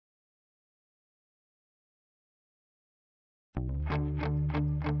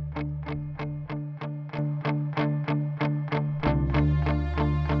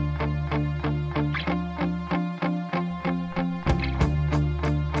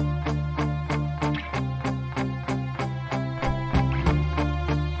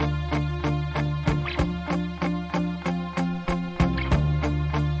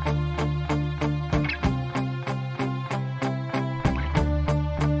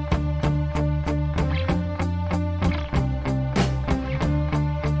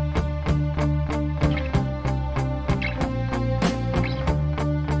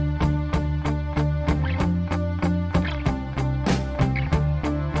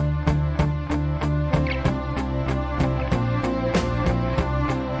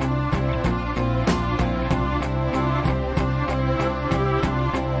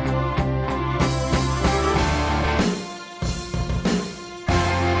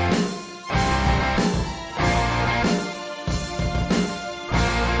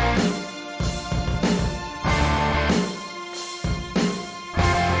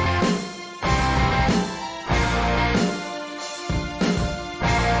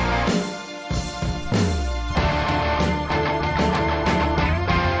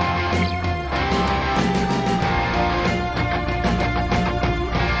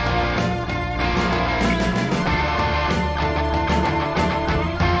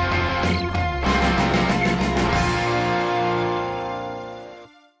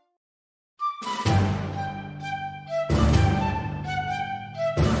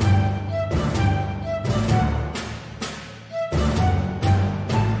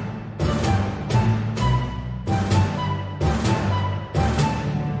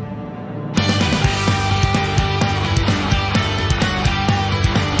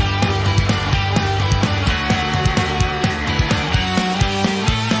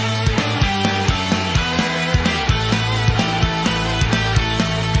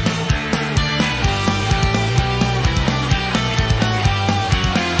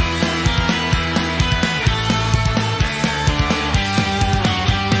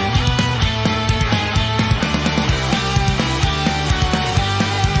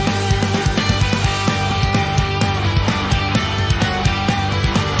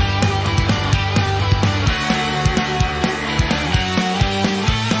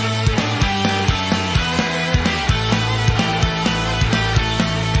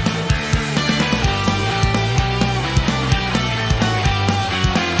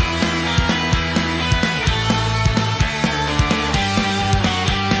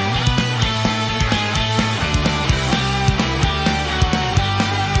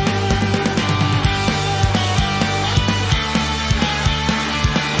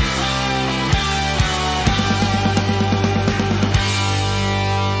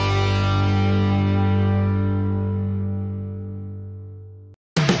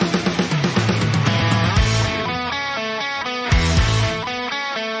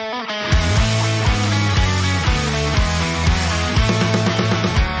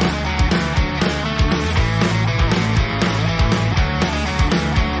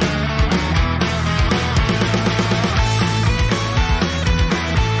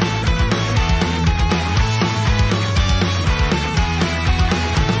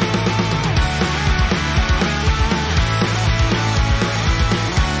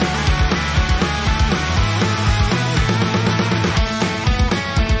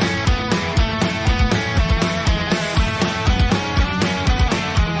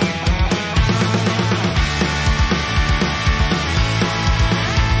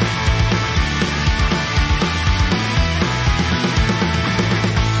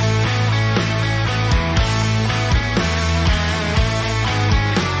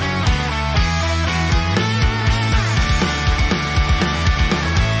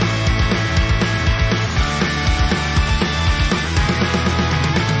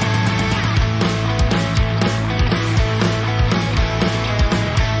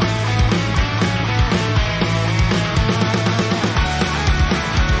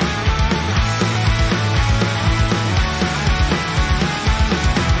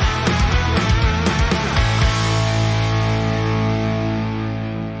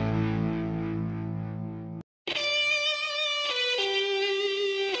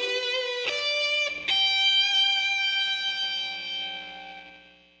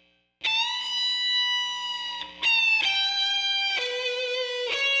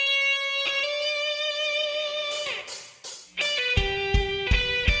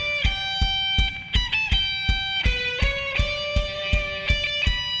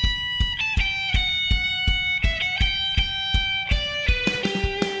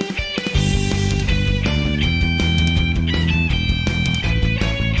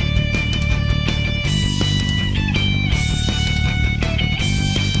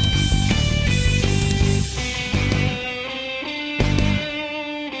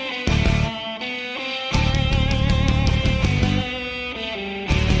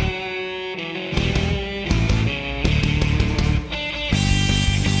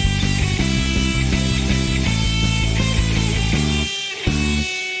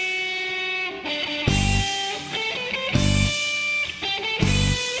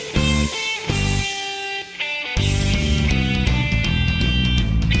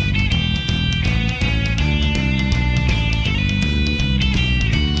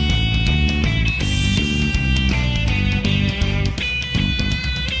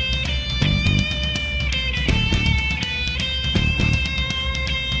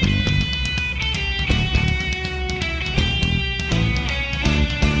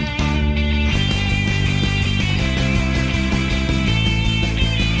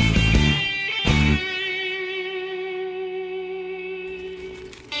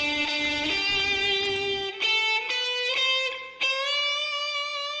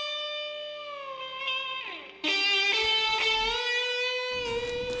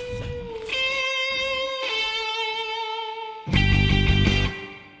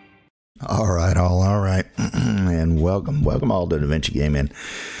welcome all to DaVinci Gaming.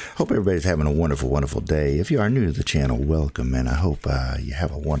 Hope everybody's having a wonderful day. If you are new to the channel, welcome, and I hope you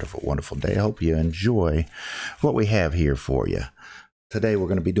have a wonderful day. I hope you enjoy what we have here for you. Today we're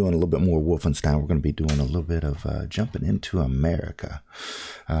going to be doing a little bit more Wolfenstein. We're going to be doing a little bit of jumping into America.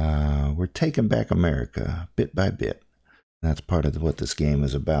 We're taking back America bit by bit. That's part of what this game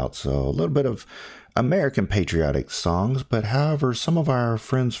is about. So a little bit of American patriotic songs, but however, some of our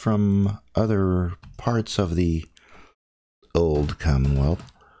friends from other parts of the old Commonwealth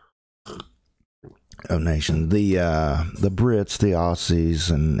of nations, the Brits, the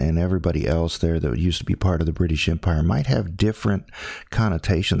Aussies, and everybody else there that used to be part of the British Empire might have different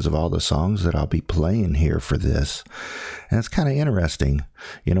connotations of all the songs that I'll be playing here for this. And it's kind of interesting,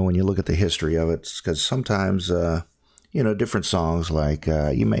 you know, when you look at the history of it, because sometimes you know, different songs, like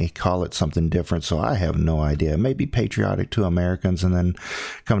you may call it something different, so I have no idea. It may be patriotic to Americans, and then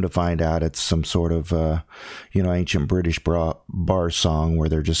come to find out it's some sort of, you know, ancient British bar song where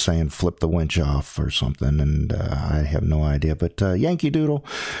they're just saying flip the winch off or something, and I have no idea. But Yankee Doodle,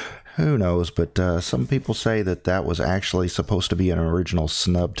 who knows? But some people say that that was actually supposed to be an original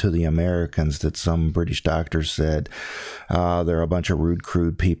snub to the Americans, that some British doctors said they're a bunch of rude,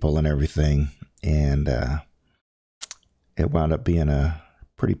 crude people and everything, and it wound up being a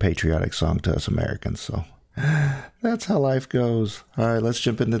pretty patriotic song to us Americans. So that's how life goes. All right, let's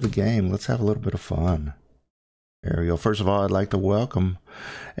jump into the game. Let's have a little bit of fun. There we go. First of all, I'd like to welcome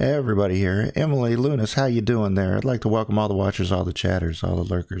everybody here. Emily, Lunas, how you doing there? I'd like to welcome all the watchers, all the chatters, all the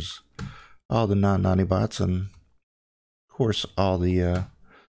lurkers, all the non-naughty bots, and of course all the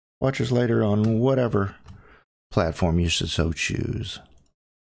watchers later on whatever platform you should so choose.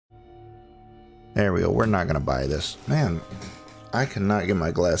 There we go. We're not going to buy this. Man, I cannot get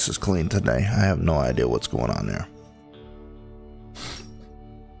my glasses clean today. I have no idea what's going on there.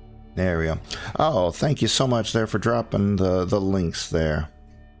 There we go. Oh, thank you so much there for dropping the links there.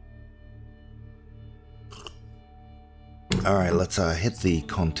 All right, let's hit the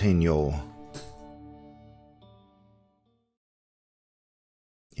continue.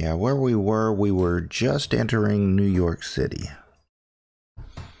 Yeah, where we were just entering New York City.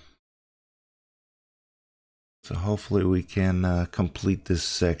 So hopefully we can complete this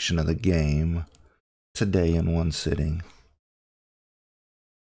section of the game today in one sitting.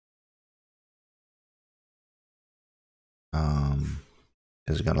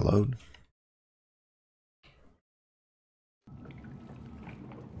 Is it gonna load?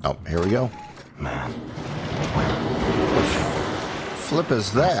 Oh, here we go. Man, flip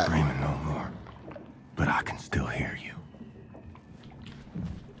is that? I'm screaming no more, but I can still hear you.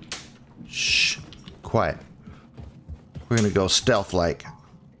 Shh, quiet. We're gonna go stealth-like.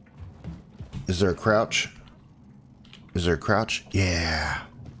 Is there a crouch? Is there a crouch? Yeah.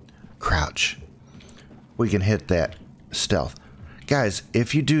 Crouch. We can hit that stealth. Guys,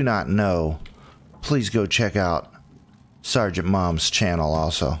 if you do not know, please go check out Sergeant Mom's channel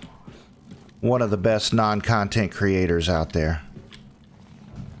also. One of the best non-content creators out there.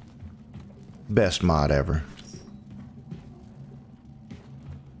 Best mod ever.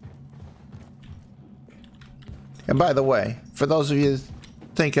 And by the way, for those of you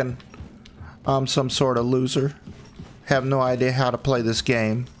thinking I'm some sort of loser, have no idea how to play this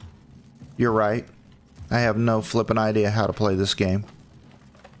game, you're right. I have no flippin' idea how to play this game.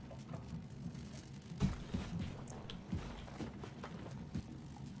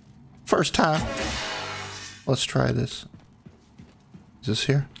 First time. Let's try this. Is this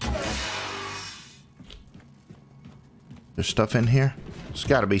here? There's stuff in here. There's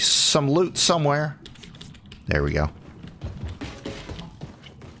got to be some loot somewhere. There we go.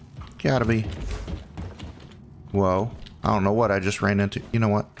 Gotta be. Whoa. I don't know what I just ran into. You know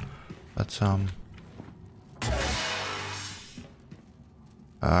what? Let's,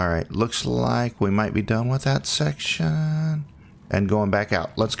 Alright. Looks like we might be done with that section. And going back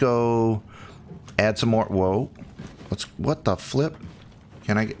out. Let's go add some more. Whoa. What the flip?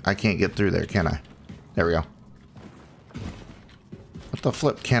 Can I can't get through there, can I? There we go. What the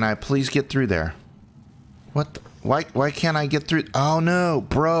flip? Can I please get through there? What? Why can't I get through? Oh no,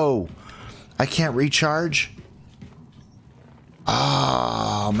 bro. I can't recharge?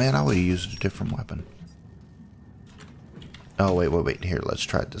 Oh, man, I would have used a different weapon. Oh, wait. Here, let's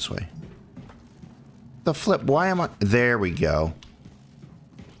try it this way. The flip, why am I... There we go.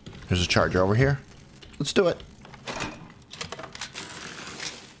 There's a charger over here. Let's do it.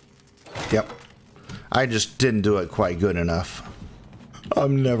 Yep. I just didn't do it quite good enough.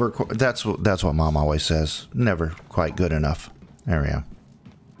 I'm never quite... That's what Mom always says. Never quite good enough. There we go.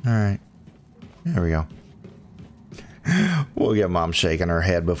 Alright. There we go. We'll get Mom shaking her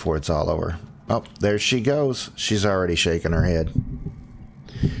head before it's all over. Oh, there she goes. She's already shaking her head.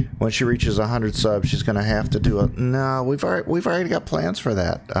 When she reaches 100 subs, she's gonna have to do a... No, we've already got plans for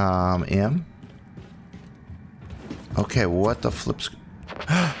that. M. Okay, what the flips?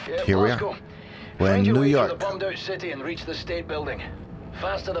 Here we are. We're in New York. The bombed out city and reach the state building.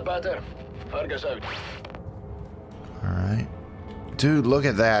 Faster the better. Fergus out. All right, dude. Look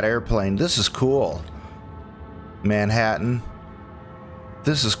at that airplane. This is cool. Manhattan.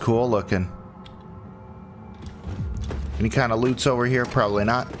 This is cool looking. Any kind of loots over here? Probably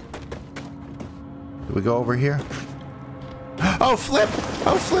not. Do we go over here? Oh, flip!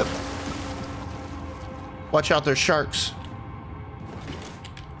 Oh, flip! Watch out, there's sharks.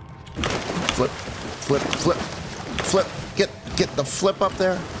 Flip, flip, flip, flip. Get the flip up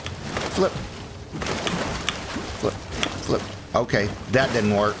there. Flip. Flip, flip. Okay, that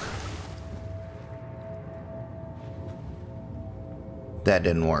didn't work. That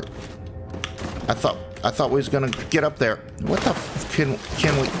didn't work. I thought we was gonna get up there. What the f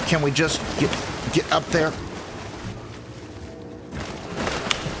can we just get up there?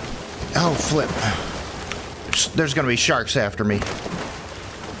 Oh, flip. There's gonna be sharks after me.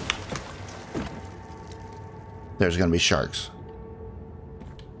 There's gonna be sharks.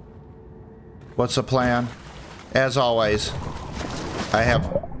 What's the plan? As always, I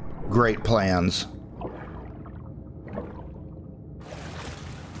have great plans.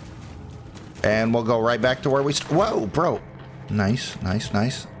 And we'll go right back to where we... Whoa, bro. Nice, nice,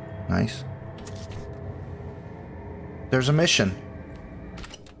 nice, nice. There's a mission.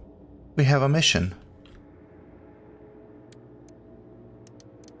 We have a mission.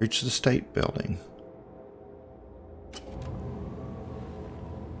 Reach the state building.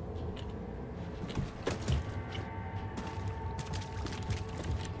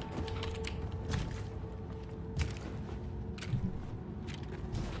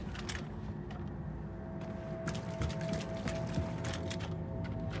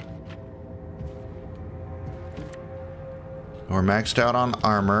 We're maxed out on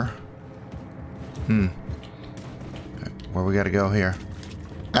armor. Where we gotta go here?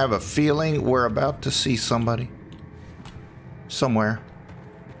 I have a feeling we're about to see somebody. Somewhere.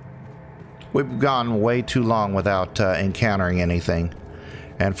 We've gone way too long without encountering anything.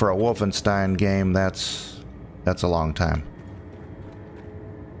 And for a Wolfenstein game, that's a long time.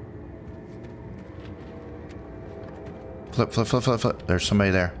 Flip, flip, flip, flip, flip. There's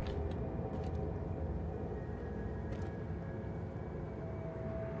somebody there.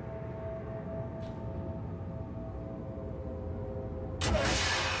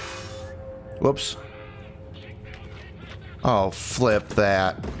 Whoops. Oh, flip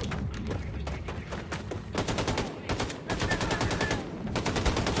that.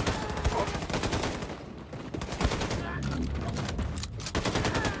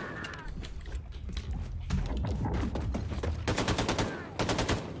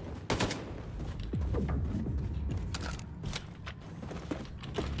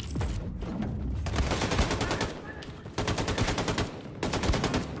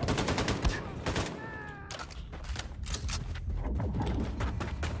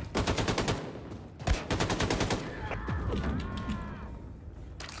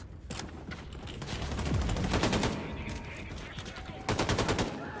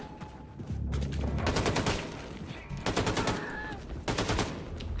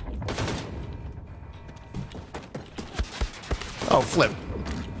 Oh, flip.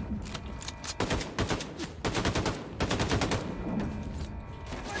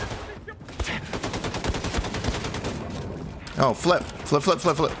 Oh, flip. Flip, flip,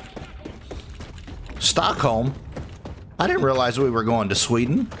 flip, flip. Stockholm? I didn't realize we were going to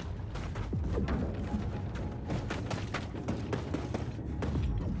Sweden.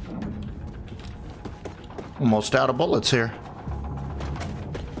 Almost out of bullets here.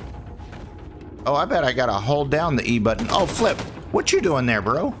 Oh, I bet I gotta hold down the E button. Oh, flip. What you doing there,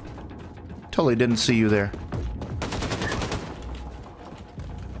 bro? Totally didn't see you there.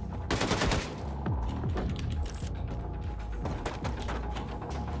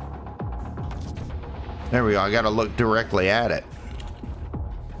 There we go. I gotta look directly at it.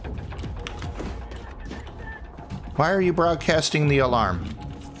 Why are you broadcasting the alarm?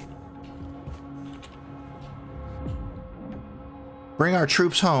 Bring our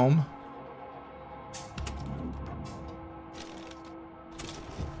troops home.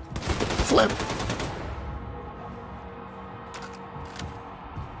 Flip.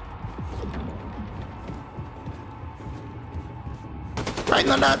 Right in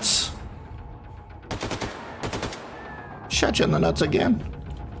the nuts. Shot you in the nuts again.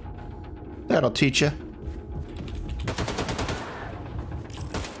 That'll teach you.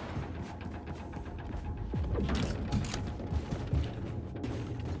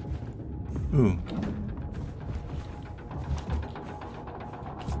 Ooh.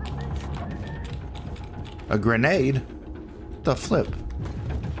 A grenade? The flip.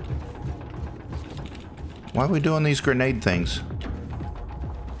 Why are we doing these grenade things?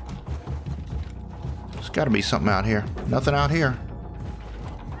 There's got to be something out here. Nothing out here.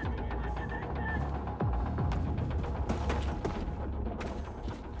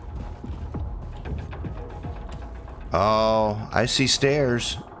 Oh, I see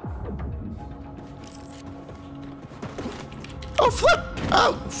stairs. Oh, flip!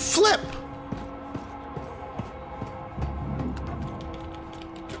 Oh, flip!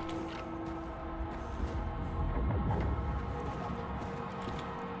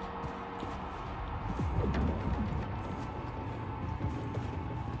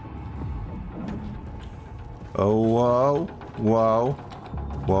 Oh, whoa, whoa,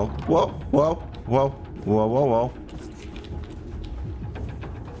 whoa, whoa, whoa, whoa, whoa, whoa, whoa.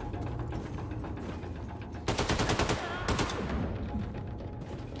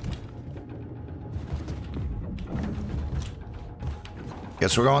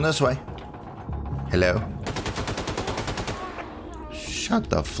 Guess we're going this way. Hello. Shut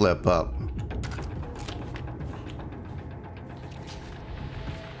the flip up.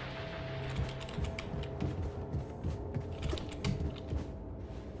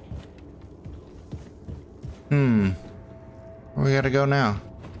 Where we gotta go now?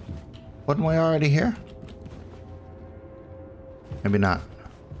 Wasn't we already here? Maybe not.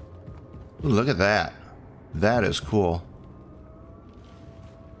 Ooh, look at that. That is cool.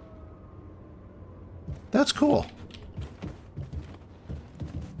 That's cool.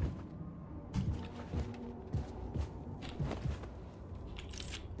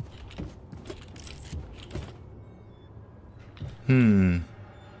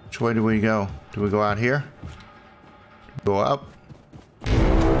 Which way do we go? Do we go out here? Go up?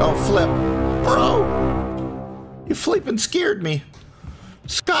 Oh, flip. Bro! You flipping scared me.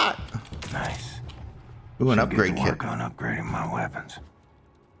 Scott! Nice. Ooh, an Should upgrade get to kit. work on upgrading my weapons.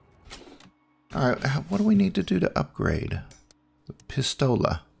 Alright, what do we need to do to upgrade? The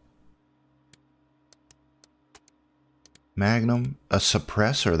pistola. Magnum. A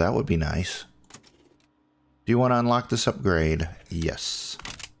suppressor, that would be nice. Do you want to unlock this upgrade? Yes.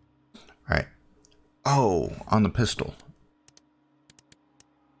 Alright. Oh, on the pistol.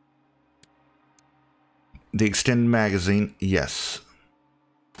 The extended magazine, yes.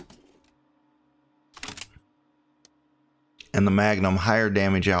 And the Magnum, higher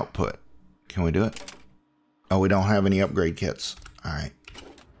damage output. Can we do it? Oh, we don't have any upgrade kits. Alright.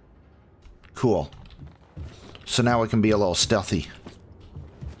 Cool. So now we can be a little stealthy.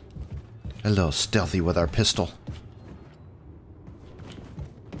 A little stealthy with our pistol.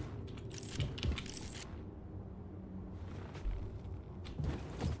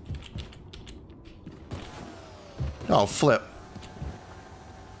 Oh, flip.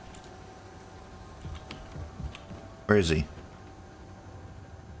 Where is he?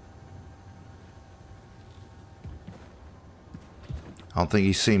 I don't think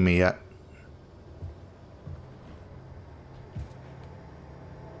he's seen me yet.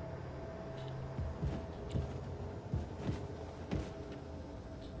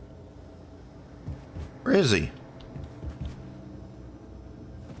 Where is he?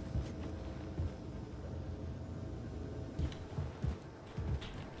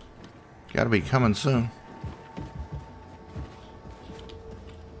 Gotta be coming soon.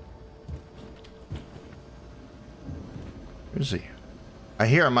 Where is he? I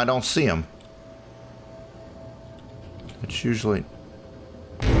hear him, I don't see him. It's usually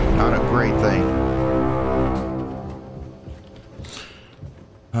not a great thing.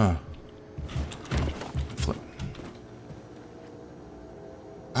 Huh. Flip.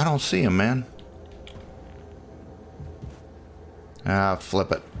 I don't see him, man. Ah,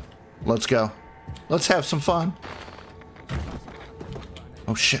 flip it. Let's go. Let's have some fun.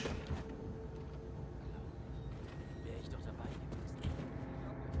 Oh, shit.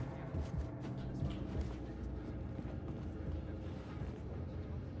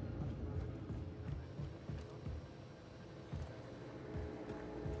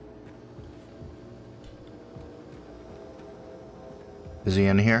 Is he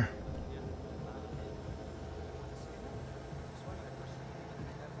in here?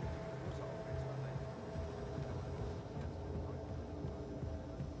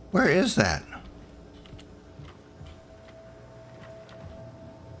 Where is that?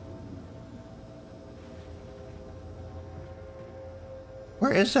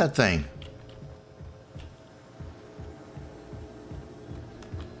 Where is that thing?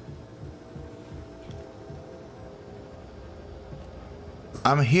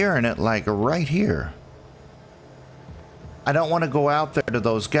 I'm hearing it like right here. I don't want to go out there to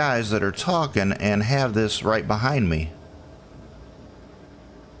those guys that are talking and have this right behind me.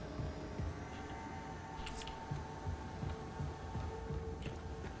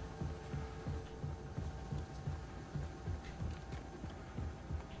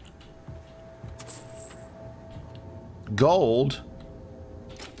 Gold.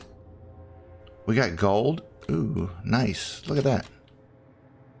 We got gold. Ooh, nice. Look at that.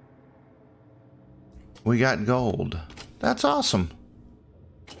 We got gold. That's awesome.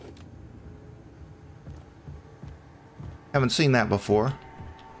 Haven't seen that before.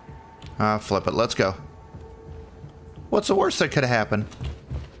 Flip it. Let's go. What's the worst that could happen?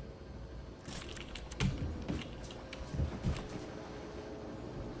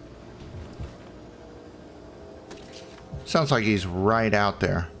 Sounds like he's right out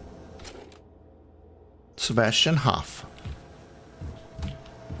there. Sebastian Hoff.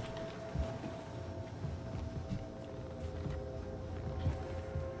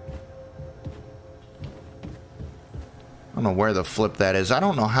 I don't know where the flip that is. I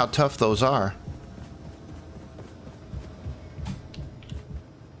don't know how tough those are.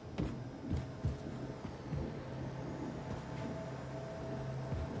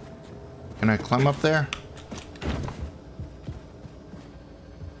 Can I climb up there?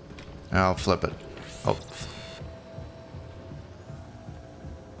 I'll flip it. Oh.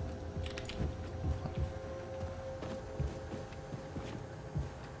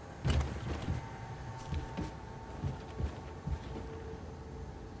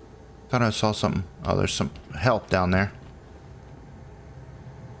 Thought I saw something. Oh, there's some help down there.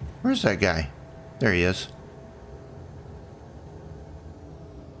 Where's that guy? There he is.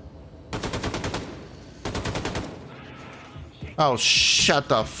 Oh, shut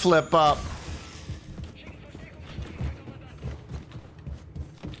the flip up.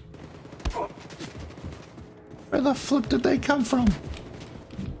 Where the flip did they come from?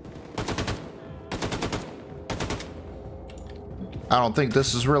 I don't think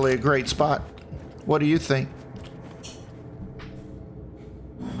this is really a great spot. What do you think?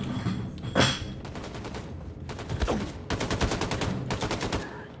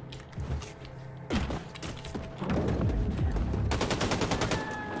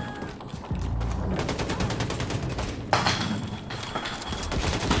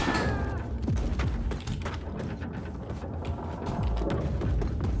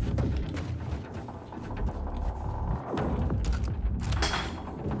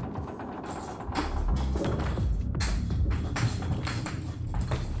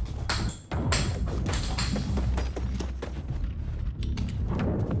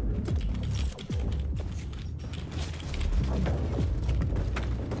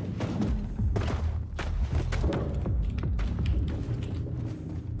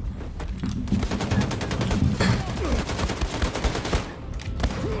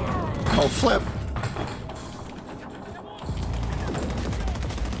 Oh, flip.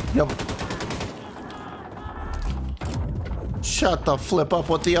 Yep. Shut the flip up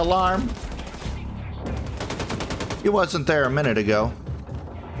with the alarm. He wasn't there a minute ago.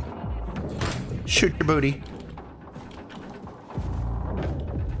 Shoot your booty.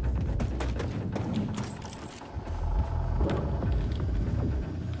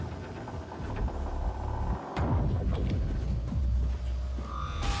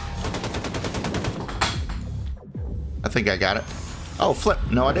 I think I got it. Oh, flip.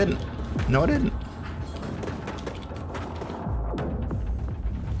 No, I didn't. No, I didn't.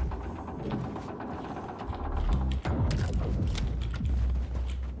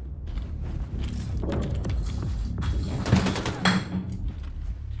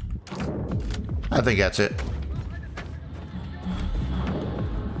 I think that's it.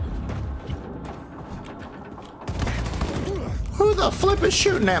 Who the flip is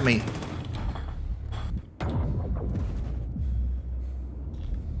shooting at me?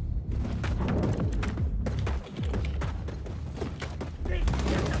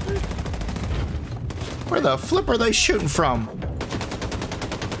 Where the flip are they shooting from?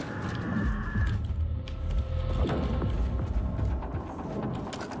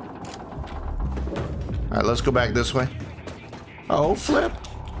 All right, let's go back this way. Oh, flip.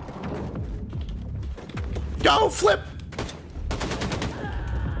 Go, flip.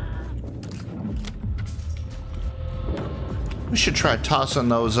 We should try tossing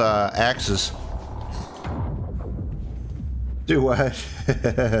those axes. Do what?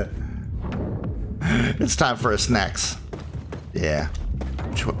 It's time for a snacks. Yeah.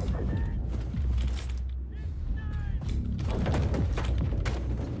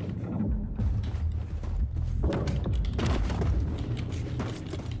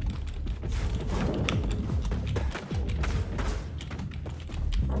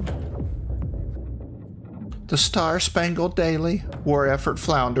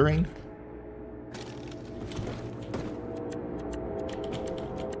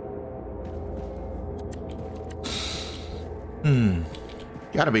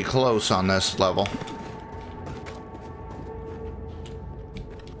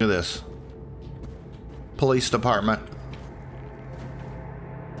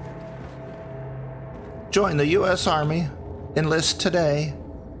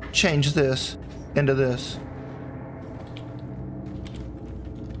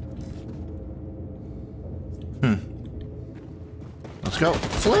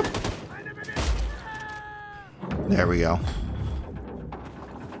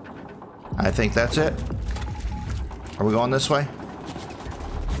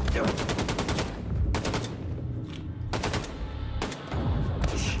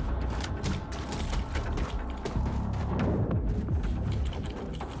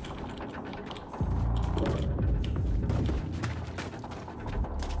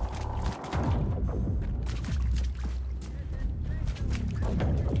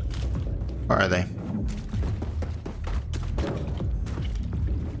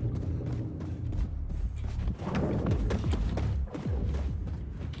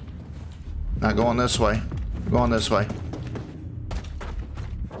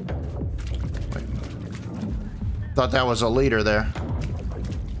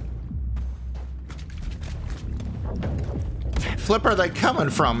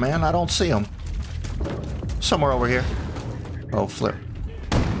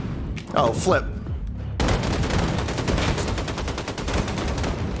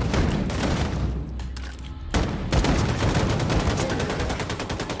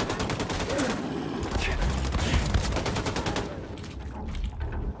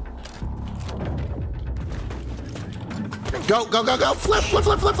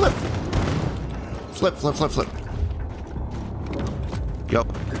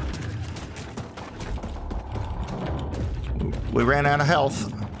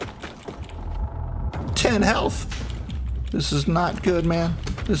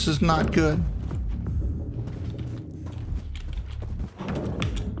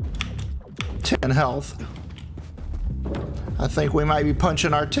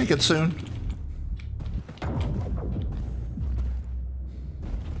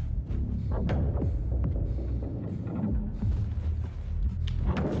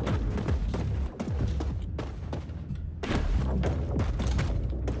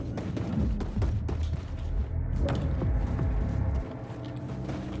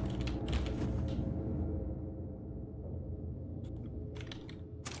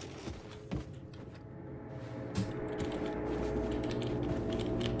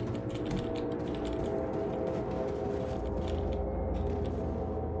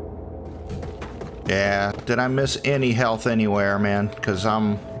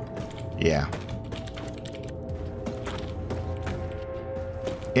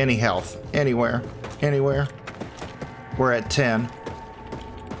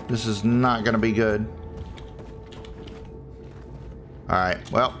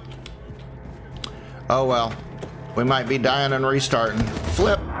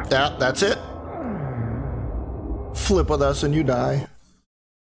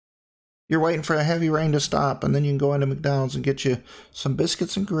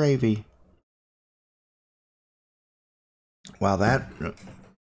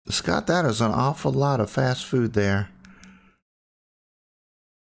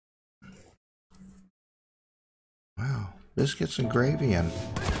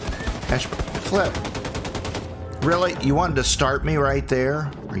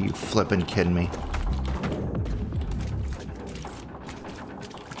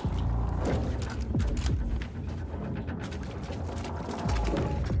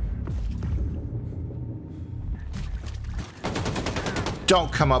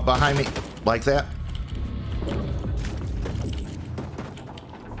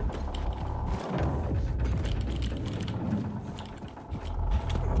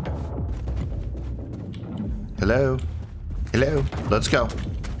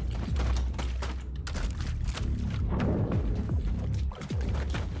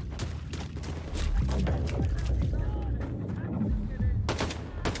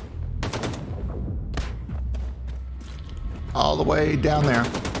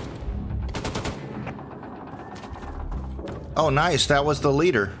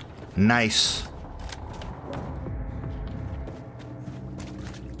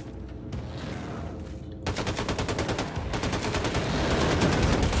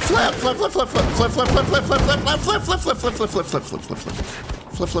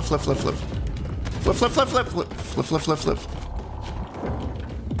 Flip, flip, flip, flip, flip, flip, flip, flip, flip.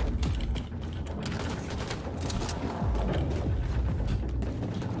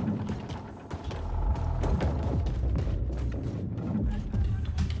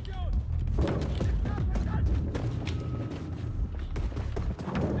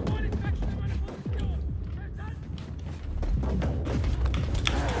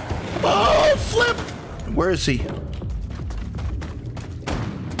 Oh, flip! Where is he?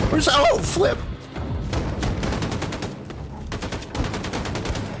 Where's... Oh, flip!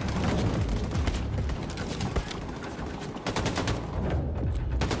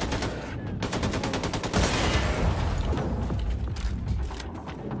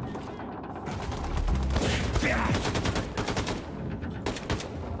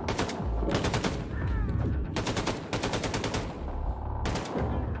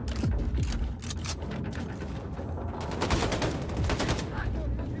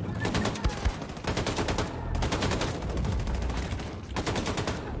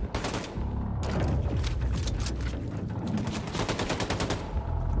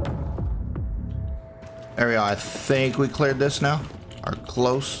 There we go. I think we cleared this now. Or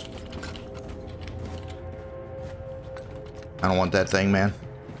close. I don't want that thing, man.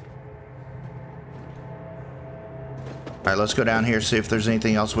 Alright, let's go down here, see if there's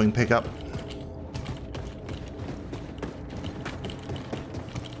anything else we can pick up.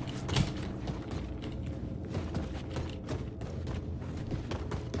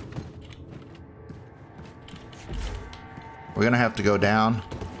 We're gonna have to go down.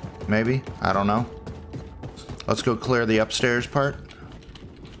 Maybe? I don't know. Let's go clear the upstairs part.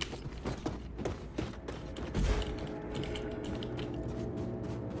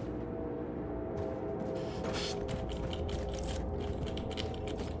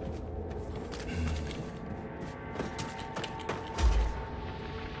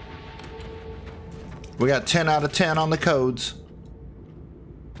 We got 10 out of 10 on the codes.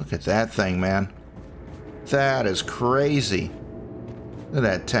 Look at that thing, man. That is crazy. Look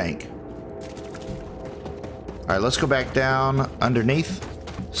at that tank. Alright, let's go back down underneath.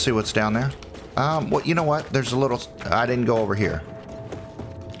 See what's down there. Well, you know what? There's a little... I didn't go over here.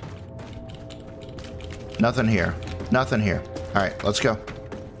 Nothing here. Nothing here. Alright, let's go.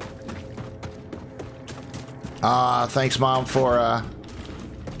 Thanks, Mom, for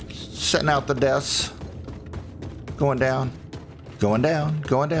setting out the deaths. Going down. Going down.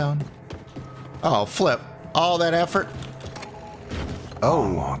 Going down. Oh, flip. All that effort.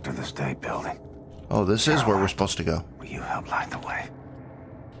 Oh. Walk to the state building. Oh, this is where we're supposed to go. Will you help light the way?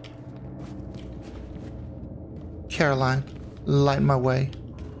 Caroline, light my way.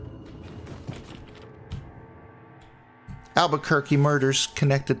 Albuquerque murders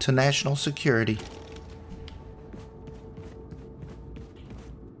connected to national security.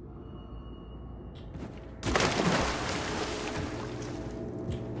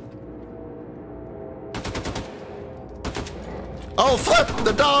 Oh, flip!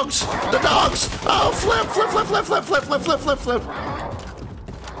 The dogs! The dogs! Oh, flip, flip, flip, flip, flip, flip, flip, flip, flip, flip.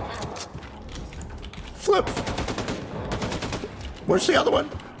 Flip. Where's the other one?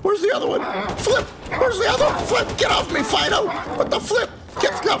 Where's the other one? Flip! Where's the other one? Flip! Get off me, Fido! What the flip?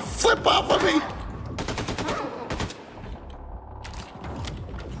 Get the flip off of me!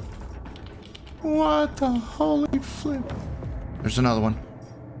 What the holy flip? There's another one.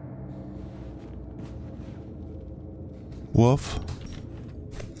 Woof.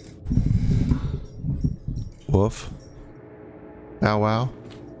 Woof. Bow wow.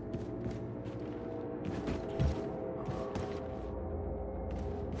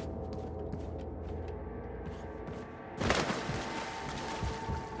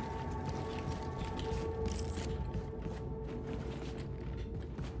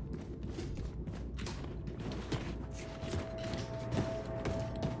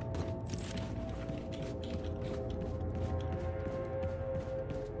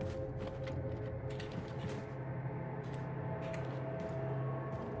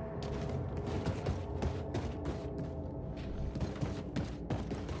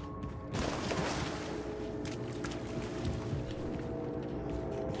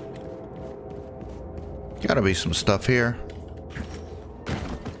 Gotta be some stuff here.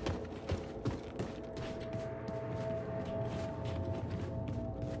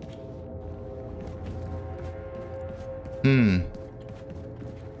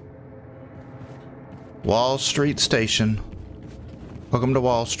 Wall Street Station. Welcome to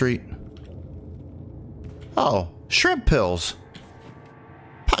Wall Street. Oh, shrimp pills.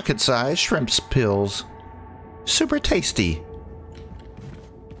 Pocket-sized shrimp pills. Super tasty.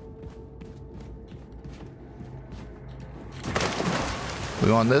 We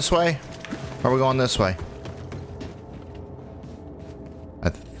going this way? Are we going this way? I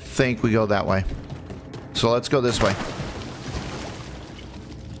think we go that way. So let's go this way.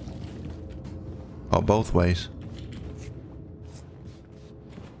 Oh, both ways.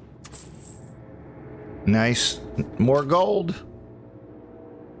 Nice. More gold.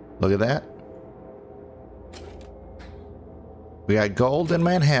 Look at that. We got gold in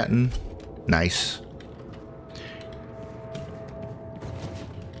Manhattan. Nice.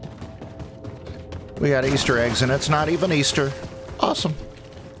 We got Easter eggs, and it's not even Easter. Awesome.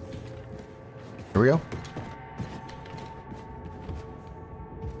 Here we go.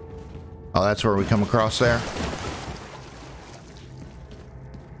 Oh, that's where we come across there.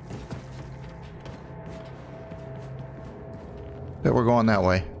 Yeah, we're going that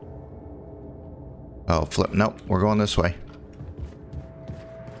way. Oh, flip. Nope, we're going this way.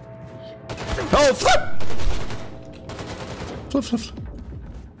 Oh, flip! Flip, flip, flip.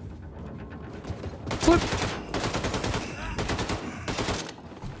 Flip.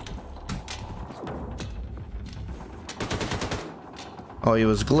 Oh, he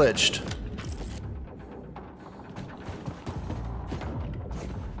was glitched.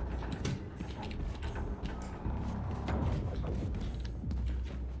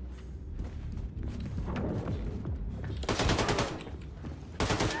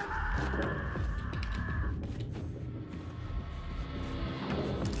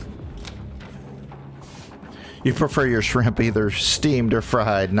 You prefer your shrimp either steamed or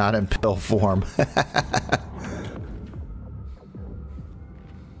fried, not in pill form.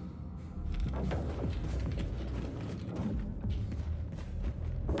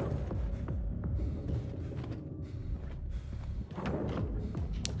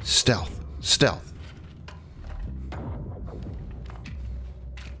 Stealth. Stealth.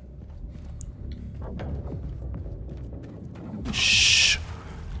 Shh.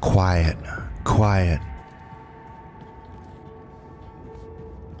 Quiet. Quiet.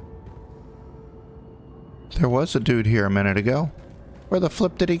 There was a dude here a minute ago. Where the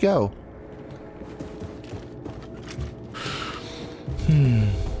flip did he go?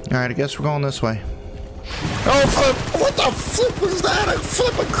 Alright, I guess we're going this way. Oh, flip! What the flip was that? A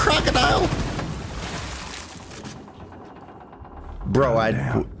flipping crocodile? Bro,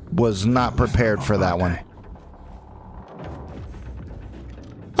 I was not prepared for that one.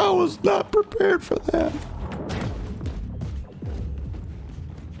 I was not prepared for that.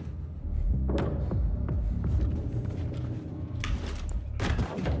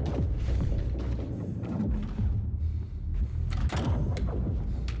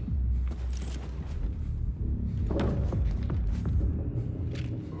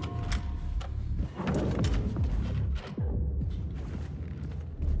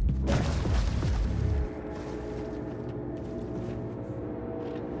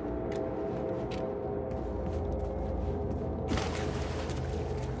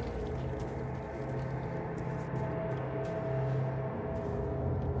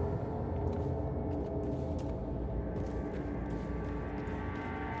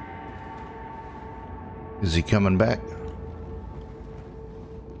 Is he coming back?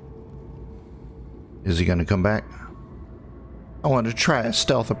 Is he gonna come back? I want to try a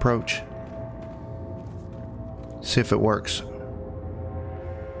stealth approach. See if it works.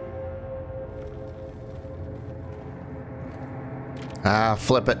 Ah,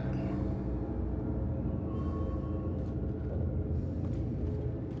 flip it.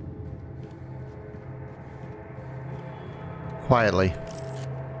 Quietly.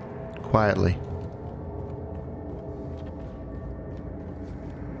 Quietly.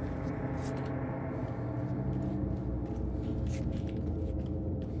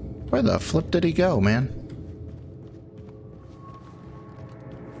 Where the flip did he go, man?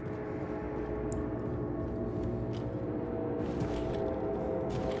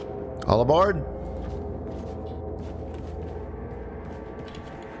 All aboard?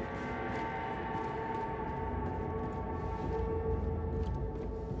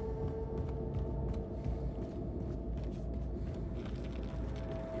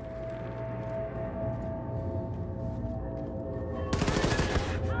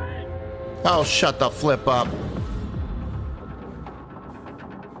 Oh, shut the flip up.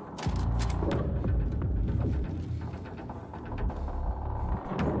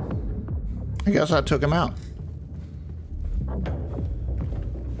 I guess I took him out.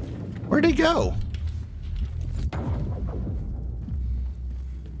 Where'd he go?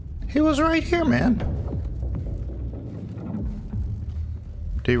 He was right here, man.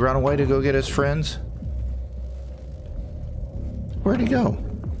 Did he run away to go get his friends? Where'd he go?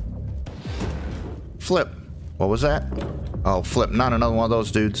 Flip. What was that? Oh, flip. Not another one of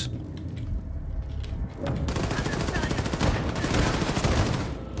those dudes.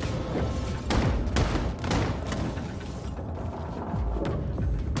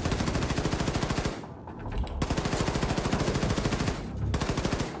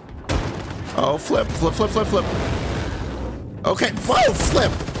 Oh, flip, flip, flip, flip, flip. Okay, whoa,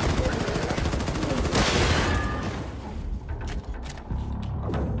 flip.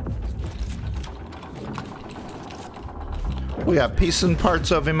 We got pieces and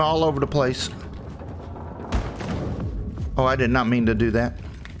parts of him all over the place. Oh, I did not mean to do that.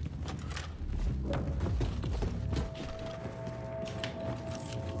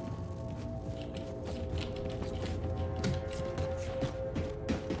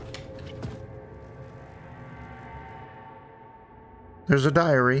 There's a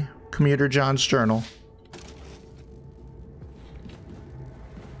diary, Commuter John's journal.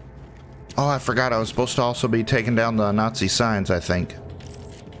 Oh, I forgot I was supposed to also be taking down the Nazi signs, I think.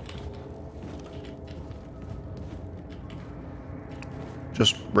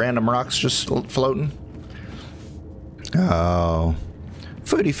 Just random rocks just floating. Oh.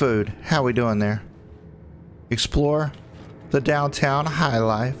 Foodie food. How we doing there? Explore the downtown high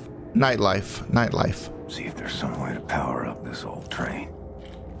life. Nightlife. Nightlife. See if there's some way to power up this old train.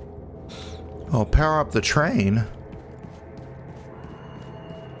 Oh, power up the train?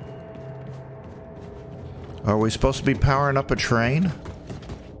 Are we supposed to be powering up a train?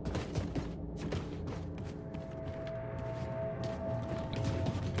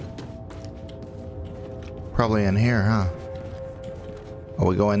 Probably in here, huh? Oh,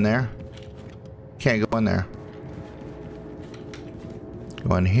 we go in there? Can't go in there.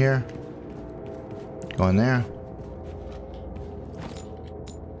 Go in here. Go in there.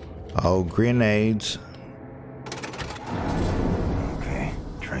 Oh, grenades. Okay,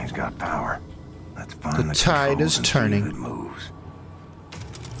 train's got power. Let's find the tide is turning. It moves.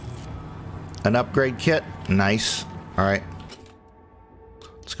 An upgrade kit? Nice. Alright.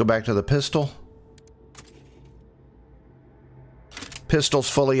 Let's go back to the pistol. Pistol's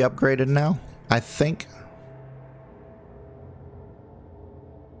fully upgraded now, I think.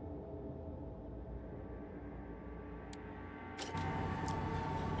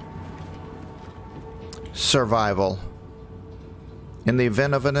 Survival. In the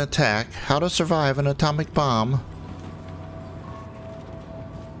event of an attack, how to survive an atomic bomb.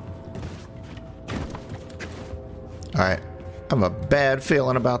 Alright. I have a bad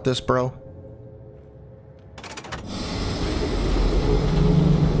feeling about this, bro.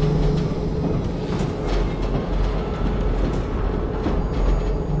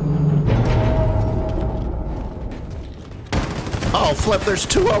 Oh, flip, there's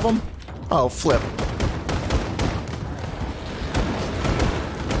two of them. Oh, flip.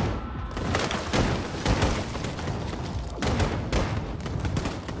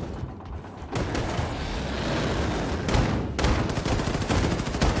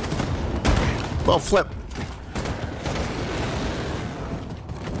 Oh, flip.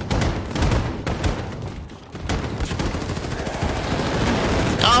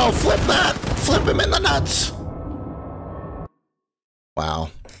 Oh, flip that. Flip him in the nuts.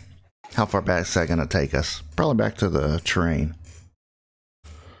 Wow. How far back is that going to take us? Probably back to the train.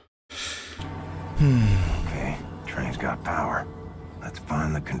 Okay, train's got power. Let's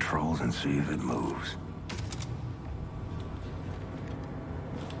find the controls and see if it moves.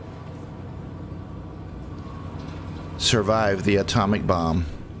 Survive the atomic bomb.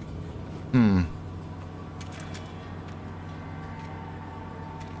 Yeah,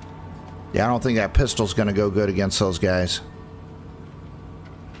 I don't think that pistol's going to go good against those guys.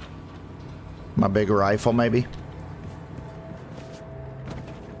 My big rifle, maybe?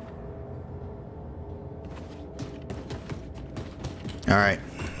 Alright.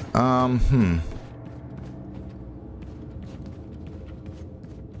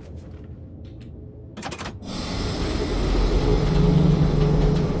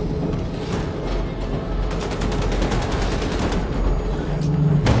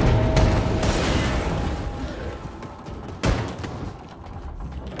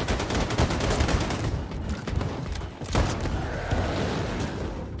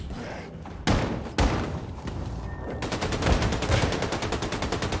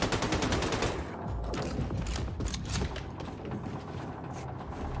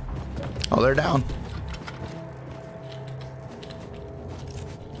 Oh, they're down.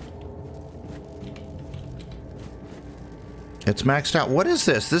 It's maxed out. What is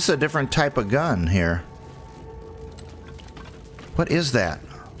this? This is a different type of gun here. What is that?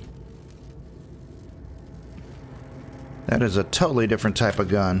 That is a totally different type of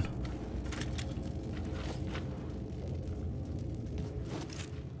gun.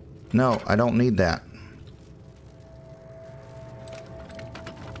 No, I don't need that.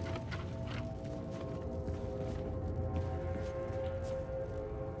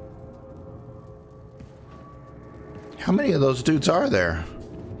 How many of those dudes are there?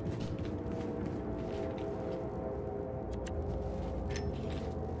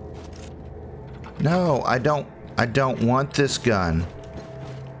 No, I don't want this gun.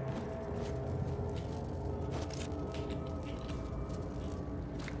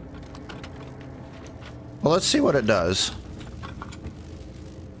 Well, let's see what it does.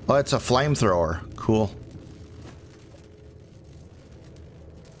 Oh, it's a flamethrower. Cool.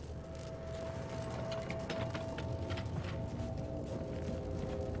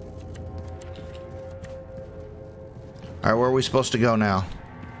 Alright, where are we supposed to go now?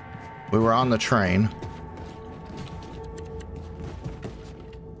 We were on the train.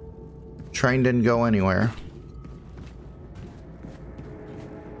 Train didn't go anywhere.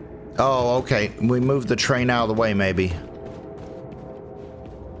 Oh, okay. We moved the train out of the way, maybe.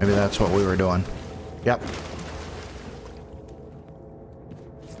 Maybe that's what we were doing. Yep.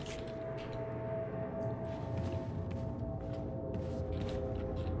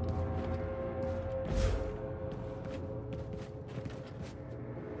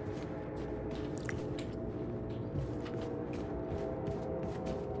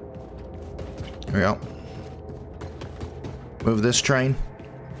 There we go. Move this train.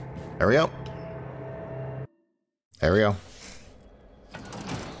 There we go. There we go.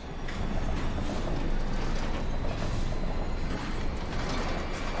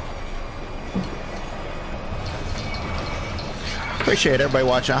 Appreciate everybody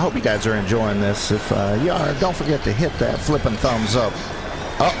watching. I hope you guys are enjoying this. If you are, don't forget to hit that flipping thumbs up.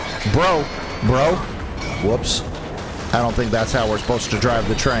 Oh, bro. Whoops. I don't think that's how we're supposed to drive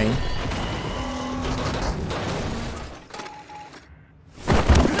the train.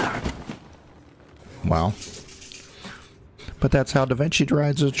 Wow. But that's how DaVinci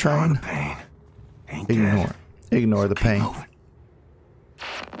drives a train. Ignore the pain.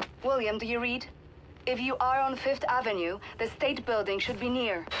 William, do you read? If you are on 5th Avenue, the State Building should be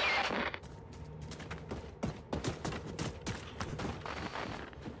near.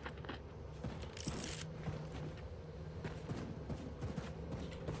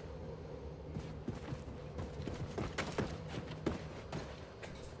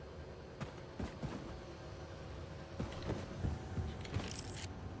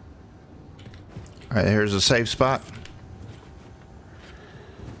 All right, here's a safe spot.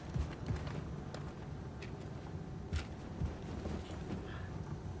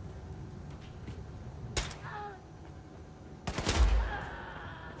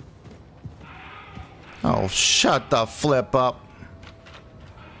 Oh, shut the flip up.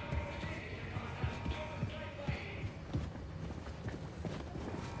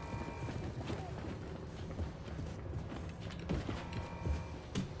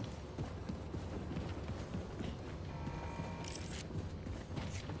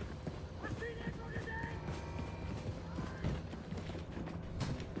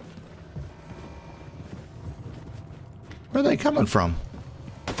 Where are they coming from?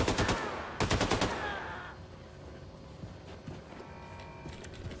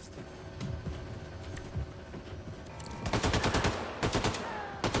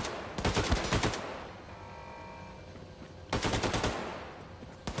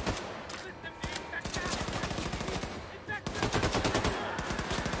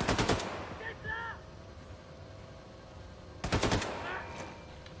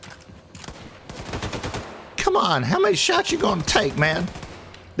 Come on, how many shots you gonna take, man?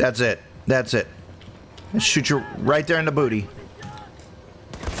 That's it. That's it. Let's shoot you right there in the booty.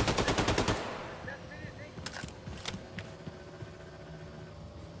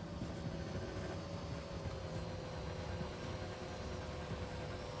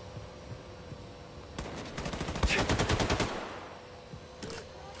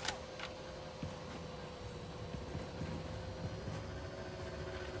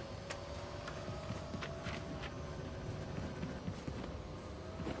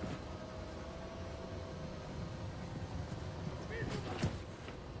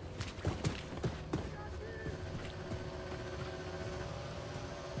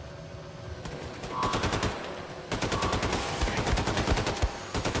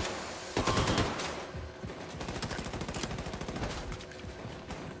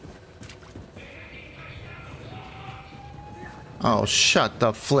 Oh, shut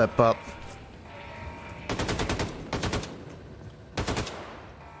the flip up.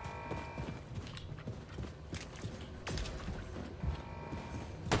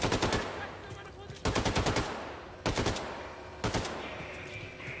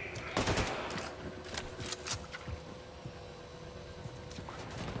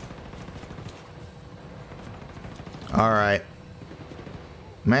 All right.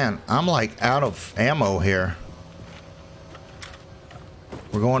 Man, I'm like out of ammo here.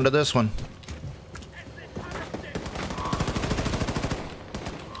 We're going to this one.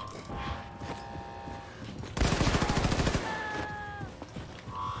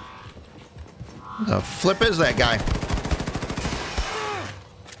 The flip is that guy?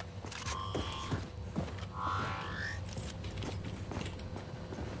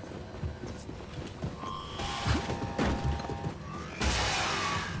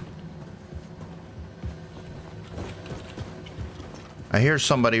 I hear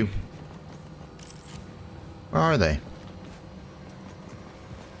somebody. Where are they?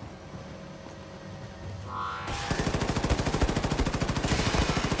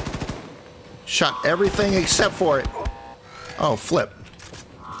 Shot everything except for it. Oh, flip.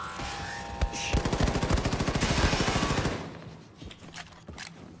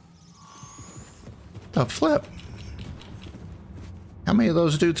 The flip. How many of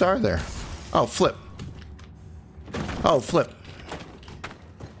those dudes are there? Oh, flip. Oh, flip.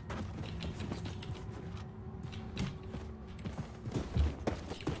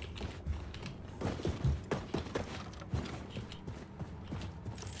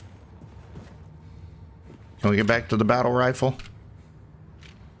 Can we get back to the battle rifle?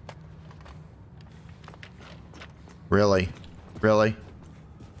 Really? Really?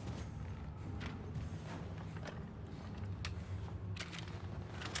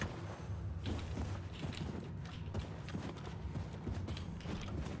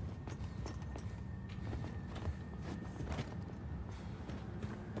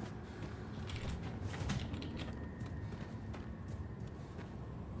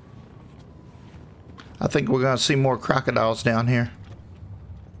 I think we're going to see more crocodiles down here.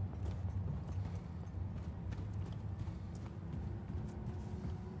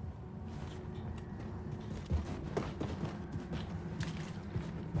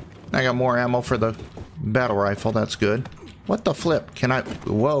 I got more ammo for the battle rifle. That's good. What the flip? Can I?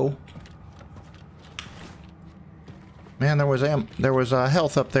 Whoa. Man, there was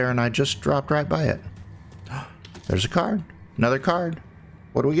health up there and I just dropped right by it. There's a card. Another card.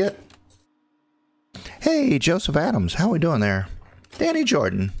 What do we get? Hey, Joseph Adams, how we doing there? Danny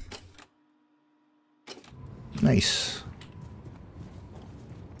Jordan. Nice.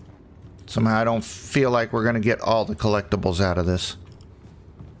 Somehow I don't feel like we're going to get all the collectibles out of this.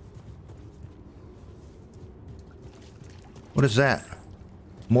 What is that?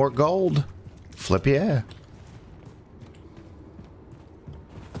 More gold? Flip, yeah.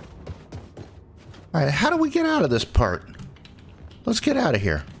 Alright, how do we get out of this part? Let's get out of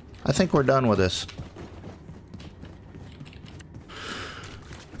here. I think we're done with this.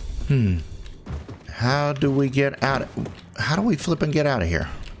 How do we get out? How do we flip and get out of here?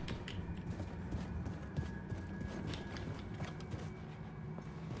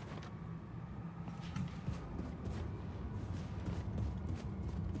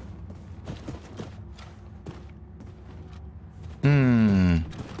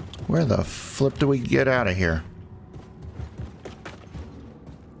 Where the flip do we get out of here?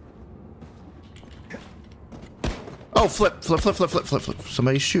 Oh, flip, flip, flip, flip, flip, flip, flip.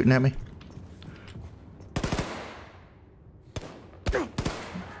 Somebody's shooting at me.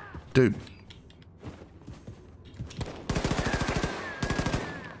 Dude.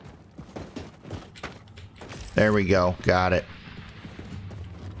 There we go. Got it.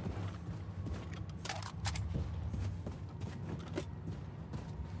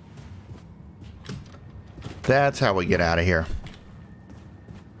 That's how we get out of here.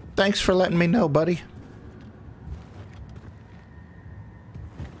 Thanks for letting me know, buddy.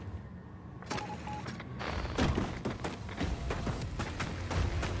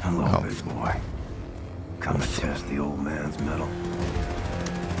 Hello, big boy. Come and test the old man's metal.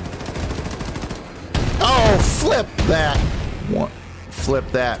 Oh, flip that. What? Flip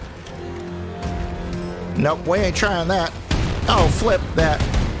that. Nope, we ain't trying that. Oh, flip that.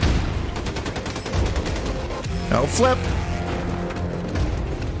 No, flip.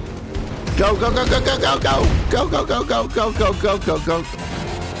 Go, go, go, go, go, go, go. Go, go, go, go, go, go, go, go, go.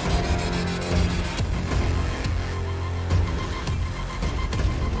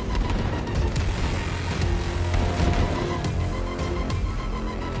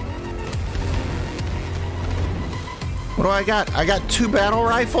 What do I got? I got 2 battle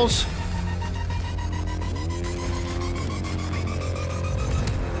rifles.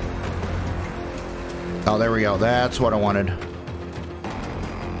 Oh, there we go. That's what I wanted.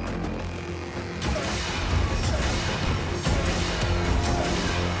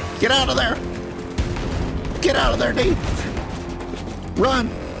 Get out of there! Get out of there, D! Run!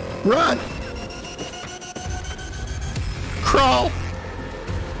 Run! Crawl!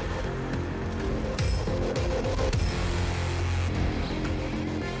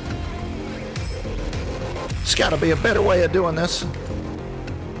 There's got to be a better way of doing this.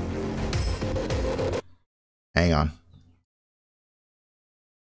 Hang on.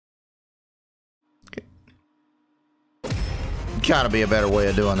 Gotta be a better way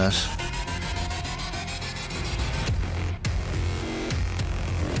of doing this.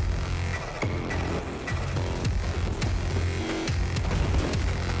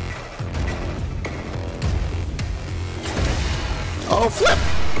 Oh, flip!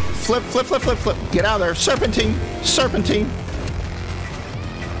 Flip, flip, flip, flip, flip. Get out of there. Serpentine. Serpentine.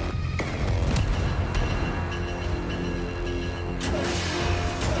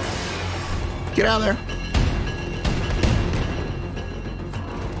 Get out of there.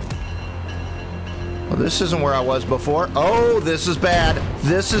 Well, this isn't where I was before. Oh, this is bad.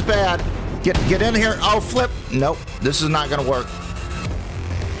 This is bad. Get in here. Oh, flip. Nope. This is not going to work.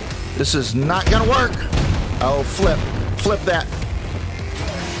 This is not going to work. Oh, flip. Flip that.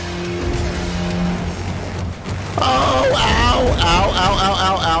 Oh, ow, ow, ow, ow,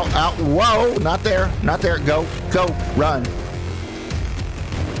 ow, ow, ow. Whoa, not there. Not there. Go, go, run.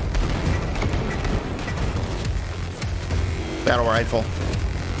 Battle rifle.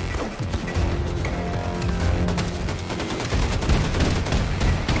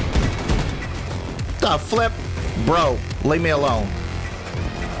 The flip? Bro, leave me alone.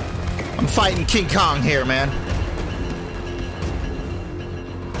 I'm fighting King Kong here, man.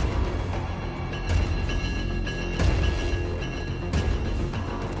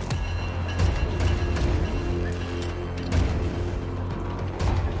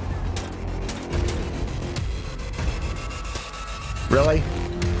 Really?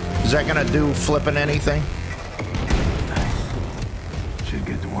 Is that gonna do flipping anything? Should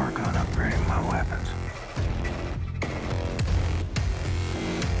get to work on upgrading my weapons.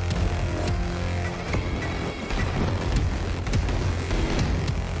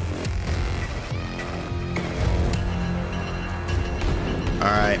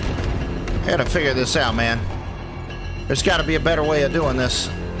 Alright. I gotta figure this out, man. There's gotta be a better way of doing this.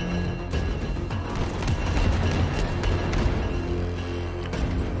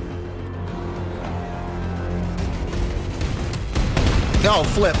 Oh,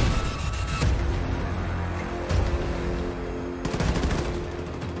 flip.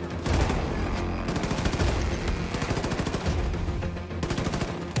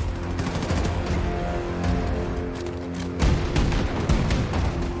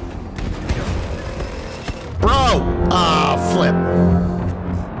 Bro! Ah, flip.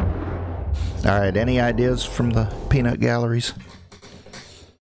 All right, any ideas from the peanut galleries?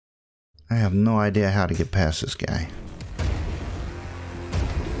 I have no idea how to get past this guy.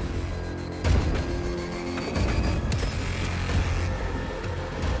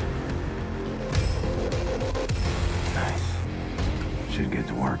 Get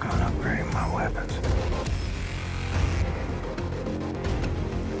to work on upgrading my weapons.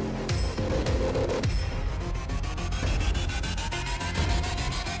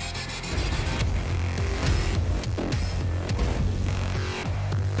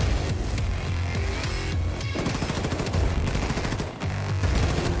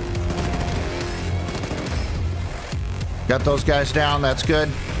 Got those guys down, that's good.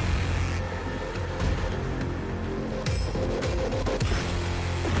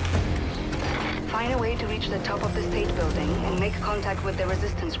 Find a way to reach the top of the state building and make contact with the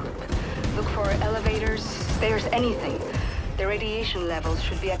resistance group. Look for elevators, stairs, anything. The radiation levels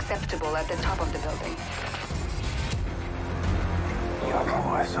should be acceptable at the top of the building. Your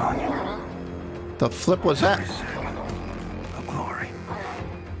voice on you. The flip was that? Every second of glory.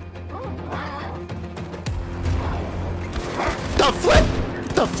 The flip!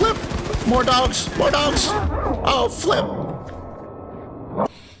 The flip! More dogs! More dogs! Oh, flip!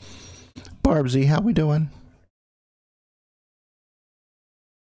 Barbsy, how we doing?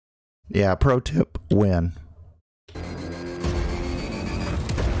 Yeah, pro tip, win.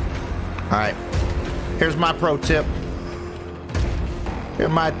 Alright. Here's my pro tip. Here's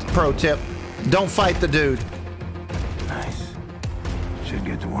my pro tip. Don't fight the dude. Nice. Should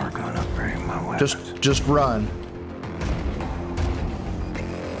get to work on upgrading my weapons. Just run.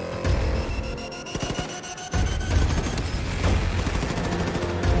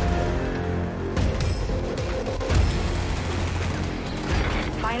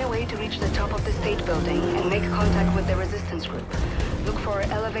 Find a way to reach the top of the state building and make contact with the resistance group. Look for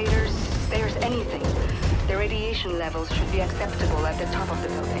elevators, stairs, anything. The radiation levels should be acceptable at the top of the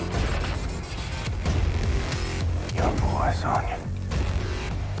building. Your voice on you.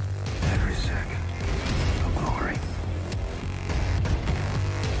 Every second of glory.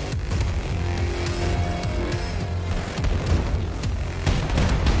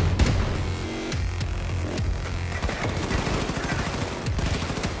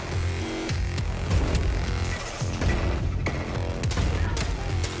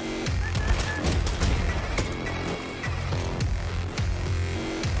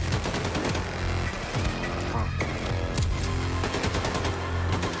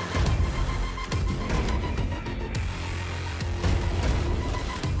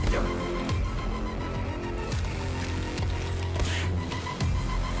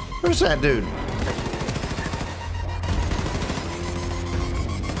 Where's that dude?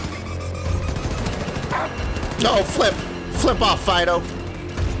 Oh, flip. Flip off, Fido.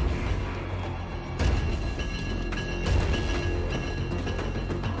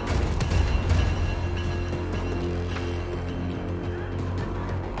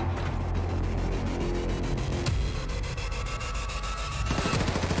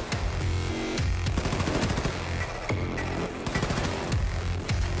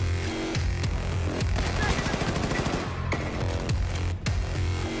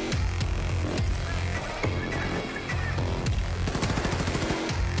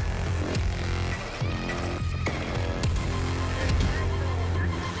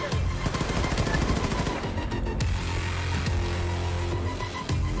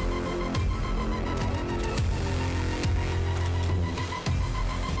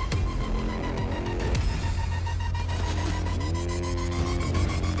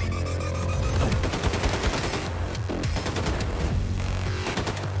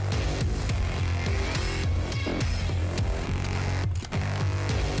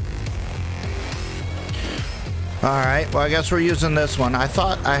 Alright, well I guess we're using this one. I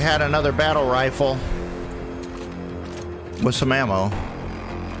thought I had another battle rifle with some ammo.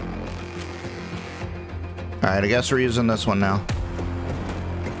 Alright, I guess we're using this one now.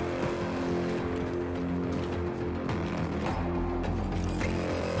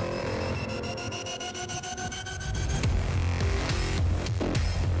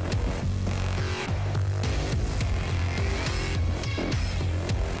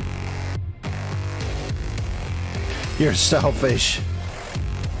 You're selfish.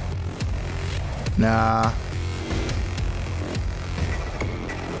 Nah.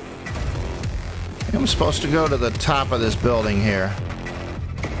 I'm supposed to go to the top of this building here.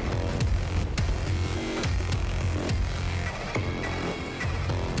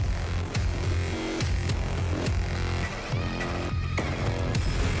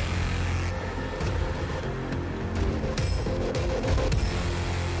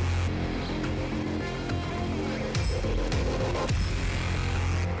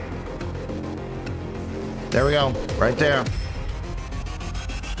 There we go, right there.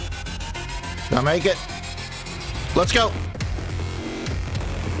 Now make it. Let's go.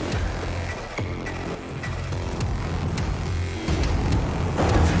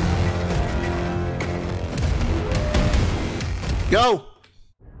 Go.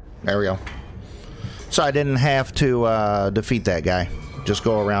 There we go. So I didn't have to defeat that guy. Just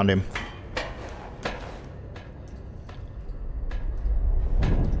go around him.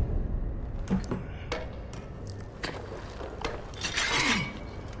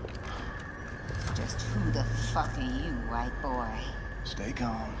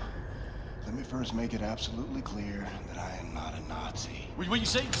 Make it absolutely clear that I am not a Nazi. What you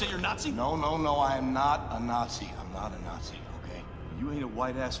say? You say you're a Nazi? No, I am not a Nazi. I'm not a Nazi, okay? You ain't a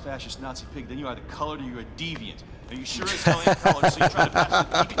white-ass fascist Nazi pig, then you're either colored or you're a deviant. Are you sure as hell ain't colored, so you're trying to pass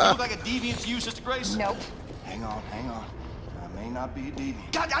the deviant? You look like a deviant to you, Sister Grace? Nope. Hang on. I may not be a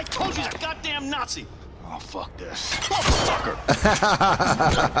deviant. God, I told you he's a goddamn Nazi! Oh, fuck this. Oh, sucker!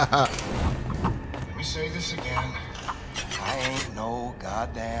 Let me say this again. I ain't no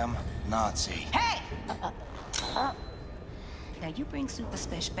goddamn Nazi. Hey! Now you bring Super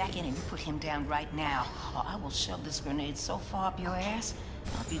Special back in and you put him down right now, or I will shove this grenade so far up your ass,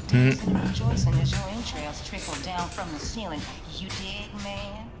 I'll be dancing and rejoicing as your entrails trickle down from the ceiling. You dig,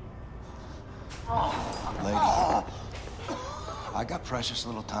 man? Lady, I got precious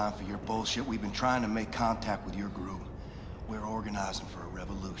little time for your bullshit. We've been trying to make contact with your group. We're organizing for a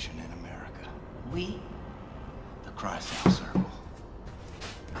revolution in America. We? The Chrysler Circle.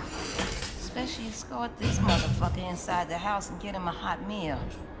 Especially escort this motherfucker inside the house and get him a hot meal.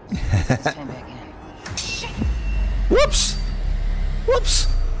 Let's turn back in. Shit! Whoops! Whoops!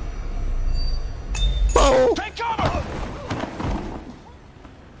 Oh! Take cover!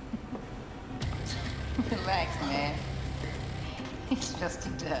 Relax, man. It's just a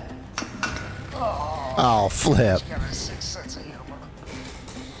duck. Oh, flip. He's got a sixth sense of humor.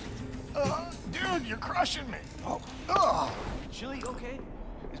 Dude, you're crushing me. Oh. Chili, okay?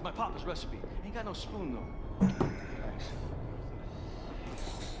 It's my papa's recipe. Ain't got no spoon, though. Thanks.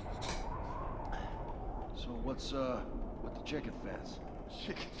 So what's with the chicken fence?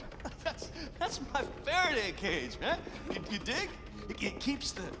 Chicken? That's my Faraday cage, man. You dig? It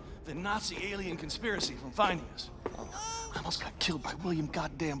keeps the Nazi alien conspiracy from finding us. I almost got killed by William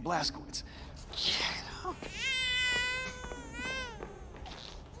goddamn Blazkowicz. Yeah.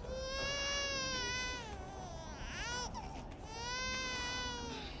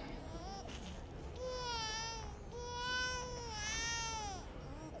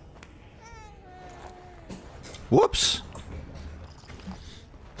 Whoops.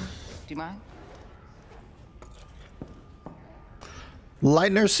 Do you mind?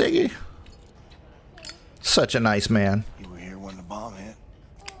 Lightner Siggy. Such a nice man. You were here when the bomb hit.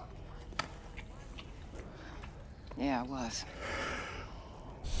 Yeah, I was.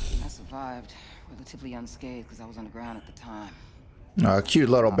 I survived relatively unscathed because I was underground at the time. Oh, cute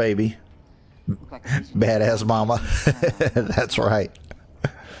little baby. Looked like a Badass mama. That's right. I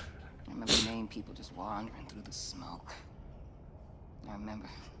remember Maine people just wandering through the smoke. I remember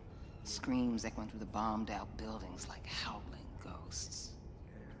screams echoing through the bombed-out buildings like howling ghosts.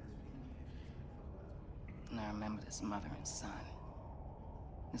 And I remember this mother and son.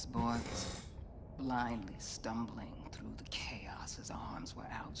 This boy was blindly stumbling through the chaos. His arms were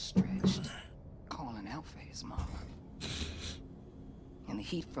outstretched, calling out for his mama. And the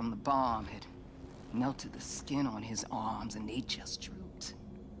heat from the bomb had melted the skin on his arms, and they just drooped.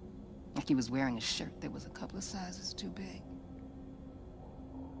 Like he was wearing a shirt that was a couple of sizes too big.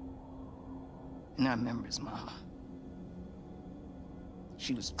 And I remember his mama.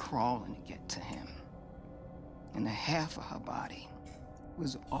 She was crawling to get to him. And the half of her body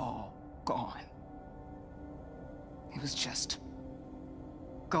was all gone. It was just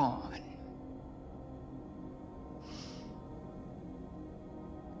gone.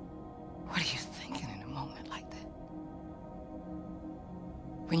 What are you thinking in a moment like that?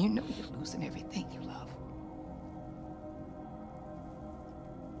 When you know you're losing everything you love.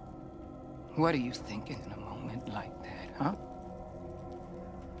 What are you thinking in a moment like that, huh?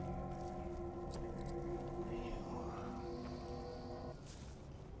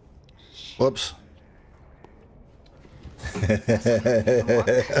 Whoops.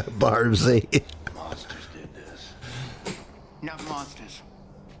 Barbsy. Monsters did this. Not monsters.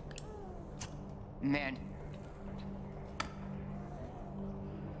 Men.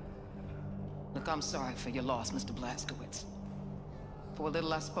 Look, I'm sorry for your loss, Mr. Blazkowicz. For a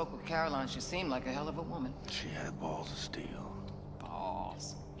little I spoke with Caroline, she seemed like a hell of a woman. She had balls of steel.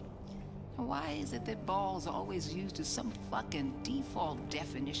 Balls. Why is it that balls are always used as some fucking default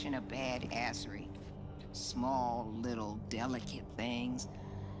definition of badassery? Small, little, delicate things.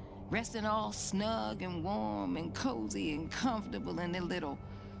 Resting all snug and warm and cozy and comfortable in their little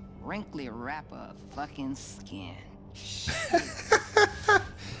wrinkly wrapper of fucking skin.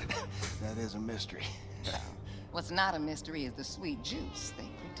 That is a mystery. What's not a mystery is the sweet juice they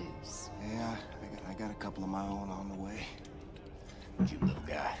produce. Yeah, I got a couple of my own on the way. Cute little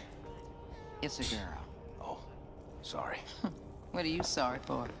guy. It's a girl. Oh, sorry. What are you sorry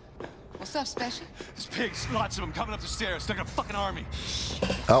for? What's up, Special? There's pigs, lots of them coming up the stairs. They're like a fucking army.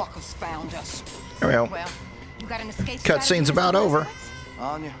 Oh. Fuckers found us. Well, Well, you got an escape cutscene's strategy, about Mr. over. Blazkowicz?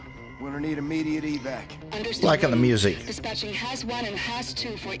 Anya, we're gonna need immediate evac. Understood. Liking the music. Dispatching Has 1 and Has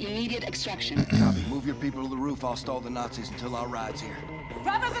 2 for immediate extraction. Copy. Move your people to the roof. I'll stall the Nazis until our ride's here.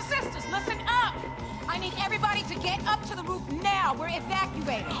 Brothers and sisters, listen up! I need everybody to get up to the roof now. We're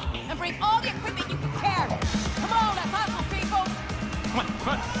evacuating. And bring all the equipment you can carry. Come on, let's hustle, people! Come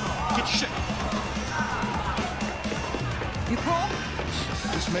on. Get your shit. You cool?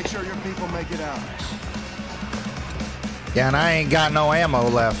 Just make sure your people make it out. Yeah, and I ain't got no ammo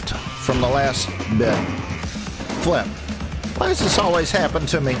left from the last bit. Flip. Why does this always happen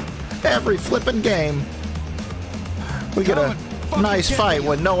to me? Every flipping game, we get a nice fight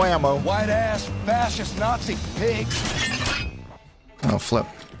with no ammo. White-ass, fascist, Nazi pigs. Oh, Flip.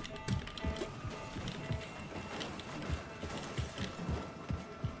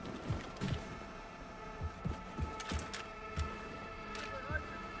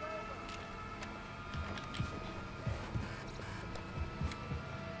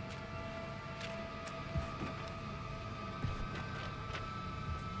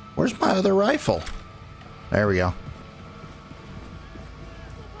 Where's my other rifle? There we go.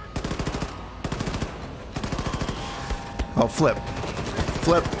 Oh, flip.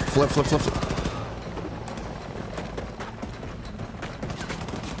 Flip, flip, flip, flip, flip.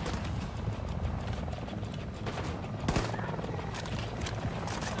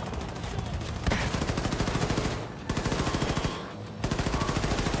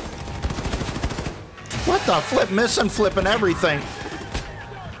 What the flip? Missing, flipping everything.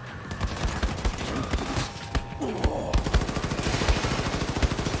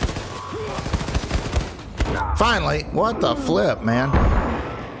 Finally, what the flip, man?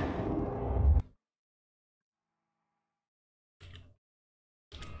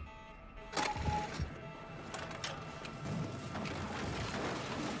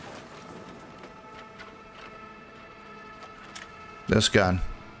 This gun.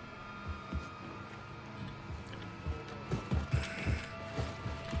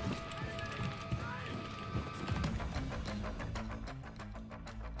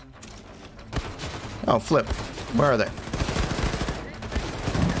 Oh, flip. Where are they?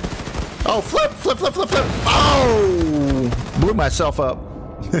 Oh, flip, flip, flip, flip, flip. Oh! Blew myself up.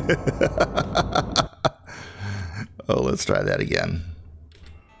 Oh, let's try that again.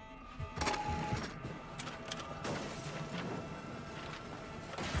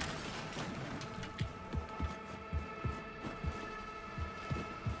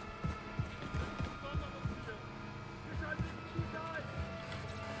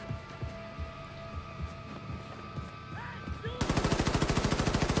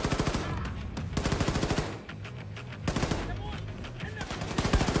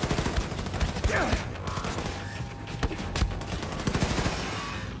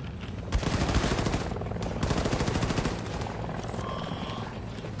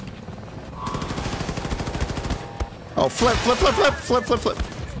 Oh, flip, flip, flip, flip, flip, flip, flip.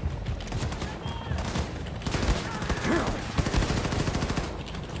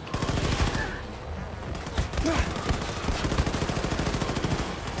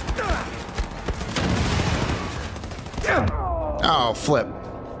 Oh, flip.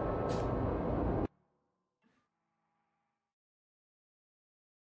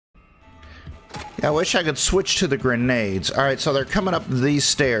 Yeah, I wish I could switch to the grenades. All right, so they're coming up these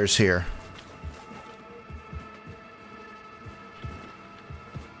stairs here.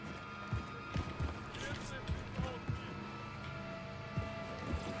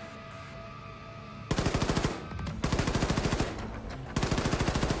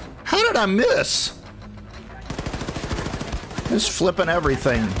 How did I miss? Just flipping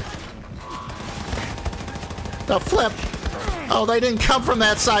everything. The flip. Oh, they didn't come from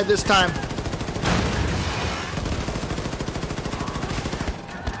that side this time.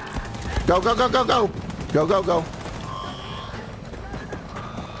 Go, go, go, go, go. Go, go, go.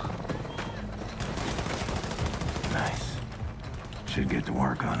 Nice. Should get to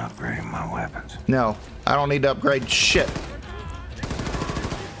work on upgrading my weapons. No, I don't need to upgrade shit.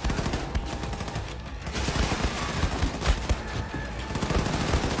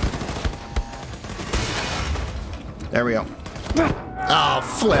 There we go. Oh,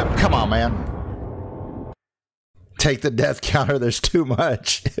 flip. Come on, man. Take the death counter. There's too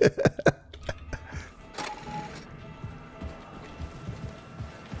much.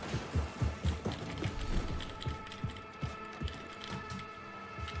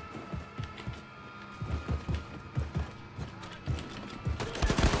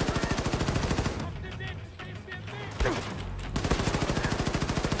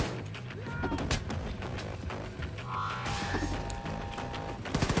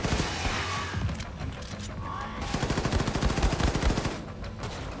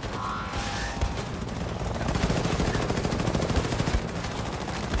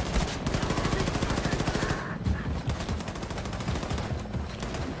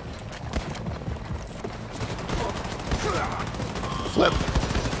 Flip.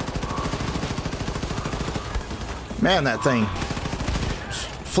 Man, that thing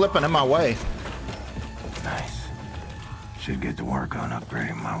flipping in my way. Nice. Should get to work on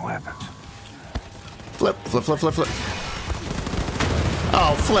upgrading my weapons. Flip, flip, flip, flip, flip.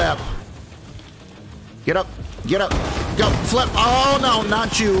 Oh, flip. Get up, get up, go, flip. Oh, no,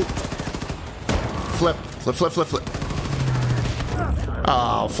 not you. Flip, flip, flip, flip, flip.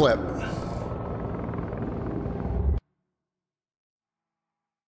 Oh, flip.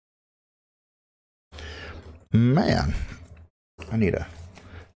 Man, I need a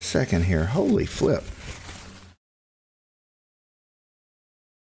second here. Holy flip.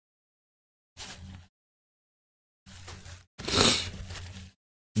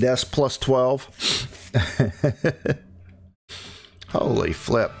 Deaths plus 12. Holy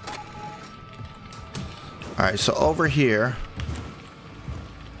flip. All right, so over here.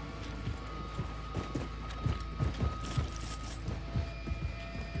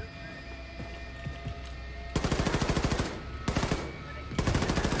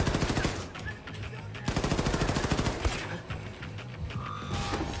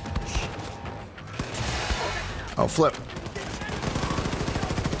 Oh, flip.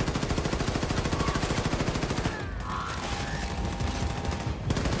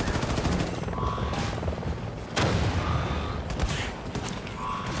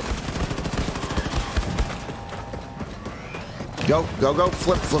 Go, go, go,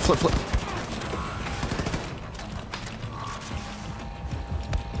 flip, flip, flip, flip.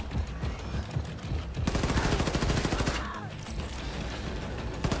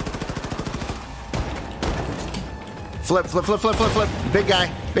 Flip, flip, flip, flip, flip, flip. Big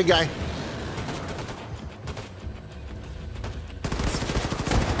guy, big guy.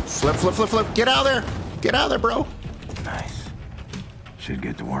 Flip, flip, flip, flip. Get out of there. Get out of there, bro. Nice. Should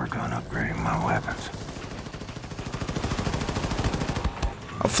get to work on upgrading my weapons.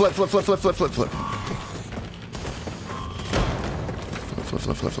 Oh, flip, flip, flip, flip, flip, flip, flip. Flip,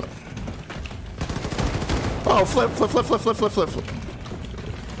 flip, flip, flip. Oh, flip, flip, flip, flip, flip, flip, flip, flip.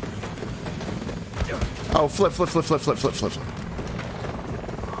 Oh, flip, flip, flip, flip, flip, flip, flip, flip.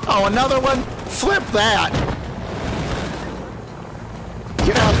 Oh, another one? Flip that.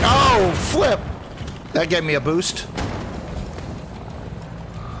 Get out. Oh, flip. That gave me a boost.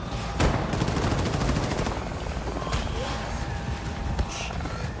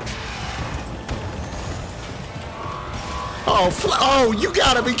 Oh, oh, you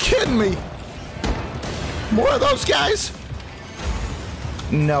gotta be kidding me. More of those guys?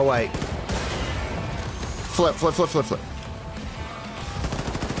 No way. Flip, flip, flip, flip, flip.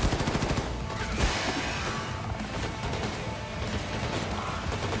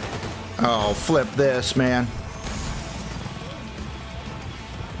 Oh, flip this, man.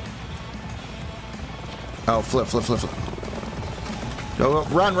 Oh, flip, flip, flip, flip. Go,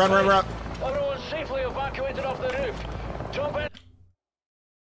 run, run, run, run. Everyone's safely evacuated off the roof. Jump in.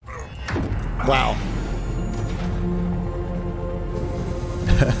 Wow.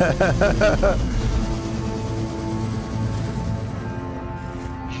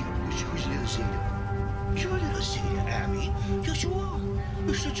 You're a little senior, Abby. Yes, you are.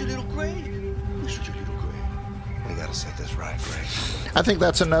 You're such a little Greg. You're such a little Greg. We gotta set this right, Greg. I think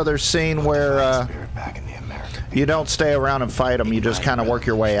that's another scene where Back in the American. you don't stay around and fight them. You just kind of work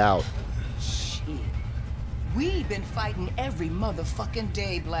your way out. Shit. We've been fighting every motherfucking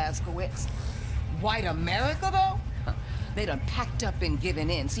day, Blazkowicz. White America, though? They done packed up and given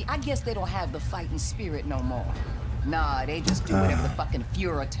in. See, I guess they don't have the fighting spirit no more. Nah, they just do whatever the fucking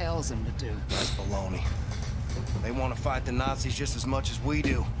Fuhrer tells them to do. That's baloney. They want to fight the Nazis just as much as we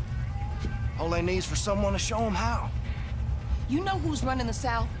do. All they need is for someone to show them how. You know who's running the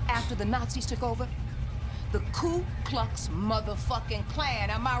South after the Nazis took over? The Ku Klux motherfucking Klan,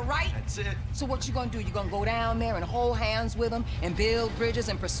 am I right? That's it. So what you gonna do? You gonna go down there and hold hands with them and build bridges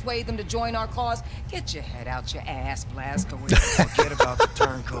and persuade them to join our cause? Get your head out your ass, Blazkowicz. Forget about the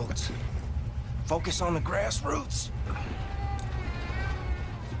turncoats. Focus on the grassroots.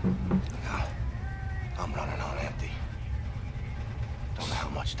 I'm running on empty. Don't know how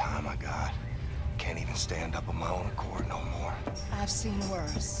much time I got. Can't even stand up on my own accord no more. I've seen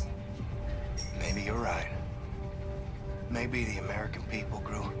worse. Maybe you're right. Maybe the American people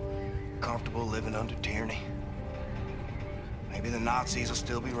grew comfortable living under tyranny. Maybe the Nazis will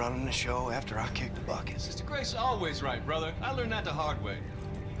still be running the show after I kick the bucket. Sister Grace always right, brother. I learned that the hard way.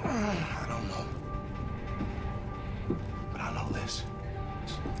 I don't know. But I know this.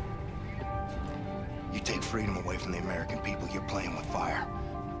 You take freedom away from the American people, you're playing with fire.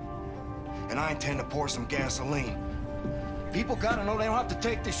 And I intend to pour some gasoline. People gotta know they don't have to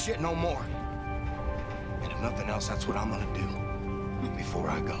take this shit no more. And if nothing else, that's what I'm gonna do before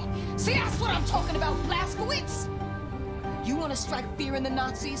I go. See, that's what I'm talking about, Blazkowicz! You wanna strike fear in the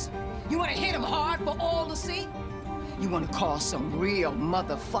Nazis? You wanna hit them hard for all to see? You wanna cause some real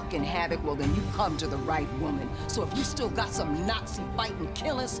motherfucking havoc? Well, then you come to the right woman. So if you still got some Nazi fighting,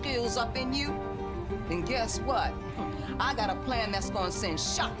 killing skills up in you, then guess what? I got a plan that's gonna send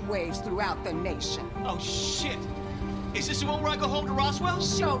shockwaves throughout the nation. Oh, shit. Is this the one where I go home to Roswell?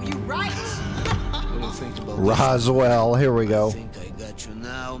 Show you right. What do you think about Roswell, here we go. I think I got you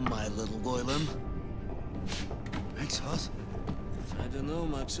now, my little Goylem. Thanks, Hoss. I don't know,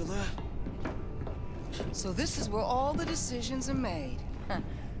 Maxilla. So this is where all the decisions are made.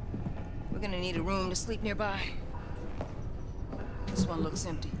 We're gonna need a room to sleep nearby. This one looks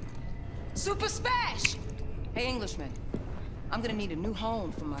empty. Super Smash! Hey, Englishman. I'm gonna need a new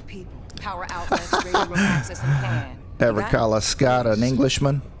home for my people. Power outlets, radio room access, and can. Ever call a Scott an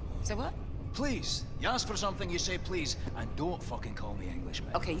Englishman? Say what? Please. You ask for something, you say please, and don't fucking call me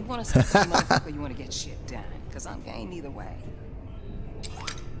Englishman. Okay, you wanna say something, motherfucker, or you wanna get shit done? Because I'm game either way.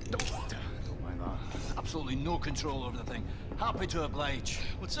 Don't mind that. Absolutely no control over the thing. Happy to oblige.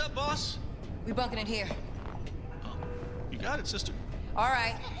 What's up, boss? We bunking it here. Oh, you got it, sister. All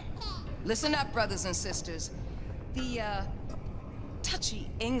right. Listen up, brothers and sisters. The, touchy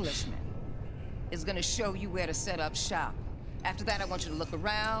Englishman is gonna show you where to set up shop. After that, I want you to look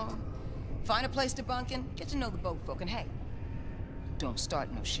around, find a place to bunk in, get to know the boat folk, and hey, don't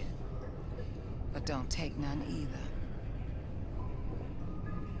start no shit. But don't take none either.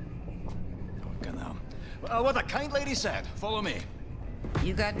 Okay, now. What the kind lady said. Follow me.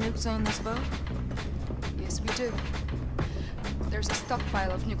 You got nukes on this boat? Yes, we do. There's a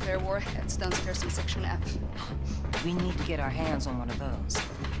stockpile of nuclear warheads downstairs in Section F. We need to get our hands on one of those.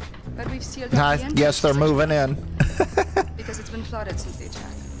 But we've sealed up the entrance Yes, they're to moving in. because it's been flooded since the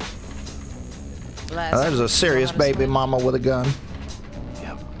attack. There's a serious baby mama with a gun.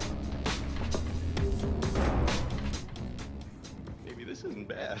 Yep.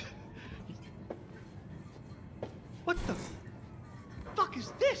 bad. What the fuck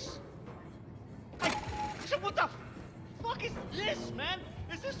is this? What the fuck is this, man?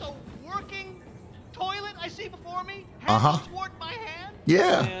 Is this a working toilet I see before me? Handle toward my hand?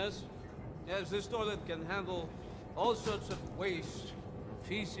 Yeah. Yes. Yes, this toilet can handle all sorts of waste.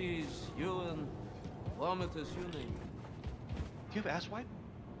 Feces, urine, vomitus, you name it. Do you have ass wipe?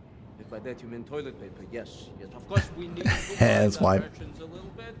 If by that you mean toilet paper, yes. Yes, of course we need to Ass wipe. directions a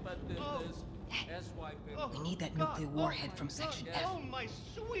little bit, but there's ass wiping. We need that nuclear warhead from Section F. Oh my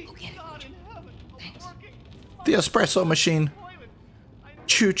sweet Go get it, God in BJ. heaven. Thanks. The espresso machine.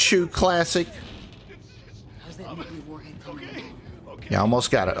 Choo choo classic. How's that nuclear warhead coming along? Yeah, almost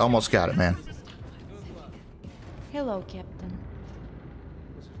got it. Almost got it, man. Hello, Captain.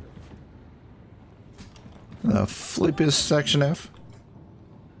 The flip is Section F.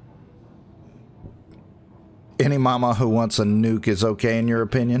 Any mama who wants a nuke is okay in your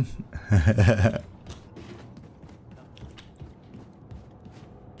opinion? Alright,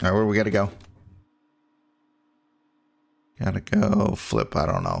 where we gotta go? Gotta go flip, I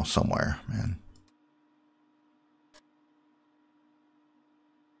don't know, somewhere, man.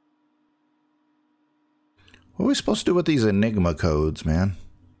 What are we supposed to do with these Enigma codes, man?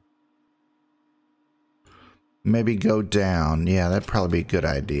 Maybe go down. Yeah, that'd probably be a good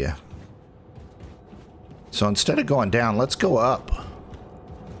idea. So instead of going down, let's go up.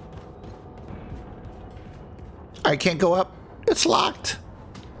 I can't go up. It's locked.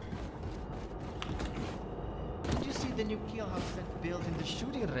 Did you see the new kill house that built in the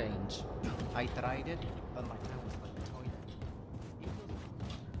shooting range? I tried it, but my time was like a toilet.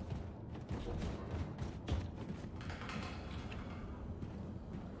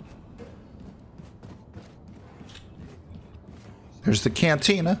 There's the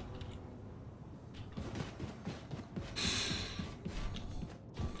cantina.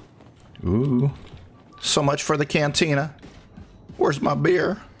 Ooh. So much for the cantina. Where's my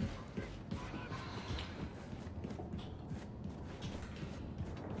beer?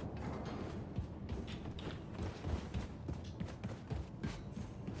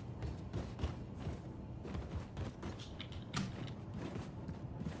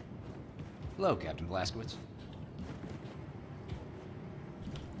 Hello, Captain Blazkowicz.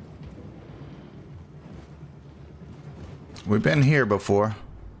 We've been here before.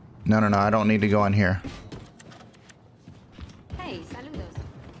 No, I don't need to go in here. Hey, saludos.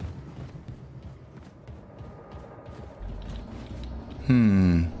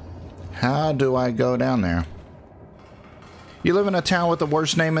 How do I go down there? You live in a town with the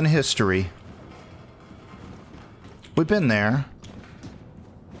worst name in history. We've been there.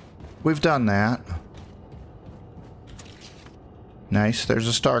 We've done that. Nice, there's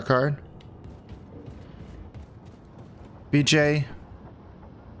a star card. BJ,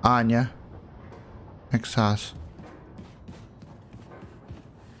 Anya, Exos.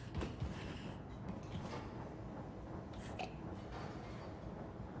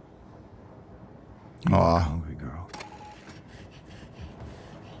 Aw. Hungry girl.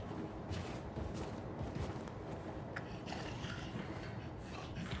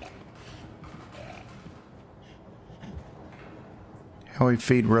 How we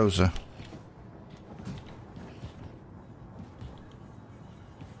feed Rosa?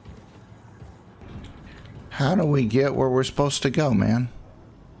 How do we get where we're supposed to go, man?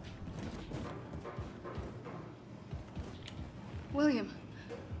 William.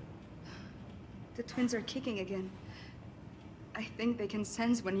 The twins are kicking again. I think they can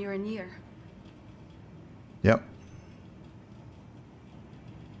sense when you're near. Yep.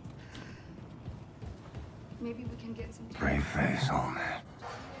 Maybe we can get some... Brave face, old man.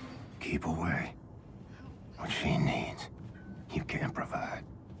 Keep away. What she needs, you can't provide.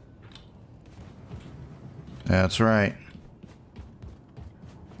 That's right.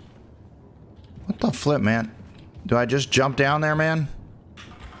 What the flip, man? Do I just jump down there, man?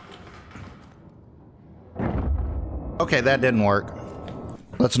 Okay, that didn't work.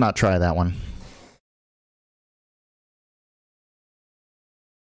 Let's not try that one.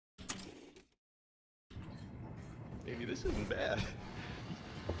 Maybe this isn't bad.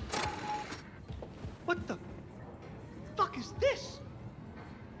 What the fuck is this?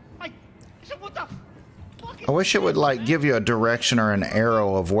 What the fuck is I wish it would, like, give you a direction or an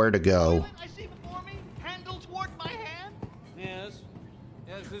arrow of where to go. I see before me? Handle toward my hand? Yes.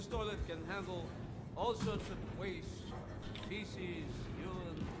 Yes, this toilet can handle all sorts of waste. Feces,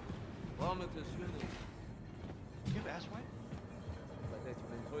 urine, vomitus, you name it. Do you have ass wipe? By that you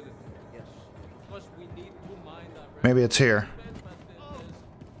mean toilet paper, yes. Of course we need to mind our... Maybe it's here. But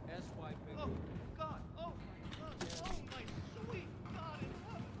there's ass wiping. Oh, God. Oh, my God. Oh, my sweet God in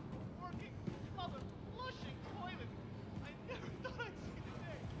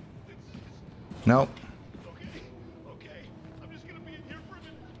Nope. Okay. I'm just gonna be in here for a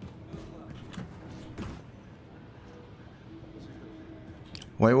minute.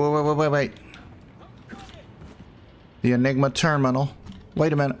 Wait. The Enigma terminal.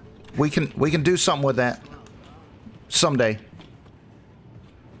 Wait a minute. We can do something with that. Someday.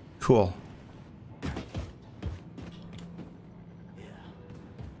 Cool.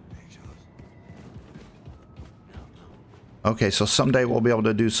 Okay, so someday we'll be able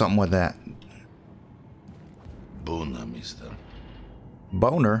to do something with that. Boner, mister.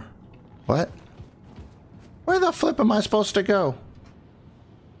 Boner? What? Where the flip am I supposed to go?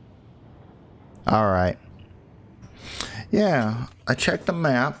 Alright. Yeah, I checked the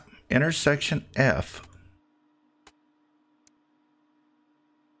map. Intersection F.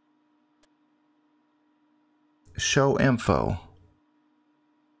 Show info.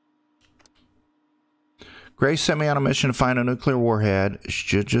 Grace sent me on a mission to find a nuclear warhead.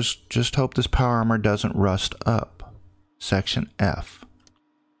 Just hope this power armor doesn't rust up. Section F.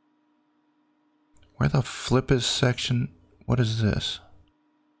 Where the flip is section? What is this?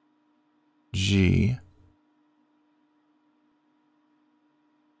 G.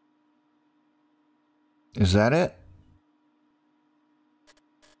 Is that it?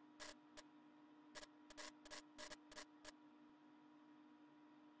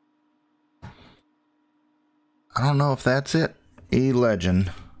 I don't know if that's it. E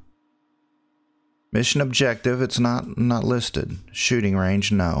legend. Mission objective, it's not listed. Shooting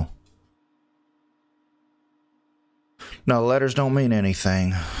range, no. No, letters don't mean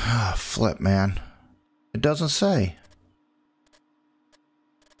anything. Oh, flip, man. It doesn't say.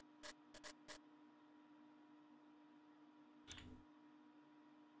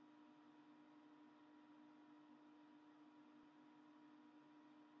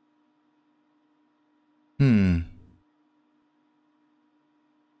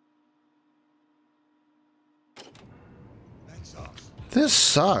 This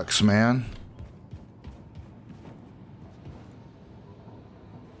sucks, man.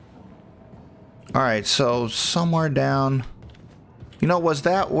 All right, so somewhere down. You know, was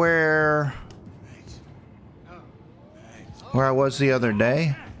that where I was the other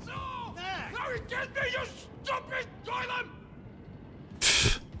day?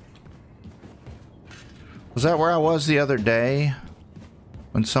 Was that where I was the other day?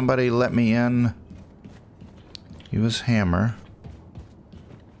 When somebody let me in? He was Hammer.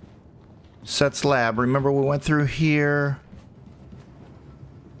 Seth's lab. Remember we went through here.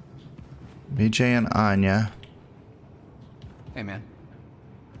 BJ and Anya. Hey, man.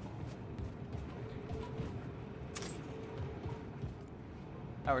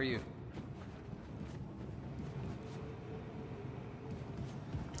 How are you?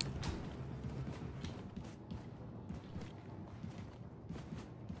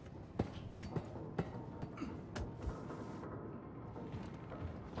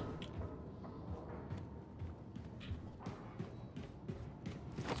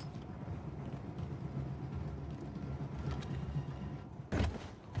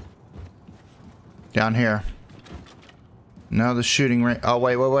 Down here. Now the shooting range. Oh,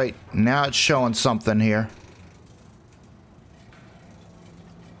 wait. Now it's showing something here.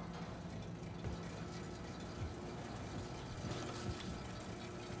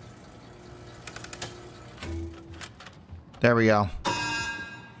 There we go.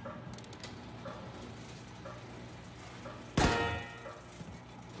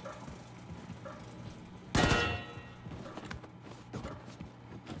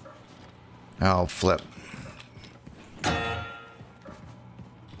 Oh, flip.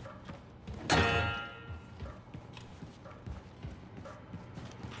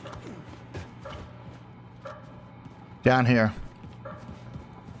 Down here.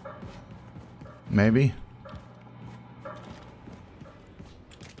 Maybe.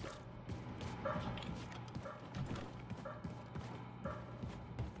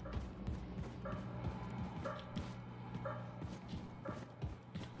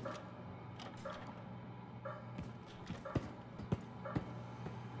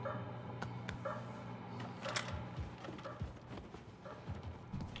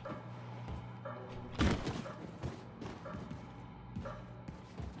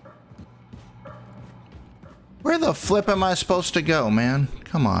 Where the flip am I supposed to go, man?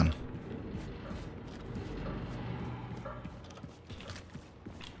 Come on.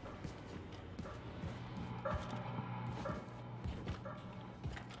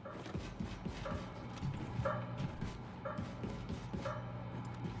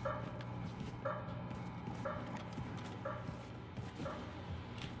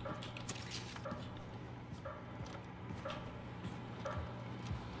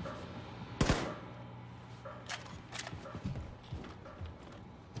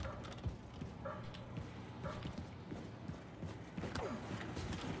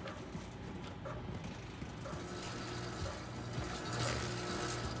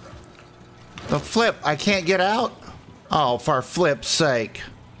 The flip, I can't get out? Oh, for flip's sake.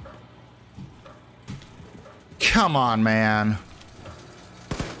 Come on, man.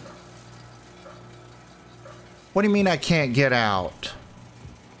 What do you mean I can't get out?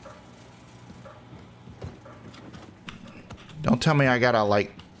 Don't tell me I gotta,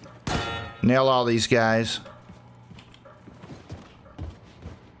 like, nail all these guys.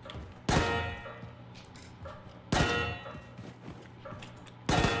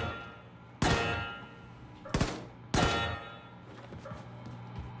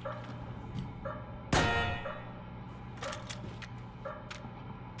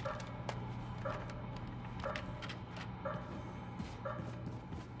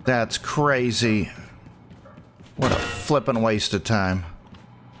 That's crazy. What a flippin' waste of time.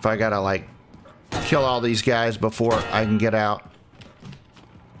 If I gotta, like, kill all these guys before I can get out.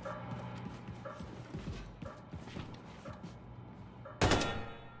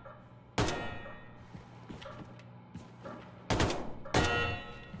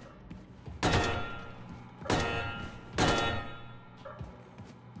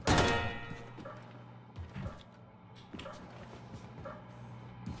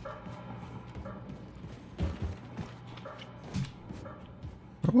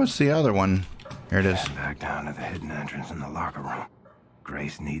 What's the other one? Here it is. Back down to the hidden entrance in the locker room.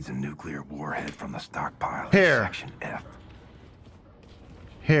 Grace needs a nuclear warhead from the stockpile. Here. Section F.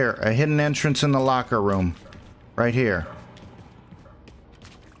 Here, a hidden entrance in the locker room. Right here.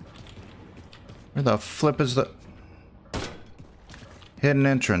 Where the flip is the hidden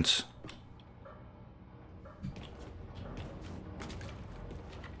entrance?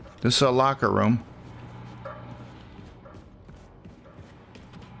 This is a locker room.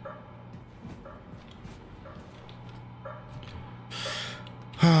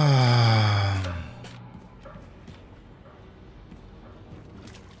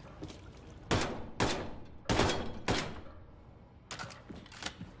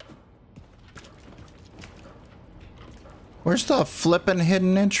 Where's the flippin'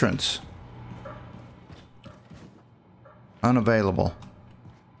 hidden entrance? Unavailable.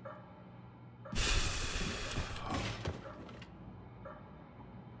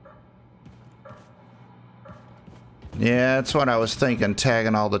 Yeah, that's what I was thinking,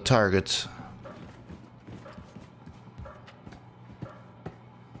 tagging all the targets.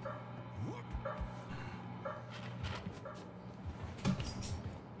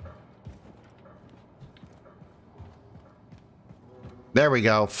 There we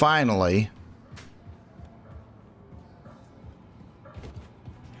go, finally.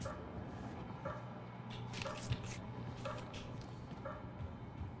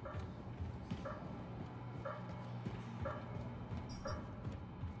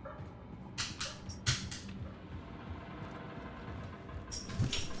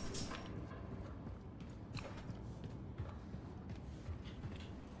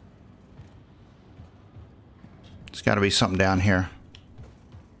 There's got to be something down here.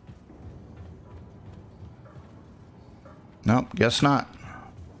 Nope, guess not.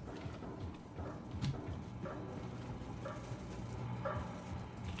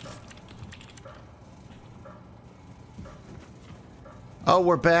 Oh,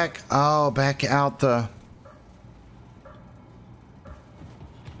 we're back. Oh, back out the...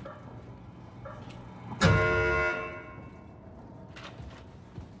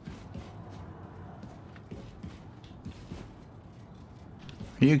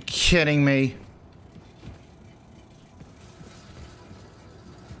 Are you kidding me?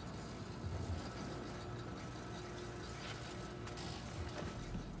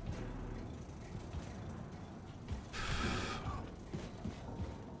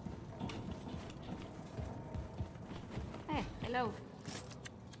 Hello.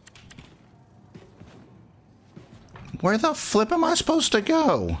 Where the flip am I supposed to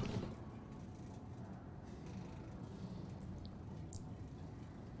go?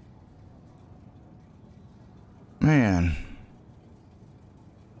 Man.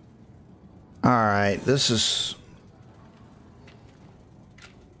 All right, this is...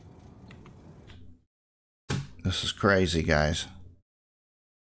 This is crazy, guys.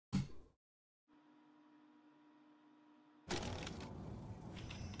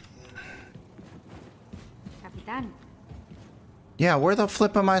 Capitan. Yeah, where the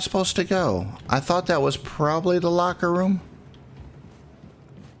flip am I supposed to go? I thought that was probably the locker room.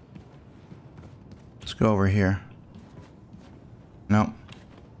 Let's go over here. Nope.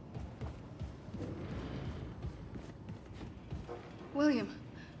 William.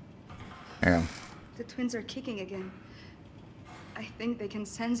 Yeah. The twins are kicking again. I think they can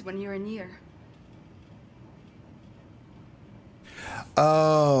sense when you're near.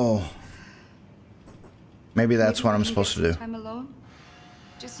 Oh. Maybe that's Maybe what we I'm can supposed get to do. some time alone?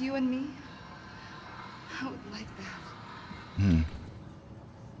 Just you and me? I would like that.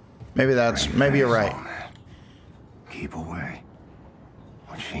 Maybe you're right. Keep away.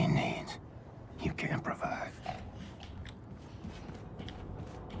 What she needs, you can't provide.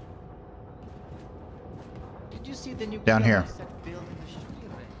 Did you see the new Down here. kill set built in the shooting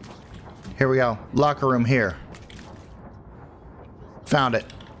range? Here we go. Locker room here. Found it.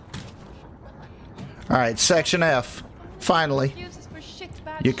 All right, section F. Finally.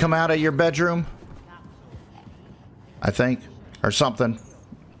 You come out of your bedroom, I think, or something.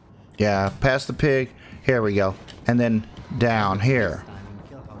 Yeah, past the pig. Here we go. And then down here.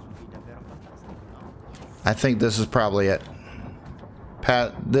 I think this is probably it.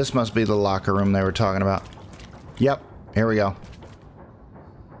 This must be the locker room they were talking about. Yep, here we go.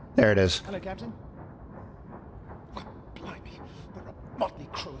 There it is. Hello, Captain. Oh, blimey. We're a motley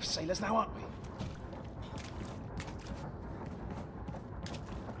crew of sailors now, aren't we?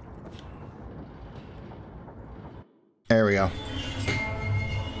 There we go.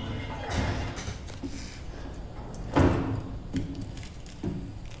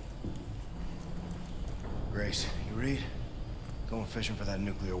 Grace, you read? Going fishing for that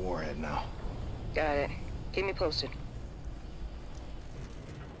nuclear warhead now. Got it. Keep me posted.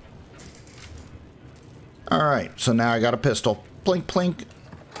 All right, so now I got a pistol. Blink, blink.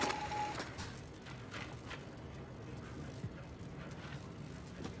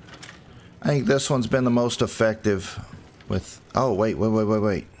 I think this one's been the most effective with... Oh, wait. Let's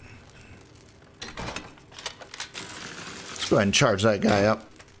go ahead and charge that guy up.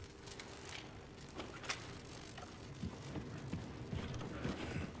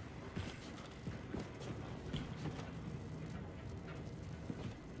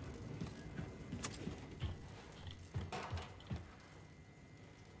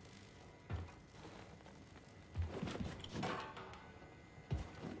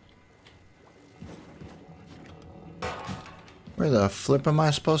 Where the flip am I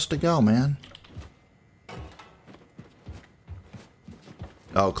supposed to go, man?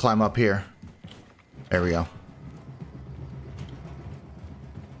 Oh, climb up here. There we go.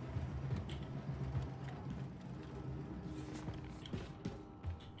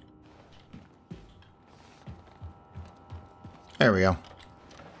 There we go.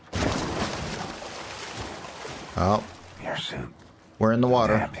 Oh. Your suit. We're in the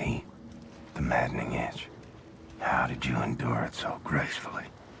water. Damp heat. The maddening itch. How did you endure it so gracefully?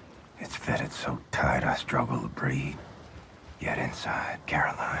 It's fitted so tight I struggle to breathe. Yet inside,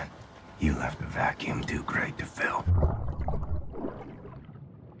 Caroline, you left a vacuum too great to fill.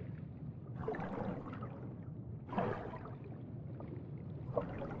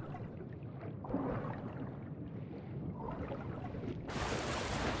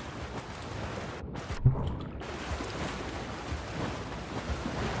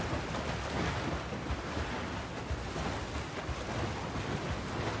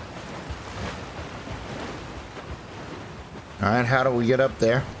 All right, how do we get up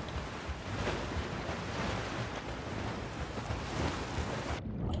there?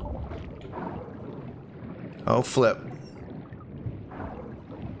 Oh, flip.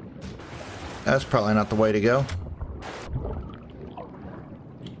 That's probably not the way to go.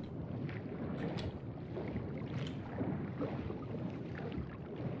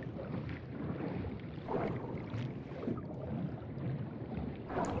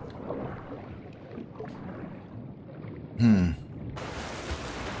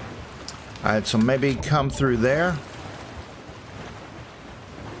 Alright, so maybe come through there. I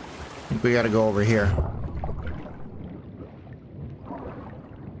think we gotta go over here.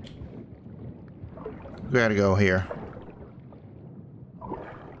 We gotta go here.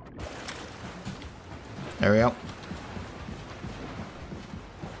 There we go.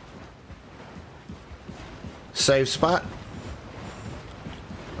 Save spot.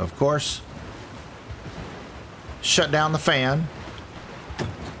 Of course. Shut down the fan.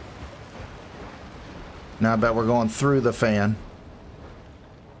 Now I bet we're going through the fan.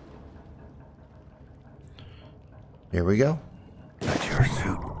 Here we go. But your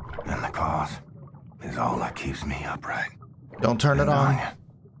suit and the cause is all that keeps me upright. Don't turn it on. Anya,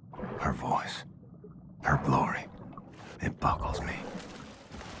 her voice, her glory, it buckles me.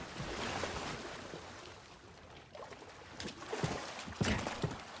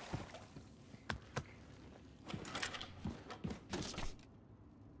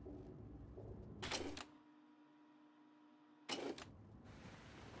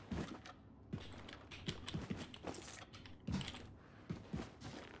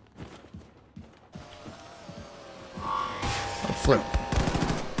 Flip.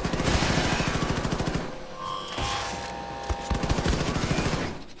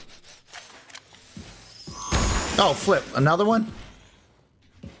 Oh, flip. Another one?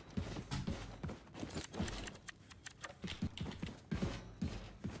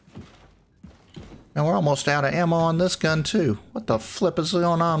 And we're almost out of ammo on this gun, too. What the flip is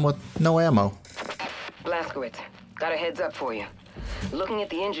going on with no ammo? Blazkowicz, got a heads up for you. Looking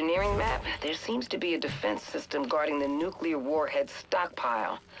at the engineering map, there seems to be a defense system guarding the nuclear warhead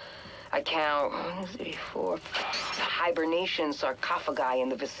stockpile. I count 1, 2, 3, 4 hibernation sarcophagi in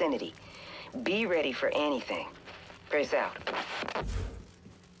the vicinity. Be ready for anything. Grace out.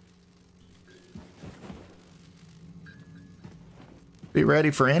 Be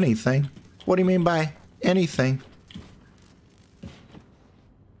ready for anything? What do you mean by anything?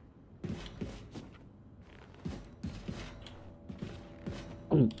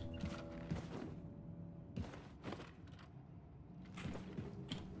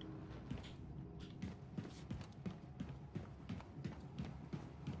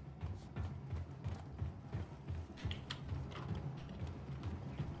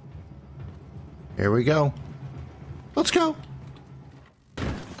 Here we go. Let's go.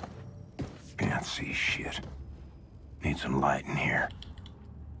 Can't see shit. Need some light in here.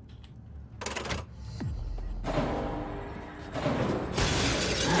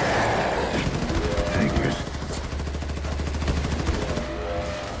 Figures.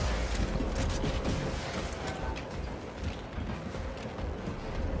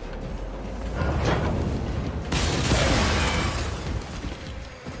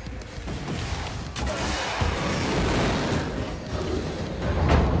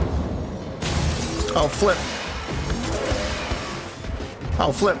 Oh, flip.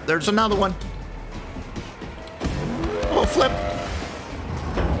 Oh, flip. There's another one. Oh, flip.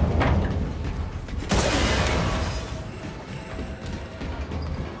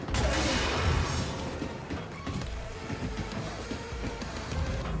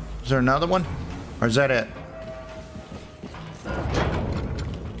 Is there another one? Or is that it?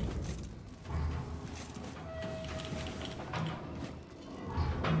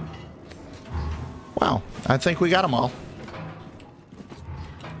 Wow, I think we got them all.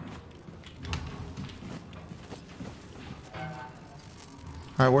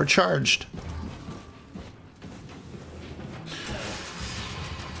 All right, we're charged.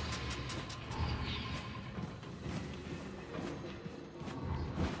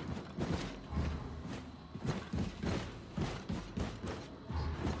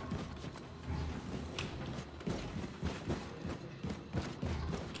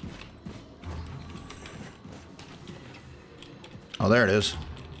 Oh, there it is.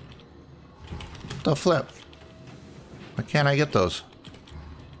 The flip. Why can't I get those?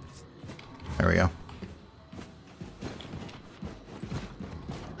 There we go.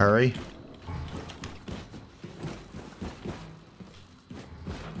 Hurry.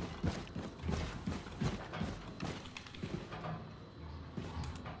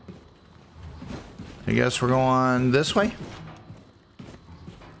 I guess we're going this way?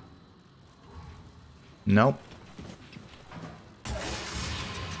 Nope.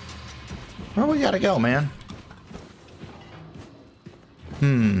 Where we gotta go, man?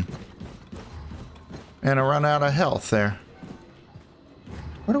 And I run out of health there.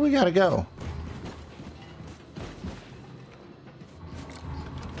 Where do we gotta go?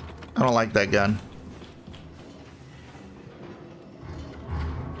 I don't like that gun.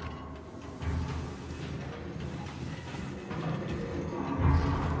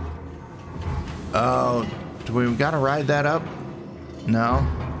 Oh, do we gotta ride that up? No.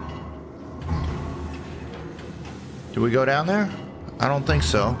 Do we go down there? I don't think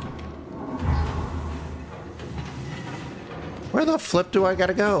so. Where the flip do I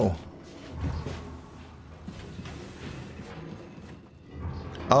gotta go?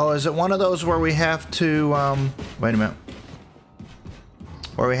 Oh, is it one of those where we have to, wait a minute.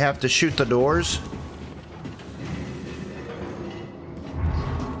 Where we have to shoot the doors?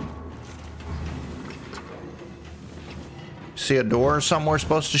 See a door or something we're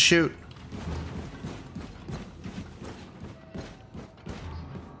supposed to shoot?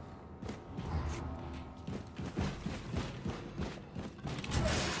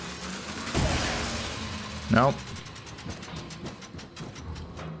 Nope.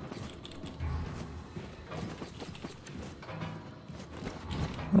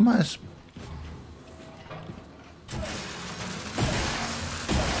 What am I?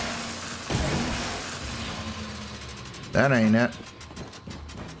 That ain't it.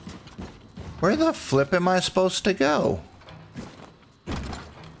 Where the flip am I supposed to go?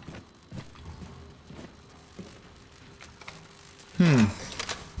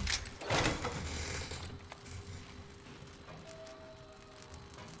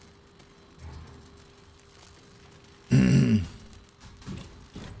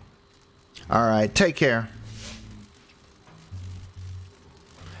 All right, take care.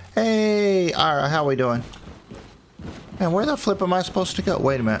 Hey, all right, how we doing? Man, where the flip am I supposed to go?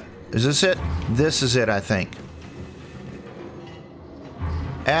 Wait a minute. Is this it? This is it, I think.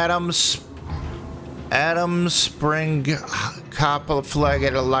 Adams Spring Copper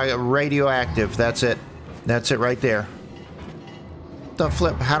Flag like radioactive. That's it. That's it right there. The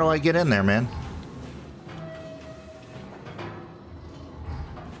flip. How do I get in there, man?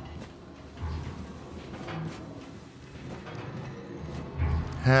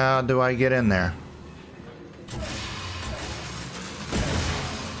 How do I get in there?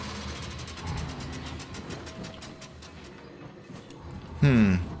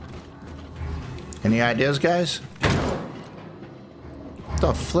 Any ideas, guys? What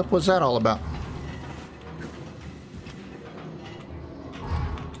the flip was that all about?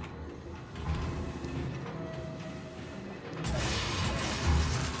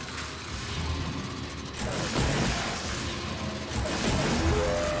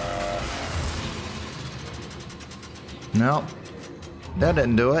 No, that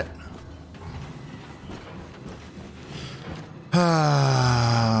didn't do it.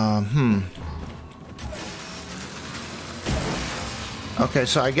 Okay,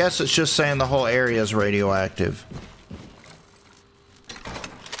 so I guess it's just saying the whole area is radioactive.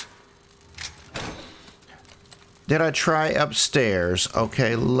 Did I try upstairs?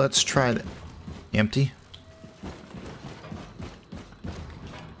 Okay, let's try that. Empty.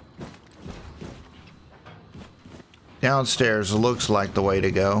 Downstairs looks like the way to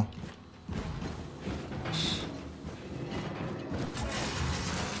go.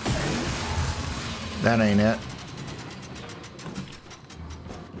 That ain't it.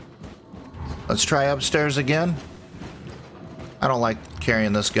 Let's try upstairs again. I don't like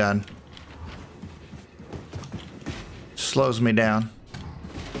carrying this gun. Slows me down.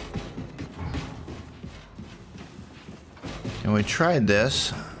 And we tried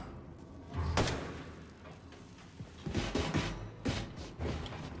this.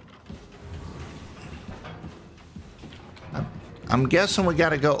 I'm guessing we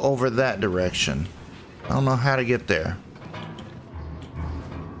gotta go over that direction. I don't know how to get there.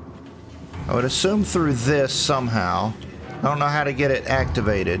 I would assume through this somehow. I don't know how to get it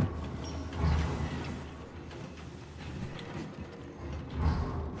activated.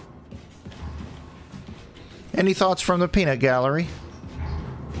 Any thoughts from the peanut gallery?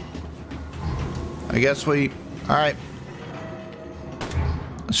 I guess we... Alright.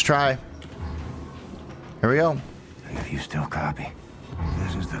 Let's try. Here we go. And if you still copy,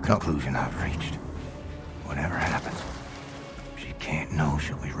 this is the conclusion I've reached. Whatever happens, she can't know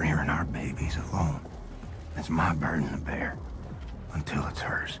she'll be rearing our babies alone. It's my burden to bear, until it's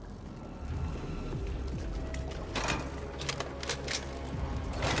hers.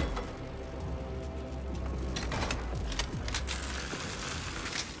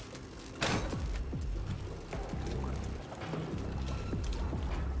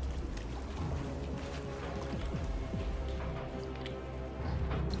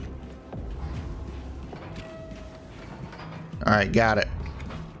 All right, got it.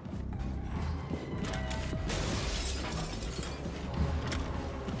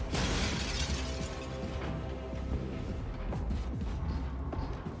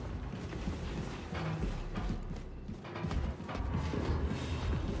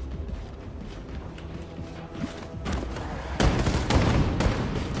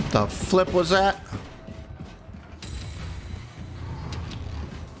 The flip was that?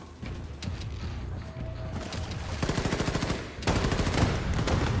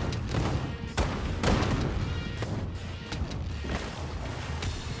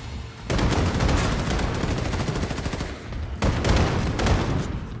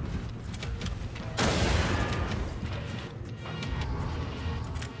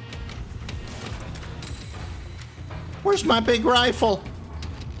 Where's my big rifle?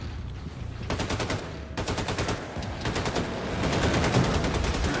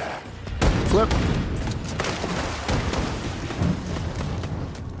 Flip.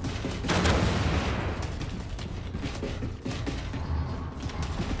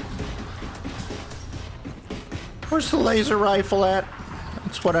 Where's the laser rifle at?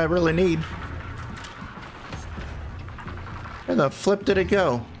 That's what I really need. Where the flip did it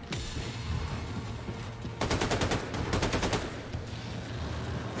go?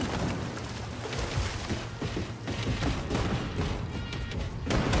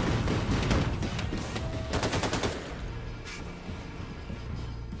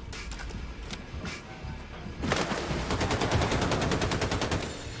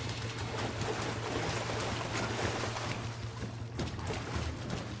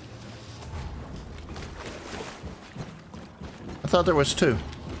 thought there was 2.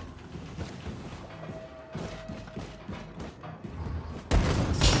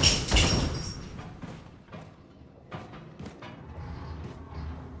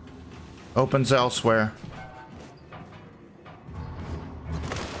 Opens elsewhere.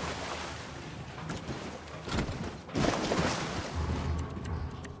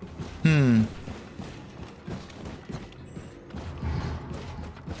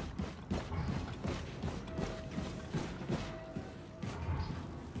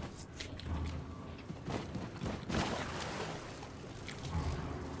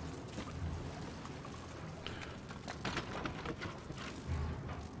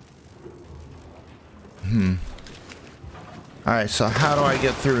 Alright, so how do I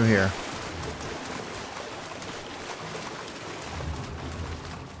get through here?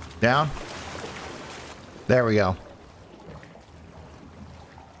 Down? There we go.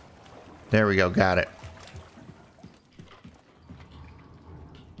 There we go, got it.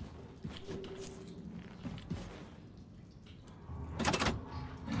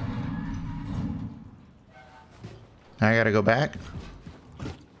 I gotta go back?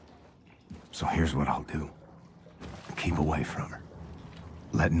 So here's what I'll do. Keep away from her.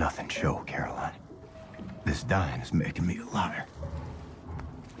 Let nothing show, Caroline. This dying is making me a liar.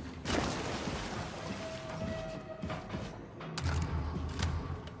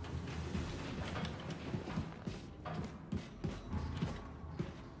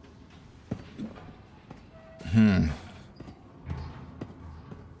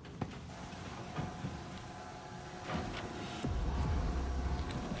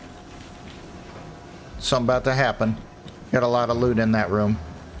 Something about to happen. Got a lot of loot in that room.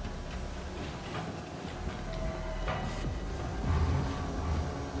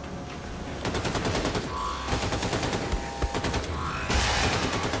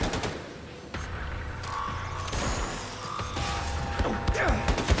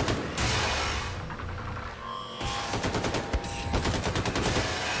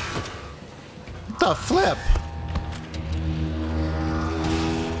 The flip.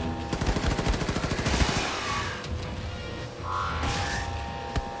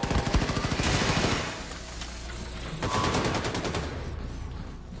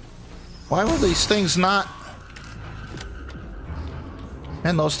 Why will these things not?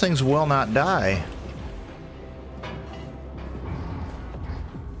 And those things will not die.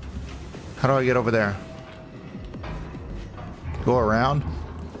 How do I get over there? Go around?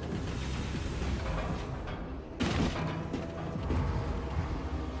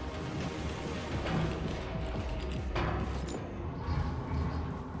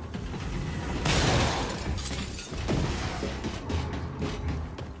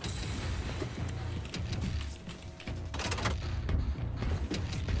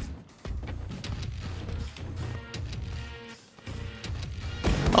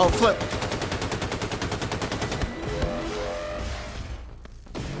 Oh, flip.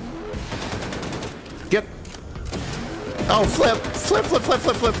 Get. Oh, flip. Flip, flip, flip,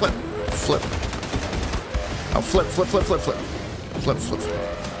 flip, flip, flip. Flip. Oh, flip, flip, flip, flip, flip. Flip, flip,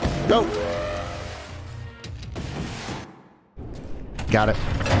 flip. Go. Got it.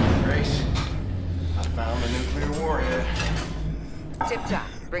 Grace, I found the nuclear warhead. Tip top.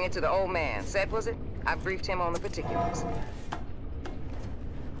 Bring it to the old man. Set, was it? I briefed him on the particulars.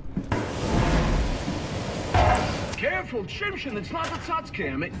 Careful, Chimshin, it's not the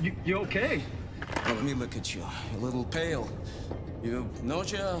Tsatsuki. You okay? Oh, let me look at you. A little pale. You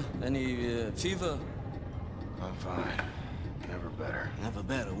nausea? Any fever? I'm fine. Never better. Never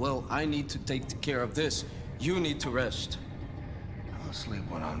better. Well, I need to take care of this. You need to rest. I'll sleep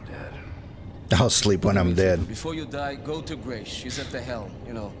when I'm dead. I'll sleep when I'm dead. Before you die, go to Grace. She's at the helm.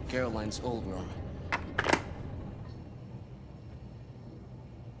 You know, Caroline's old room.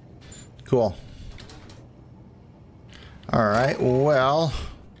 Cool. All right, well,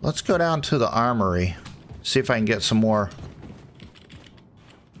 let's go down to the armory. See if I can get some more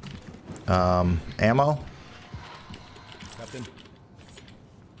ammo. Captain.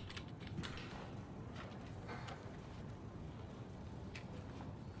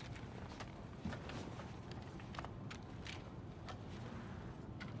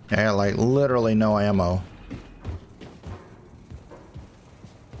 Yeah, like literally no ammo.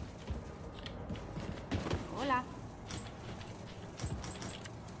 Hola.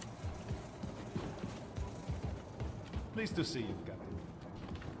 Pleased to see you, Captain.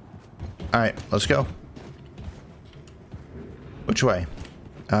 All right, let's go. Which way?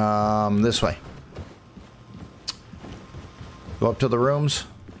 This way. Go up to the rooms.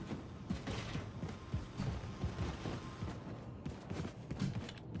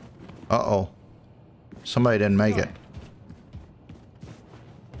 Uh-oh. Somebody didn't make it.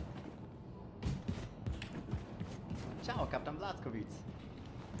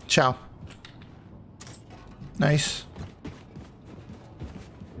 Ciao. Nice.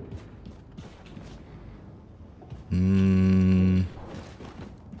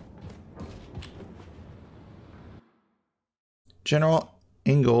 General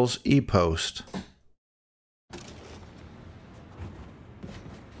Ingalls E-Post.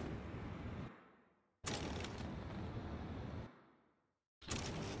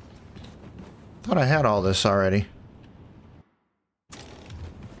 Thought I had all this already.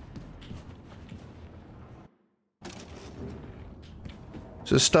 Does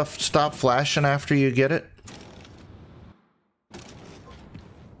this stuff stop flashing after you get it?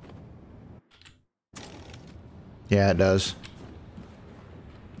 Yeah, it does.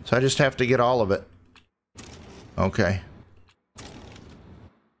 So I just have to get all of it. Okay.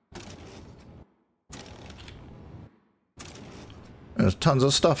 There's tons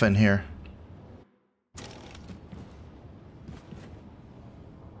of stuff in here.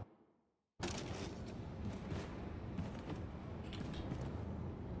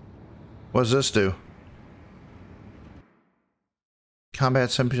 What does this do?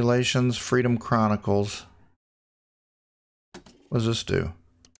 Combat simulations, Freedom Chronicles. What does this do?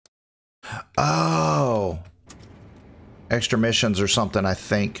 Oh! Extra missions or something, I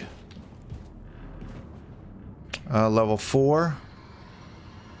think. Level 4.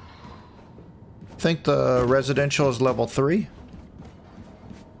 I think the residential is level 3.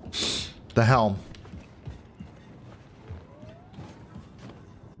 The helm.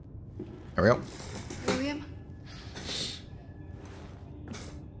 There we go. William?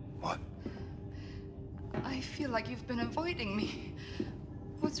 What? I feel like you've been avoiding me.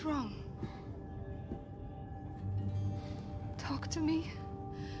 What's wrong? Talk to me.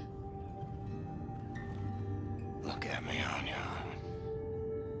 Look at me, Anya.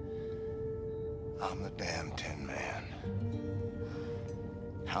 I'm the damn Tin Man.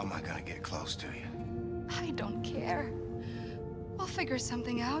 How am I gonna get close to you? I don't care. We'll figure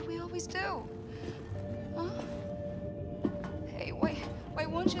something out. We always do. Huh? Hey, why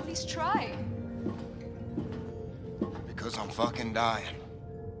won't you at least try? Because I'm fucking dying.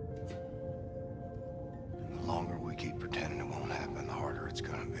 The longer we keep pretending it won't happen, the harder it's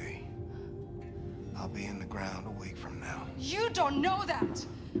gonna be. I'll be in the ground a week from now. You don't know that!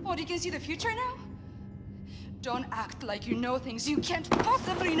 What, you can see the future now? Don't act like you know things you can't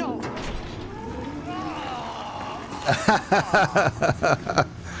possibly know!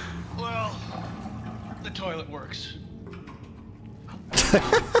 Well, the toilet works.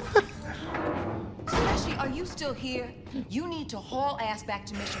 Especially, are you still here? You need to haul ass back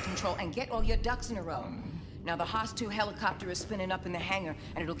to mission control and get all your ducks in a row. Now, the Haas 2 helicopter is spinning up in the hangar,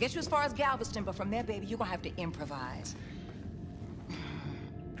 and it'll get you as far as Galveston, but from there, baby, you're gonna have to improvise.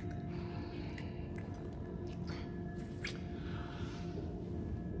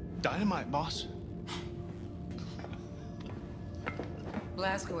 Dynamite, boss.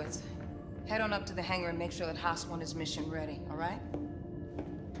 Blazkowicz, head on up to the hangar and make sure that Haas 1 is mission ready, all right?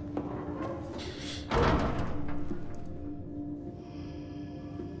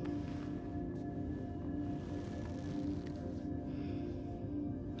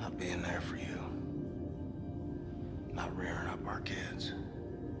 Not being there for you. Not rearing up our kids.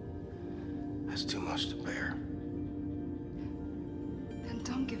 That's too much to bear. Then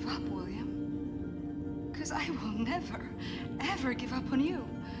don't give up, William. Because I will never, ever give up on you.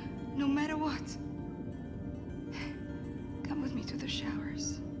 No matter what. Come with me to the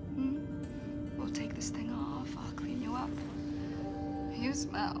showers. Hmm? We'll take this thing off. I'll clean you up. You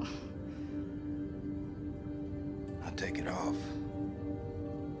smell. I take it off.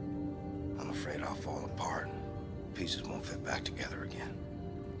 I'm afraid I'll fall apart. Pieces won't fit back together again.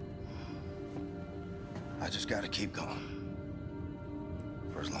 I just gotta keep going.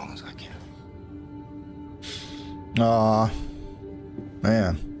 For as long as I can. Aw,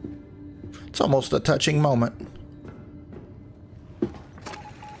 man. It's almost a touching moment.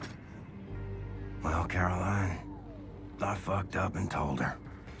 Well, Caroline, I fucked up and told her.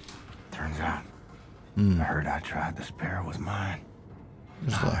 Turns out, I heard I tried the spare was mine.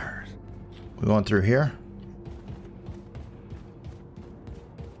 Not hers. We going through here?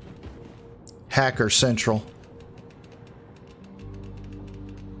 Hacker Central.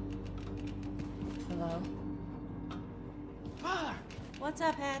 Hello? Father! What's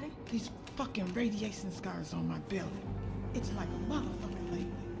up, Hattie? These fucking radiation scars on my belly. It's like a motherfucker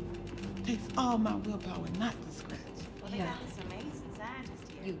lately. Takes all my willpower not to scratch. Well, they got this amazing scientist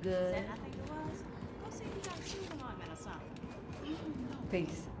here. You good? Said, I think it was. Go see if you got a soothing ointment or something.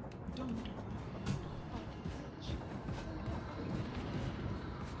 Peace. Don't know.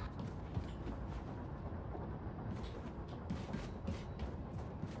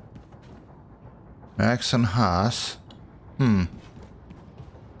 Max and Haas. Hang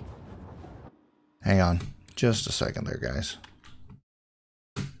on. Just a second there, guys.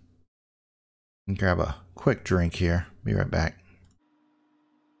 Grab a quick drink here. Be right back.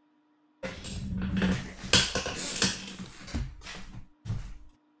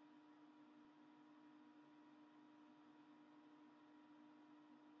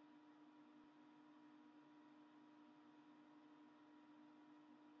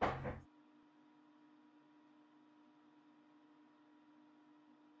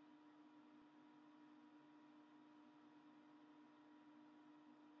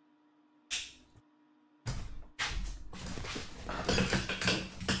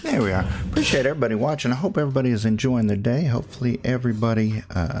 There we are. Appreciate everybody watching. I hope everybody is enjoying their day. Hopefully everybody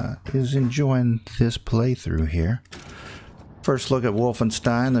is enjoying this playthrough here. First look at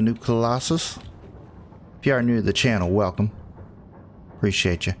Wolfenstein, the new Colossus. If you are new to the channel, welcome.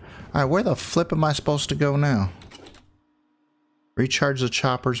 Appreciate you. Alright, where the flip am I supposed to go now? Recharge the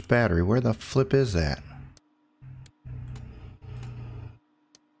chopper's battery. Where the flip is that?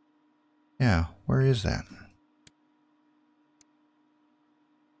 Yeah, where is that?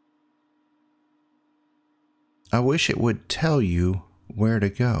 I wish it would tell you where to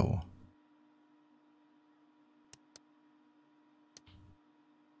go.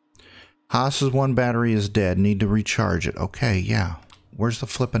 Haas's one battery is dead. Need to recharge it. Okay, yeah. Where's the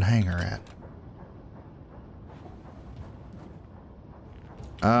flippin' hanger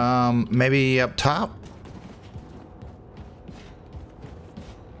at? Maybe up top?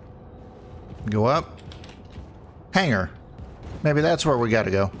 Go up? Hanger. Maybe that's where we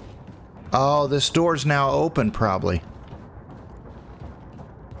gotta go. Oh, this door's now open, probably.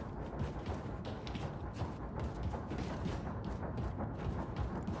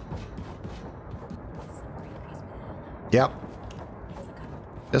 Yep.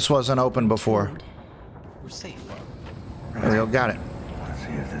 This wasn't open before. We're safe. There we go, got it. Let's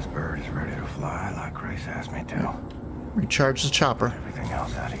see if this bird is ready to fly like Grace asked me to. Recharge the chopper. Everything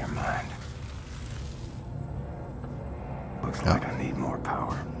else out of your mind. Looks like I need more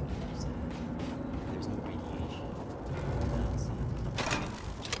power.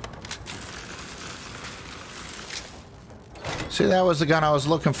 See, that was the gun I was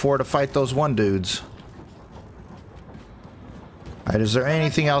looking for to fight those one dudes. Alright, is there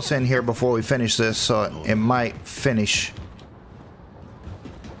anything else in here before we finish this? So it might finish.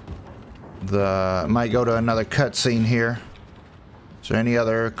 Might go to another cutscene here. Is there any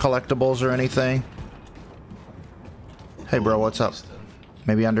other collectibles or anything? Hey bro, what's up?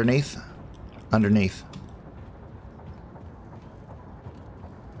 Maybe underneath? Underneath.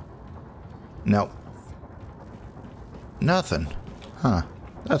 Nope. Nothing. Huh.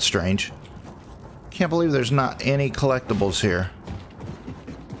 That's strange. Can't believe there's not any collectibles here.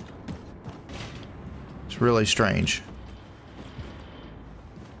 It's really strange.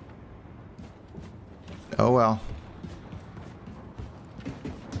 Oh well.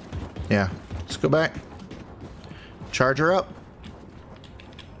 Yeah. Let's go back. Charge her up.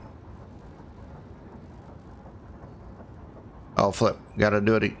 Oh, flip. Gotta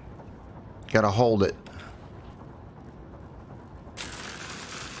do it. Gotta hold it.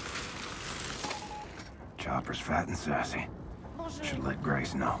 Chopper's fat and sassy. Should let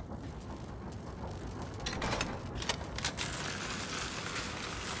Grace know.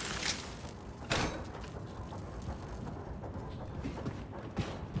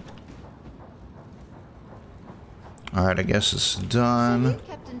 Alright, I guess it's done.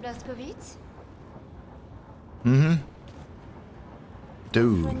 Captain Blazkowicz? Mm-hmm.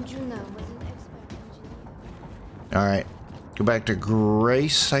 Dude. Alright. Go back to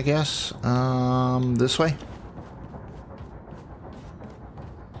Grace, I guess. This way?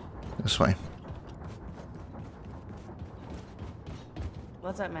 This way.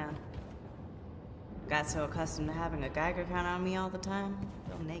 What's up, man? Got so accustomed to having a Geiger count on me all the time. I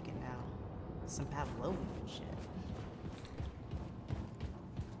feel naked now. Some Pavlovian shit.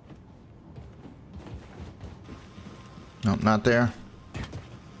 Nope, not there.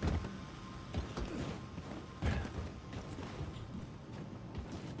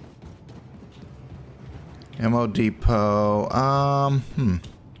 Ammo depot.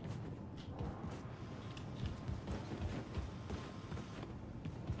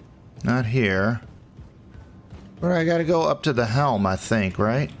 Not here. But I gotta go up to the helm, I think,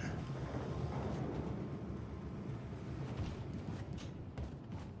 right?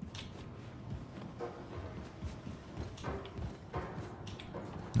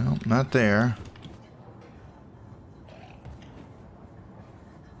 Nope, not there.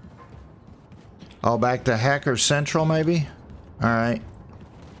 Oh, back to Hacker Central, maybe? Alright.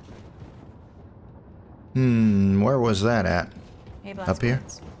 Where was that at? Hey, Up here?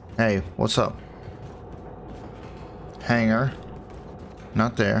 Hey, what's up? Hangar.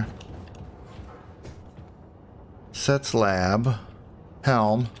 Not there. Sets lab.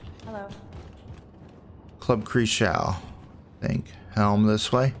 Helm. Hello. Club Crucial. I think. Helm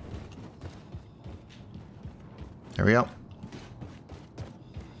this way. There we go.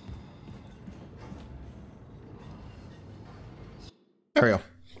 There we go.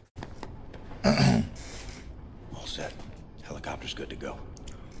 All set. Helicopter's good to go.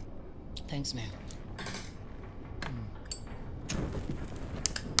 Thanks, man.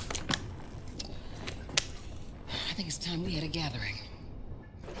 I think it's time we had a gathering.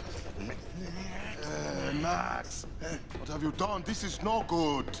 Max, what have you done? This is no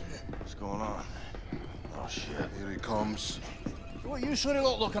good. What's going on? Oh, shit. Here he comes. What you sure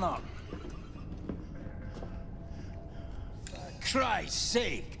got looking up? For Christ's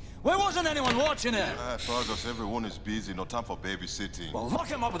sake! Why wasn't anyone watching it? Fergus, everyone is busy. No time for babysitting. Well, lock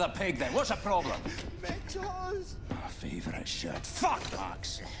him up with a pig then. What's the problem? My favorite shirt. Fuck,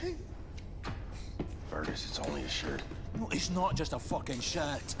 Max. Fergus, it's only a shirt. No, it's not just a fucking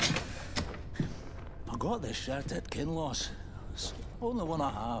shirt. I got this shirt at Kinloss. It's the only one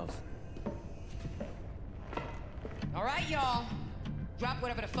I have. All right, y'all. Drop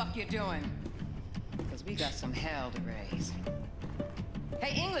whatever the fuck you're doing. Because we got some hell to raise.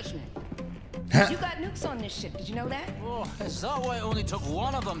 Hey, Englishman. You got nukes on this ship. Did you know that? Oh, is that why it only took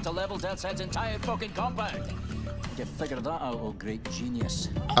one of them to level Deathshead's entire fucking compound? You figured that out, oh great genius.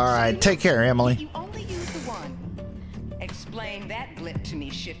 Alright, take care, Emily. You only use the one. Explain that blip to me,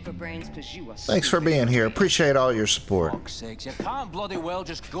 shit for brains, because you are. Thanks for being here. Appreciate all your support. Fuck's sakes, you can't bloody well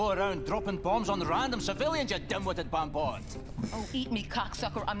just go around dropping bombs on random civilians, you dim-witted bambot. Oh, eat me,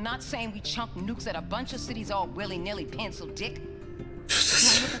 cocksucker. I'm not saying we chunk nukes at a bunch of cities all willy-nilly, pencil dick. Do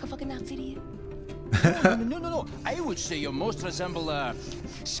I look like a fucking Nazi to you? No. I would say you most resemble a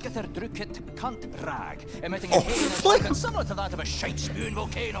skitterdrucket cunt rag, emitting a haze similar to that of a shite spewing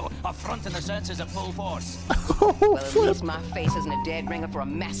volcano, affronting the senses at full force. Well, at least my face isn't a dead ringer for a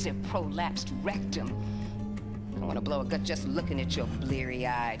massive prolapsed rectum. I don't want to blow a gut just looking at your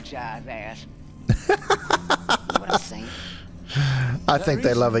bleary-eyed jive ass. What I'm saying? I think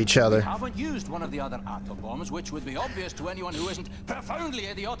they love each other. We haven't used one of the other atom bombs, which would be obvious to anyone who isn't profoundly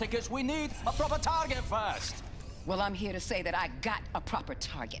idiotic, is we need a proper target first. Well, I'm here to say that I got a proper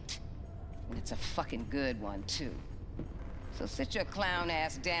target. And it's a fucking good one, too. So sit your clown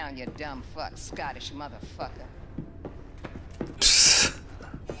ass down, you dumb fuck, Scottish motherfucker.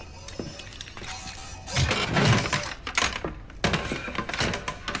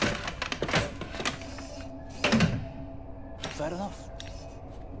 Fair enough.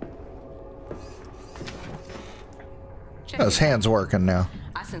 His hand's working now.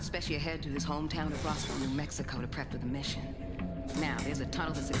 I sent Specy ahead to his hometown of Roswell, New Mexico to prep for the mission. Now, there's a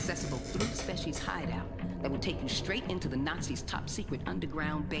tunnel that's accessible through Specy's hideout that will take you straight into the Nazis' top-secret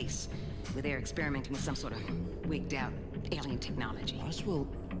underground base, where they're experimenting with some sort of wigged-out alien technology. Roswell,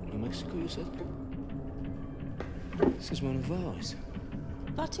 New Mexico, you said? This is one of ours.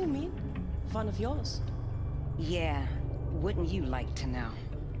 What do you mean? One of yours? Yeah. Wouldn't you like to know?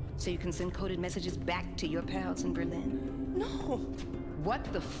 So you can send coded messages back to your pals in Berlin? No. What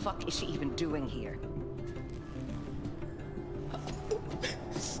the fuck is she even doing here?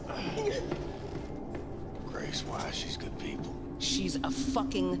 Grace, why? She's good people. She's a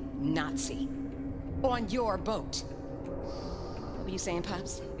fucking Nazi. On your boat. What were you saying,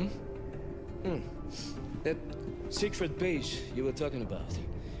 Pops? That secret base you were talking about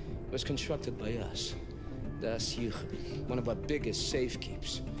was constructed by us. Das hier, one of our biggest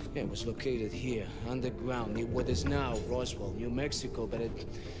safekeeps. It was located here, underground, near what is now Roswell, New Mexico, but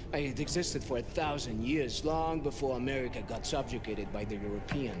it existed for 1,000 years, long before America got subjugated by the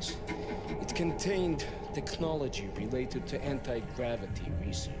Europeans. It contained technology related to anti-gravity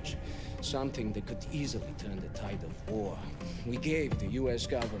research, something that could easily turn the tide of war. We gave the US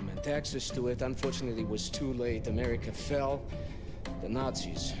government access to it. Unfortunately, it was too late. America fell. The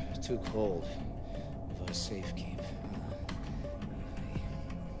Nazis took hold of our safekeep.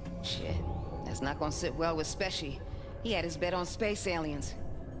 Shit, that's not gonna sit well with Specy. He had his bet on space aliens.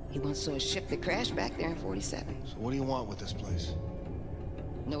 He once saw a ship that crashed back there in 47. So what do you want with this place?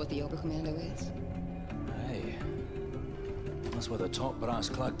 Know what the Oberkommando is? Hey, that's where the top brass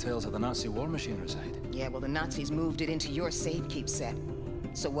clad tails of the Nazi war machine reside. Yeah, well, the Nazis moved it into your safekeep set.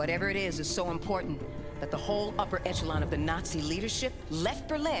 So whatever it is so important that the whole upper echelon of the Nazi leadership left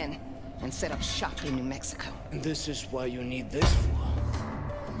Berlin and set up shop in New Mexico. And this is why you need this for?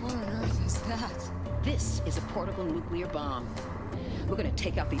 What on earth is that? This is a portable nuclear bomb. We're gonna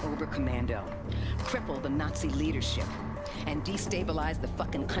take out the Oberkommando, cripple the Nazi leadership, and destabilize the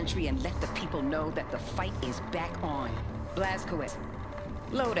fucking country and let the people know that the fight is back on. Blazkowicz,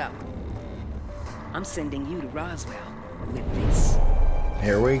 load up. I'm sending you to Roswell with this.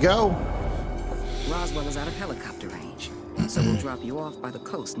 Here we go. Roswell is out of helicopter range, so we'll drop you off by the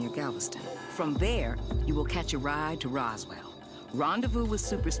coast near Galveston. From there, you will catch a ride to Roswell. Rendezvous with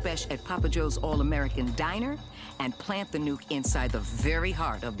Super Spesh at Papa Joe's All-American Diner, and plant the nuke inside the very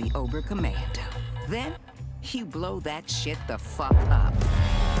heart of the Oberkommando. Then, you blow that shit the fuck up.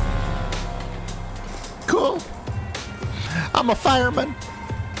 Cool. I'm a fireman.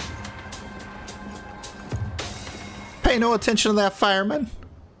 Pay no attention to that fireman.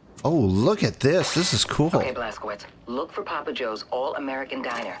 Oh, look at this. This is cool. Okay, Blazkowicz, look for Papa Joe's All-American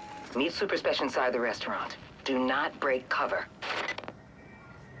Diner. Meet Super Spesh inside the restaurant. Do not break cover.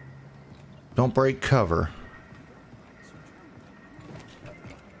 Don't break cover.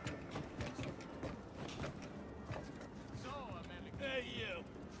 Hey, you.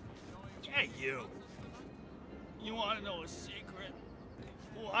 Hey, you. You want to know a secret?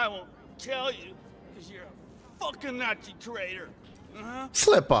 Well, I won't tell you, because you're a fucking Nazi traitor. Uh-huh.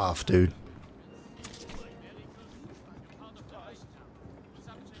 Slip off, dude.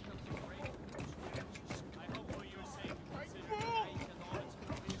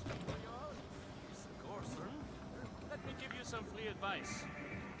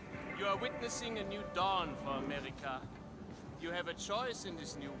 You are witnessing a new dawn for America. You have a choice in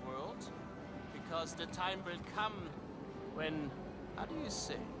this new world, because the time will come when, how do you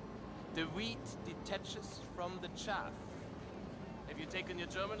say, the wheat detaches from the chaff. Have you taken your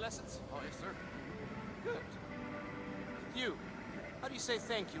German lessons? Oh, yes, sir. Good. You, how do you say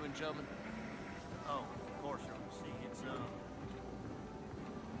thank you in German? Oh, of course, see, it's,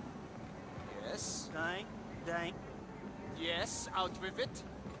 Yes. Dank. Yes, out with it.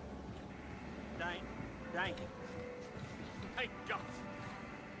 Dank. My God.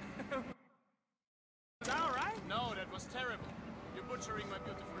 Is that all right? No, that was terrible. You're butchering my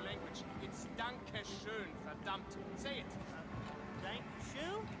beautiful language. It's Danke schön, verdammt. Say it. Dank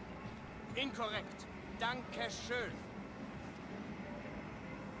schön? Incorrect. Danke schön.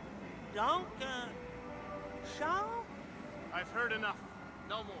 Schön? I've heard enough.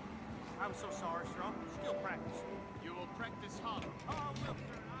 No more. I'm so sorry, sir. I'm still practicing. You will practice hard. Oh, well,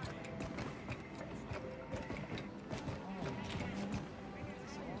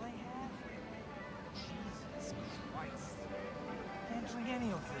 Can't drink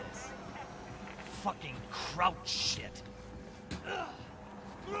any of this. Fucking kraut shit.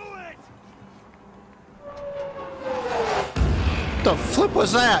 Screw it! The flip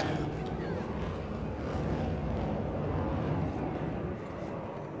was that?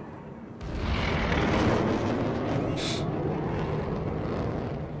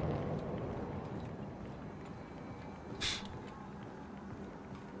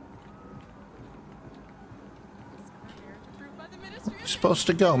 Supposed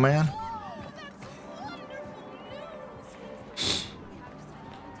to go, man.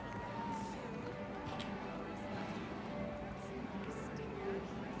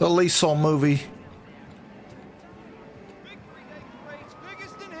 The Liesel movie. Victory Day parade's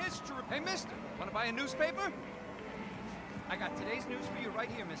biggest in history. Hey, mister, want to buy a newspaper? I got today's news for you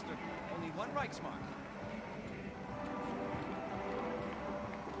right here, mister. Only one Reichsmark.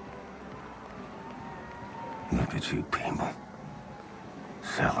 Look at you people.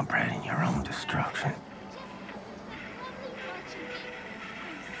 Celebrating your own destruction.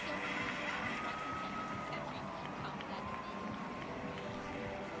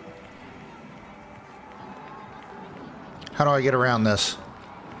 How do I get around this?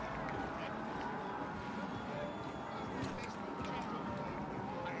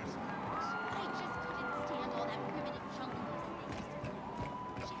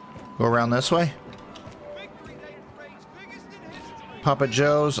 Go around this way? Papa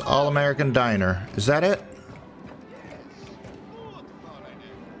Joe's All-American Diner. Is that it?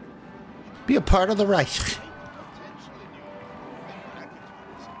 Be a part of the Reich. Say,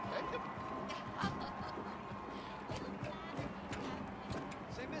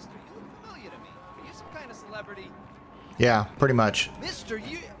 mister, you look familiar to me. Are you some kind of celebrity? Yeah, pretty much. Mister,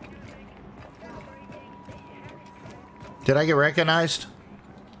 you... Did I get recognized?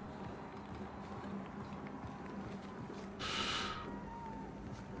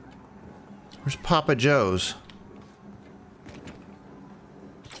 Where's Papa Joe's?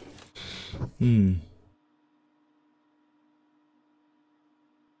 Haven't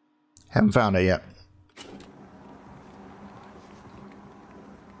found it yet.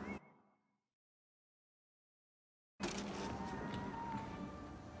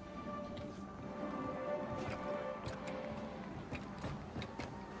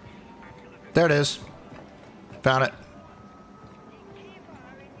 There it is. Found it.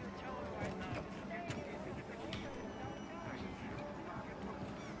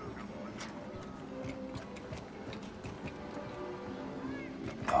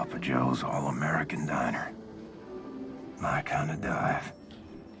 Papa Joe's All-American Diner. My kind of dive.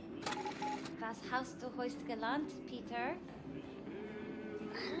 Was hast du heute gelernt, Peter?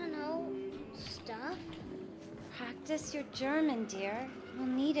 I don't know. Stuff? Practice your German, dear. You'll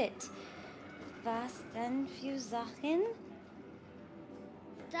need it. Was denn für Sachen?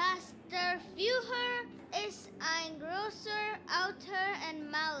 Das der Führer ist ein großer Autor und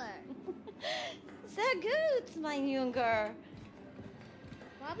Maler. Sehr gut, mein Junge.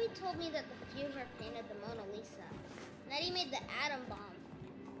 Bobby told me that the Führer painted the Mona Lisa, and that he made the atom bomb.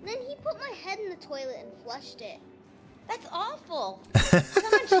 And then he put my head in the toilet and flushed it. That's awful.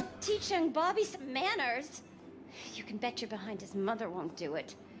 Someone should teach young Bobby some manners. You can bet your behind his mother won't do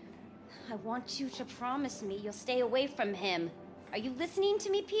it. I want you to promise me you'll stay away from him. Are you listening to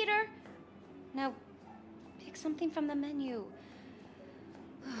me, Peter? Now, pick something from the menu.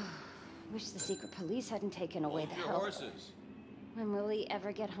 Wish the secret police hadn't taken away the help. Horses. When will he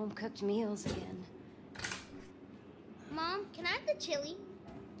ever get home-cooked meals again? Mom, can I have the chili?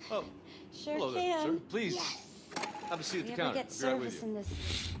 Oh, Sure hello can. there, sir. Please. Yes. Have a seat at the You ever counter. get Be right with service you. in this?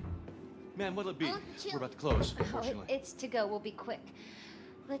 Man, what'll it be? I want the chili. We're about to close, Oh, unfortunately. it's to go. We'll be quick.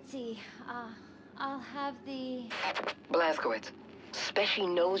 Let's see. I'll have the... Blazkowicz, Speshy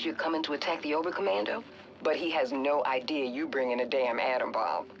knows you're coming to attack the Oberkommando, but he has no idea you bring in a damn atom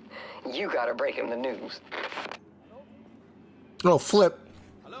bomb. You gotta break him the news. Oh, Flip.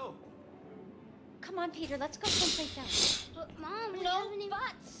 Hello? Come on, Peter. Let's go someplace else. But Mom, we No haven't even...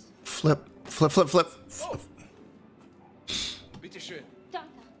 buts. Flip. Flip, flip, flip. Oh. Bitte schön.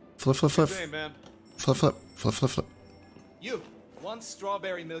 Flip, flip, flip. Good day, ma'am. Flip, flip, flip, flip, flip. You, one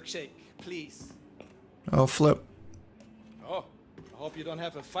strawberry milkshake, please. Oh, Flip. Oh, I hope you don't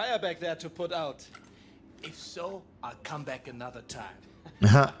have a fire back there to put out. If so, I'll come back another time.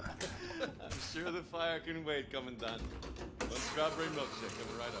 I'm sure the fire can wait, Commandant. One strawberry milkshake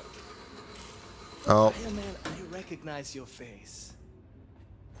coming right up. Oh. Hey, man, I recognize your face.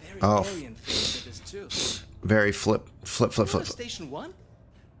 Very Oh. Aryan face it is too. Very Flip. Flip, flip, flip. Station 1?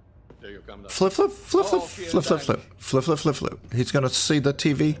 There you go, Commandant. Flip, flip, flip, flip, Oh, flip, flip, flip. Flip, flip, flip, flip. He's gonna see the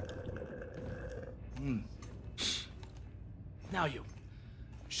TV. Now you,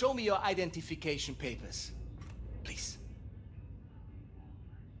 show me your identification papers, please.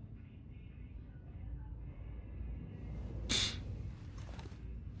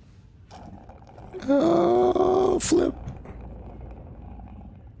 Oh, Flip.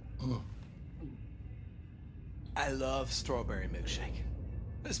 I love strawberry milkshake.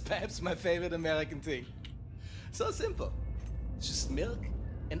 It's perhaps my favorite American thing. So simple. It's just milk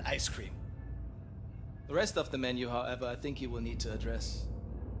and ice cream. The rest of the menu, however, I think you will need to address.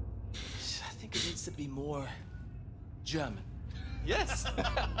 I think it needs to be more German. Yes!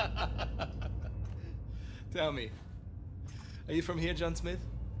 Tell me, are you from here, John Smith?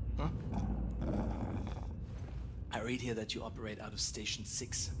 Huh? I read here that you operate out of Station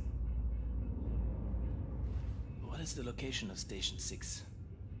 6. What is the location of Station 6?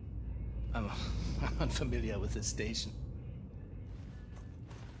 I'm unfamiliar with this station.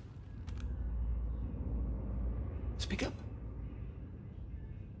 Speak up.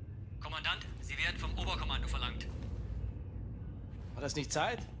 Kommandant, Sie werden vom Oberkommando verlangt. War das nicht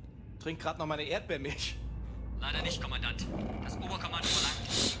Zeit? Trink grad noch meine Erdbeermilch. Leider nicht, Kommandant. Das Oberkommando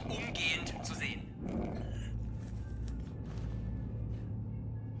verlangt, Sie umgehend zu sehen.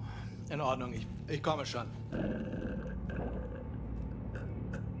 In Ordnung, ich komme schon.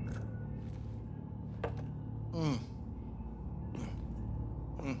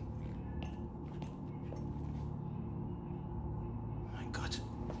 Mein Gott.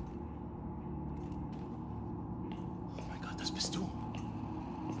 Oh mein Gott, das bist du.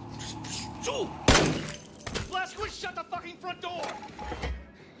 Das bist du! Blazkowicz, shut the fucking front door!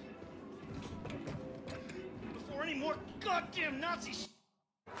 Before any more goddamn Nazis.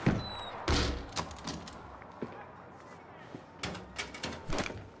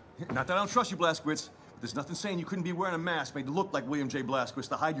 Not that I don't trust you, Blazkowicz, but there's nothing saying you couldn't be wearing a mask made to look like William J. Blazkowicz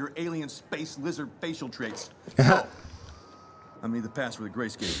to hide your alien space lizard facial traits. So, I need the password of the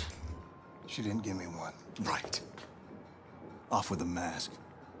Grayscape. She didn't give me one. Right. Off with the mask.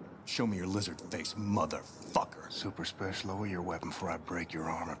 Show me your lizard face, motherfucker. Super Special, lower your weapon before I break your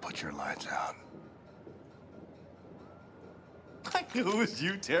arm or put your lights out. I knew it was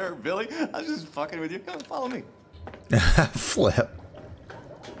you, Terror Billy. I was just fucking with you. Come on, follow me. Flip.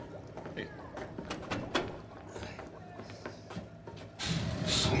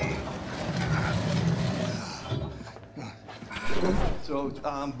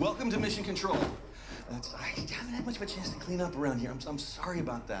 welcome to Mission Control. I haven't had much of a chance to clean up around here. I'm sorry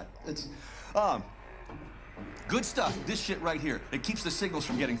about that. It's, good stuff. This shit right here. It keeps the signals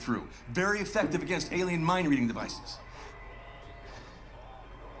from getting through. Very effective against alien mind-reading devices.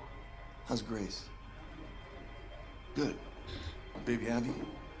 How's Grace? Good. Baby Abby?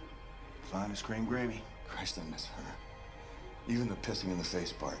 Fine as cream gravy. Christ, I miss her. Even the pissing in the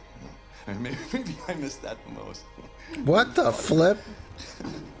face part. You know? Maybe I missed that the most. What the flip?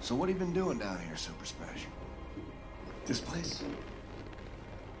 So what have you been doing down here, Super Special? This place?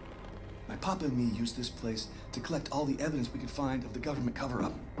 My papa and me used this place to collect all the evidence we could find of the government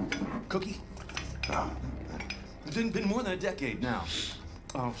cover-up. Cookie? It's been more than a decade now.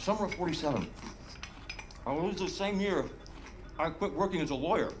 Summer of '47. I was the same year I quit working as a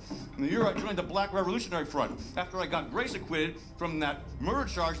lawyer. In the year I joined the Black Revolutionary Front, after I got Grace acquitted from that murder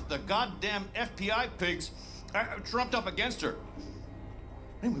charge that the goddamn FBI pigs trumped up against her.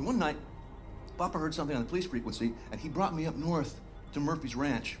 Anyway, one night, Papa heard something on the police frequency, and he brought me up north to Murphy's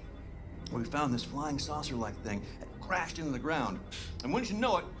Ranch, where we found this flying saucer-like thing that crashed into the ground. And wouldn't you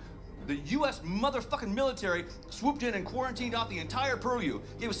know it, the U.S. motherfucking military swooped in and quarantined off the entire purview.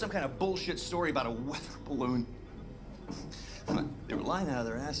 Gave us some kind of bullshit story about a weather balloon. They were lying out of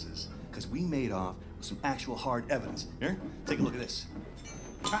their asses because we made off with some actual hard evidence. Here, take a look at this.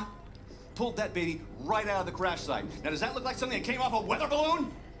 Pulled that baby right out of the crash site. Now, does that look like something that came off a weather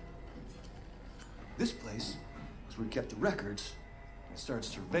balloon? This place is where we kept the records and started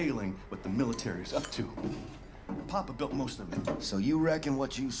surveilling what the military is up to. Papa built most of it. So you reckon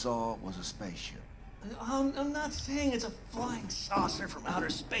what you saw was a spaceship? I'm not saying it's a flying saucer from outer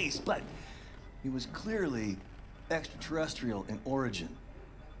space, but it was clearly extraterrestrial in origin,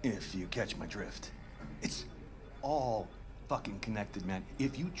 if you catch my drift. It's all fucking connected, man.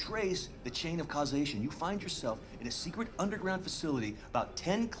 If you trace the chain of causation, you find yourself in a secret underground facility about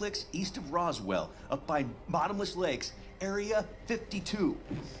 10 clicks east of Roswell, up by Bottomless Lakes, Area 52.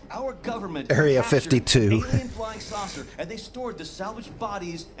 Our government Area 52. alien flying saucer, and they stored the salvaged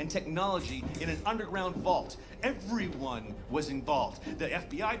bodies and technology in an underground vault. Everyone was involved. The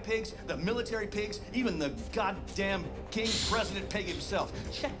FBI pigs, the military pigs, even the goddamn King President pig himself.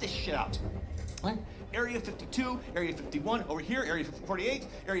 Check this shit out. What? Area 52, Area 51, over here, Area 48,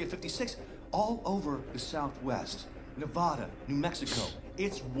 Area 56, all over the Southwest. Nevada, New Mexico.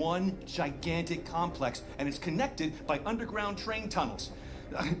 It's one gigantic complex, and it's connected by underground train tunnels.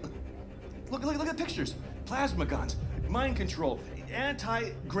 Look at the pictures. Plasma guns, mind control,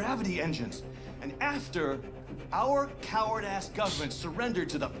 anti-gravity engines. And after our coward-ass government surrendered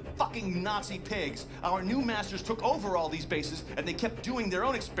to the fucking Nazi pigs, our new masters took over all these bases, and they kept doing their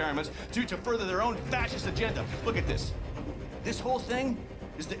own experiments to further their own fascist agenda. Look at this. This whole thing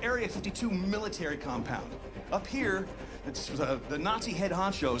is the Area 52 military compound. Up here, it's the Nazi head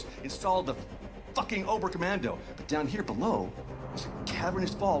honchos installed the fucking Oberkommando. But down here below, is a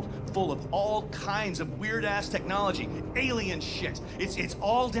cavernous vault full of all kinds of weird-ass technology, alien shit. It's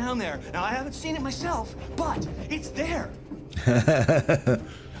all down there. Now, I haven't seen it myself, but it's there. I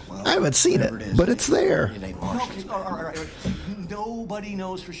haven't seen it, but it's there. Okay, all right. Nobody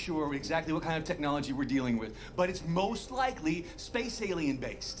knows for sure exactly what kind of technology we're dealing with, but it's most likely space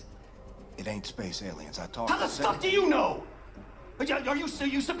alien-based. It ain't space aliens. I talked. How the fuck do you know? Are you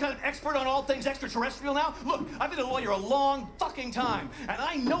some kind of expert on all things extraterrestrial now? Look, I've been a lawyer a long fucking time, and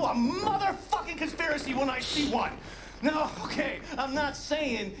I know a motherfucking conspiracy when I see one. No, okay, I'm not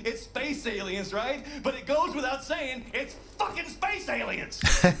saying it's space aliens, right? But it goes without saying it's fucking space aliens.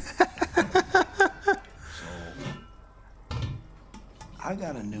 So, I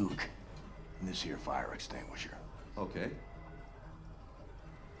got a nuke in this here fire extinguisher. Okay.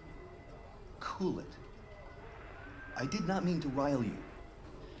 Cool it. I did not mean to rile you.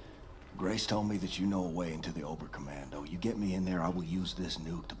 Grace told me that you know a way into the Oberkommando. You get me in there, I will use this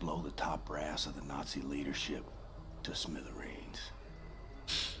nuke to blow the top brass of the Nazi leadership to smithereens.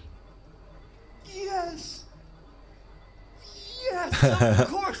 Yes! Yes, of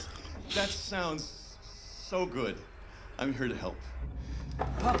course! That sounds so good. I'm here to help.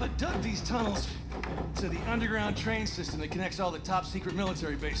 Papa dug these tunnels to the underground train system that connects all the top secret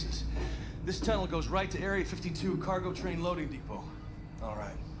military bases. This tunnel goes right to Area 52 cargo train loading depot. All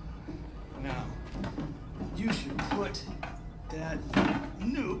right. Now, you should put that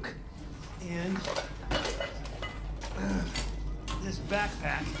nuke in this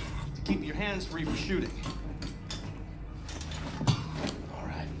backpack to keep your hands free for shooting. All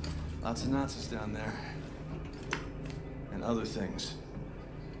right. Lots of Nazis down there. And other things.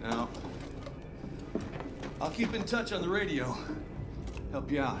 Now, I'll keep in touch on the radio.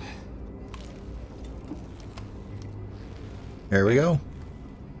 Help you out. There we go.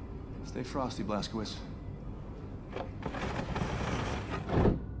 Stay frosty, Blazkowicz.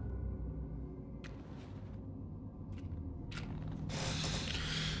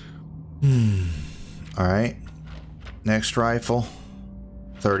 All right. Next rifle,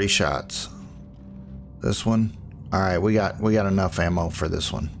 30 shots. This one. All right, we got enough ammo for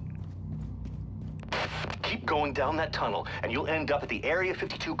this one. Keep going down that tunnel, and you'll end up at the Area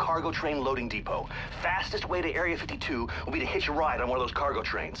 52 cargo train loading depot. Fastest way to Area 52 will be to hitch a ride on one of those cargo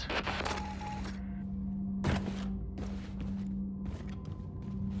trains.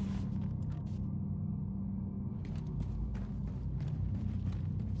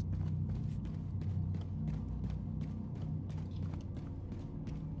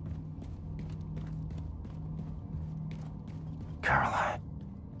 Caroline,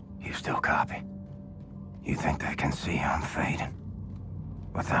 you still copy? You think they can see I'm fading?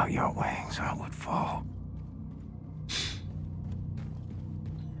 Without your wings, I would fall.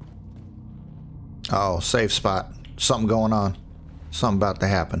 Oh, safe spot. Something going on. Something about to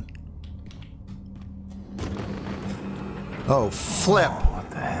happen. Oh, flip. Oh, what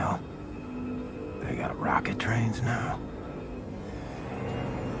the hell? They got rocket trains now?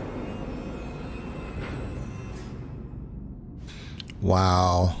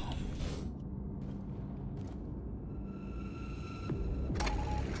 Wow.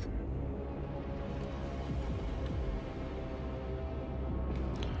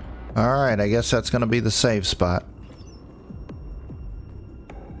 All right, I guess that's going to be the save spot.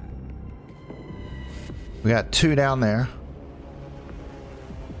 We got 2 down there.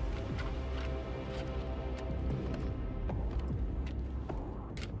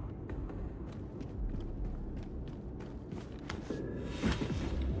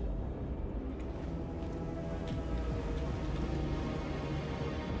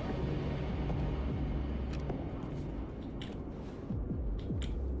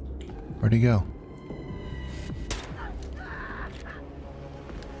 Where'd he go?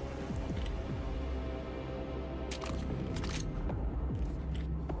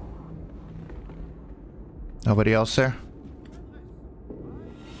 Nobody else there?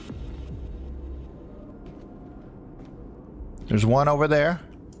 There's one over there.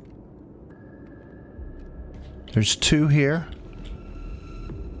 There's 2 here.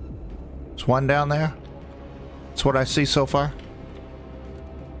 There's 1 down there. That's what I see so far.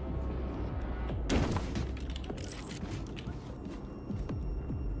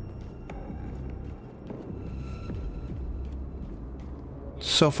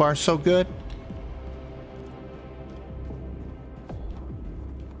 So far, so good.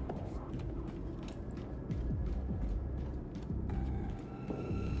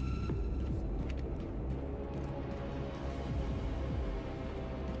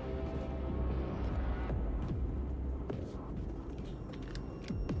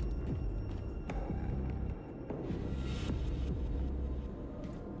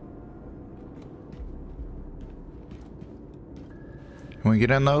 Can we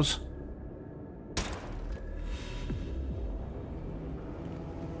get in those?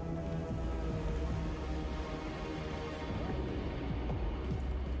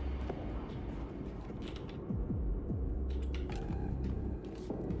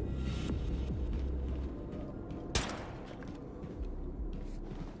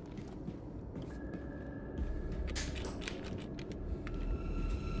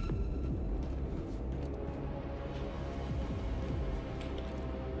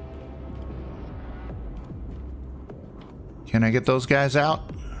 Can I get those guys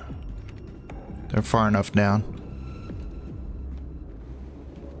out? They're far enough down.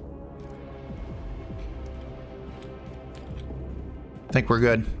 I think we're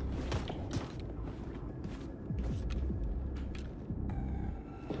good.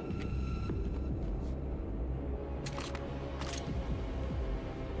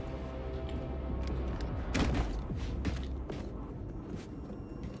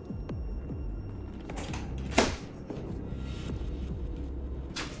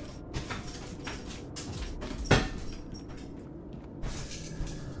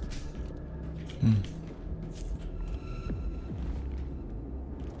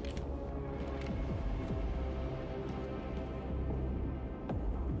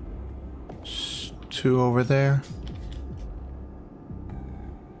 Two over there.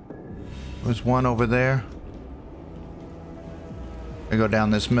 There's 1 over there. I go down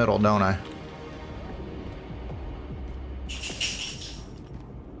this middle, don't I?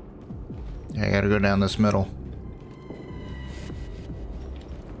 Yeah, I gotta go down this middle.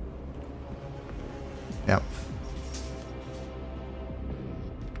 Yep.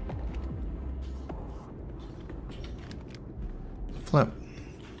 Flip.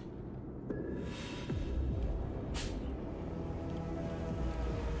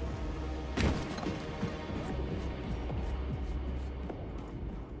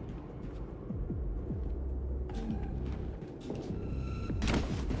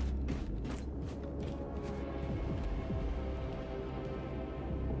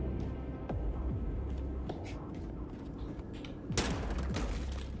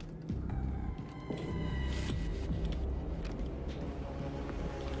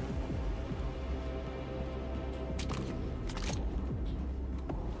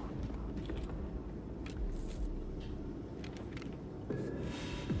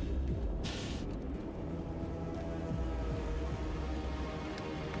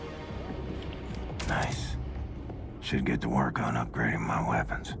 should get to work on upgrading my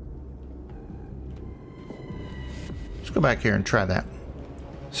weapons. Let's go back here and try that.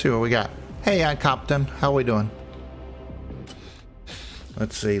 See what we got. Hey, Captain. How we doing?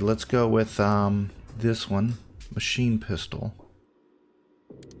 Let's see. Let's go with this one. Machine pistol.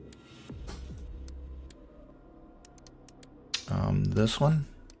 This one.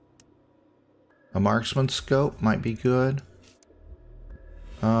 A marksman scope might be good.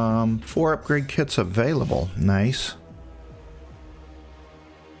 4 upgrade kits available. Nice.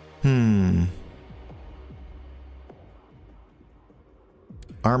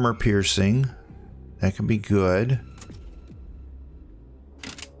 Armor piercing. That could be good.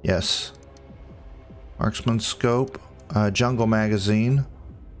 Yes. Marksman scope. Jungle magazine.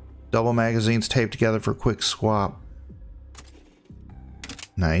 Double magazines taped together for quick swap.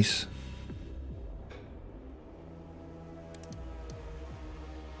 Nice.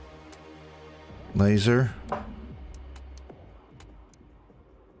 Laser.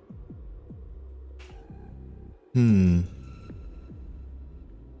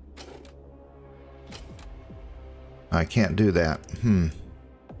 I can't do that.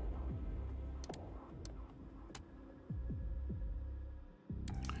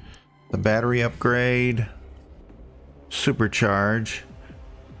 The battery upgrade. Supercharge.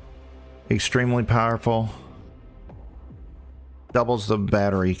 Extremely powerful. Doubles the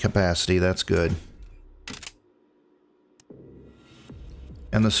battery capacity. That's good.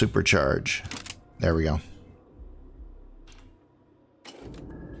 And the supercharge. There we go.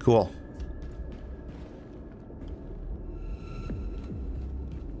 Cool.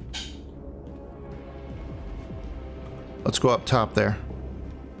 Let's go up top there.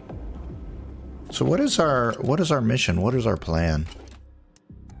 So what is our mission? What is our plan?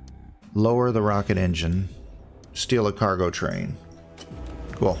 Lower the rocket engine. Steal a cargo train.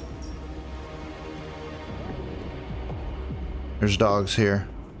 Cool. There's dogs here.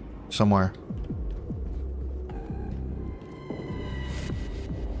 Somewhere.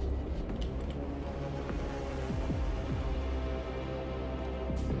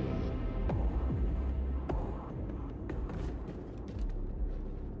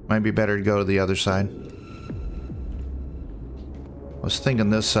 Might be better to go to the other side. I was thinking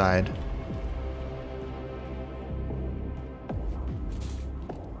this side.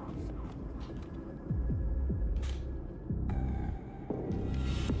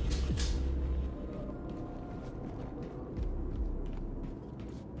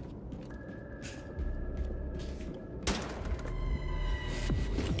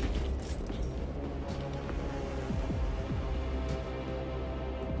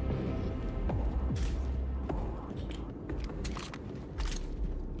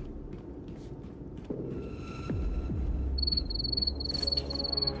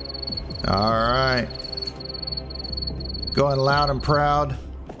 All right. Going loud and proud.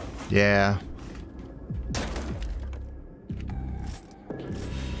 Yeah.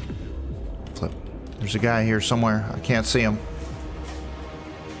 Flip. There's a guy here somewhere. I can't see him.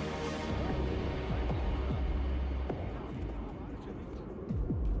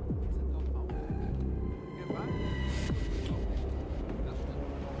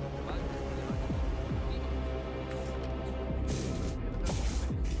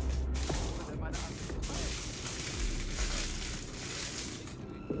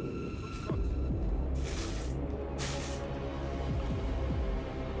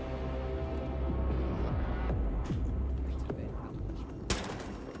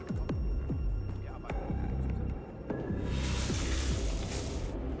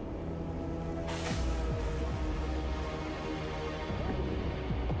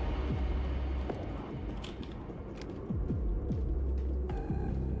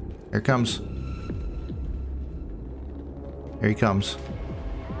 Here comes. Here he comes.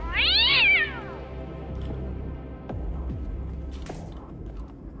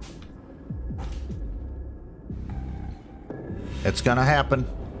 It's gonna happen.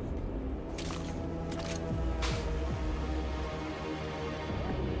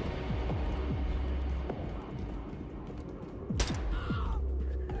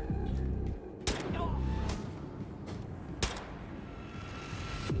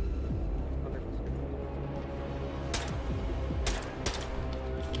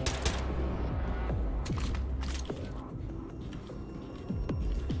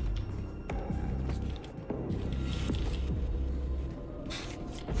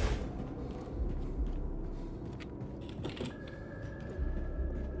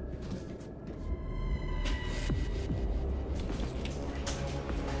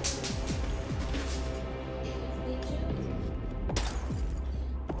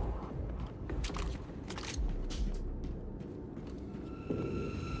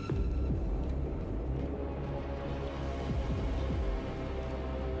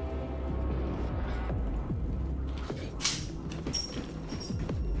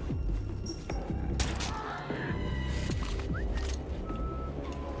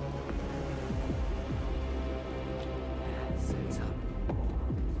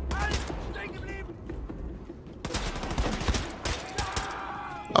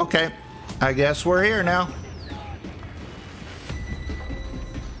 Okay, I guess we're here now.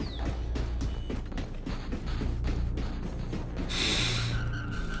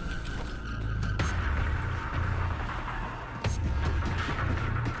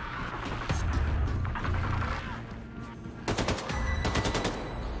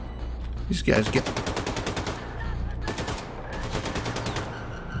 These guys get...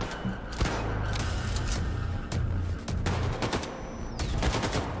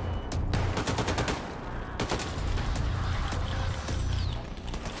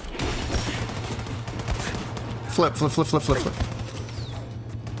 Flip, flip, flip, flip, flip, flip.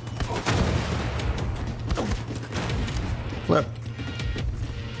 Flip.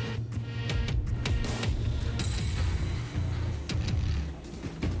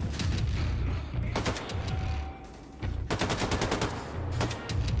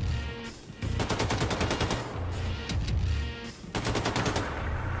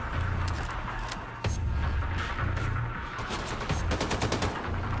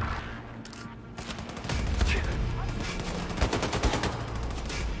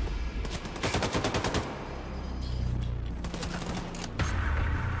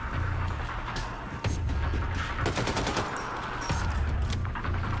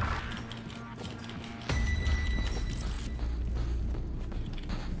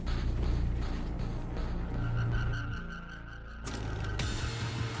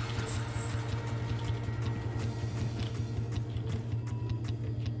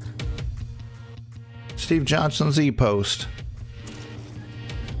 Steve Johnson's E-Post.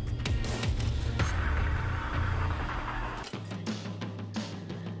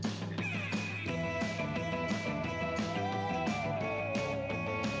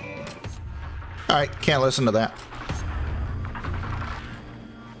 All right, can't listen to that.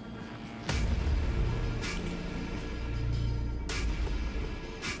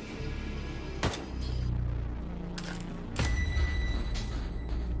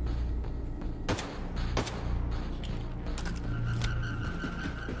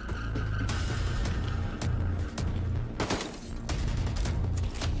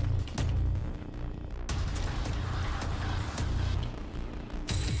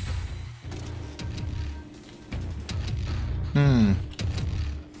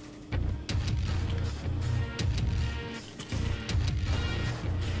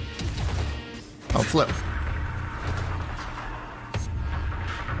 Oh, flip.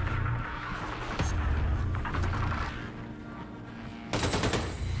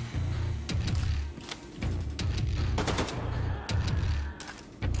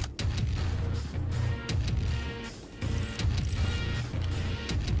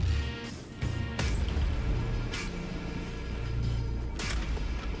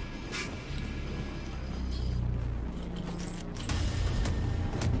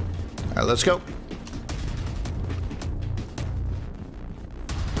 All right, let's go.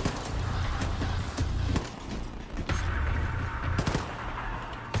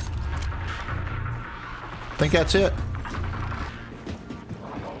 I think that's it.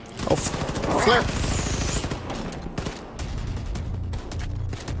 Oh, flip.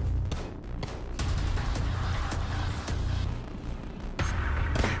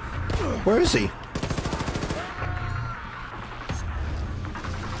 Where is he?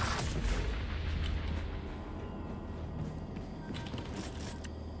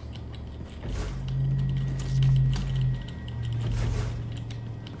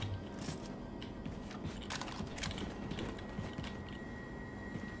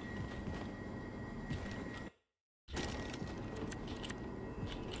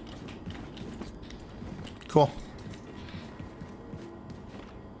 Cool.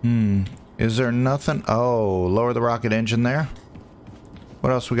 Is there nothing? Oh, lower the rocket engine there.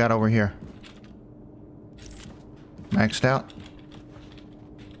 What else we got over here? Maxed out.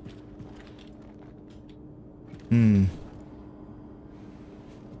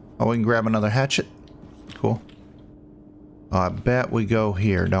 Oh, we can grab another hatchet. Cool. I bet we go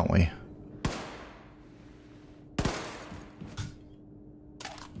here, don't we?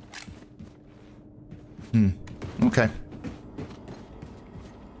 Okay.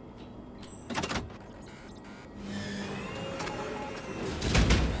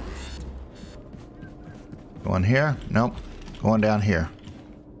 Going here? Nope. Going down here.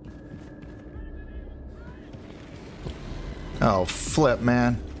 Oh, flip,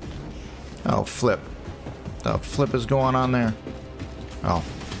 man. Oh, flip. The flip is going on there. Oh.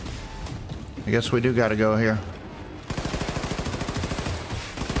 I guess we do gotta go here.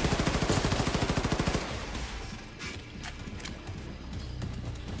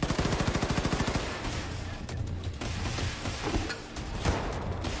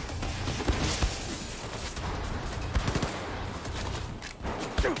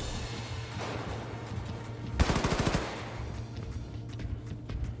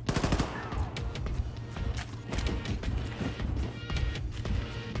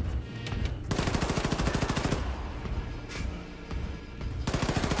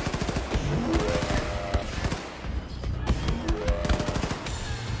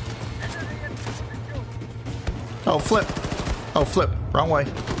 Oh, flip. Oh, flip. Wrong way.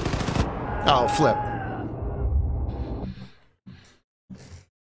 Oh, flip.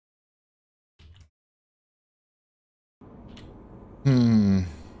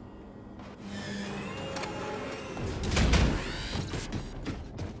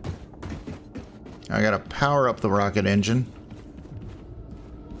 I gotta power up the rocket engine.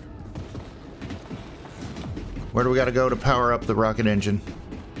 Where do we gotta go to power up the rocket engine?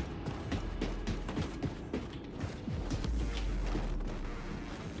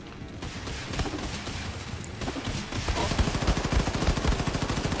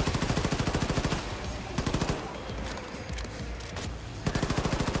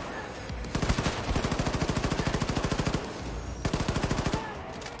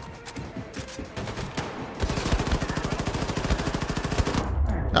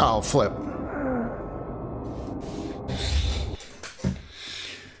 Oh, flip.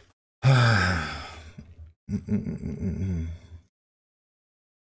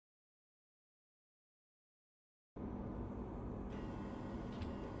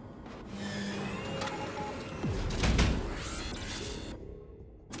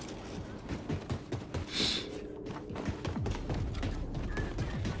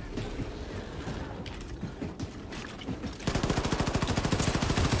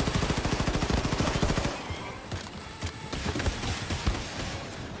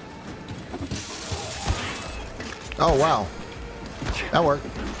 Oh, wow. That worked.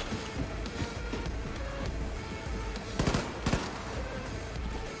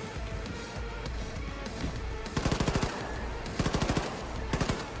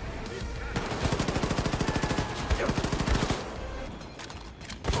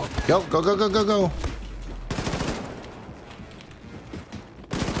 Go, go, go, go, go, go.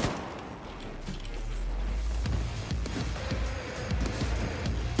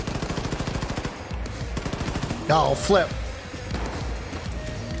 Oh, flip.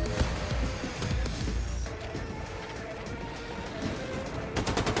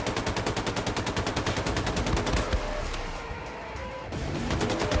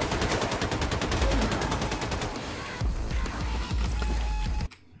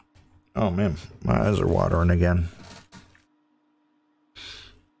 Oh man, my eyes are watering again.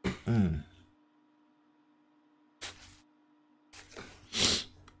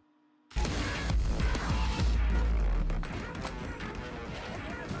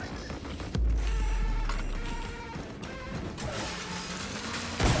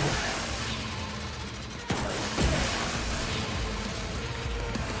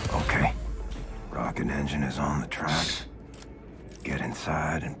 Okay, rocket engine is on the tracks. Get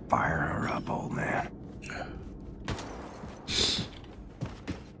inside and fire her up, old man.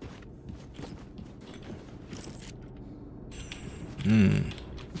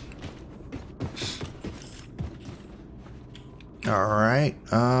 All right,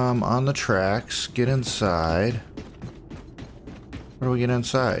 on the tracks, get inside. Where do we get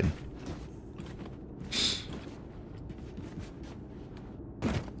inside?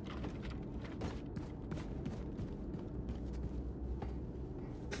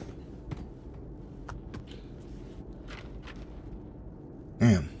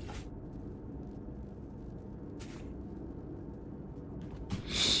 Damn.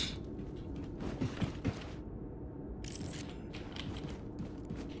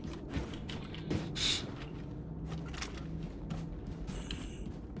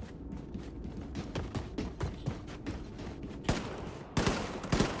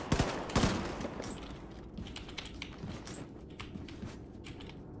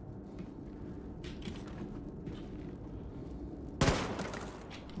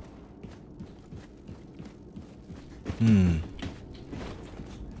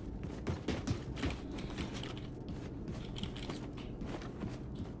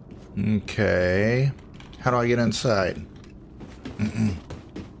 Okay. How do I get inside?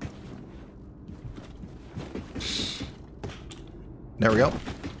 There we go.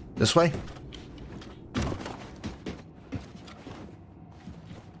 This way?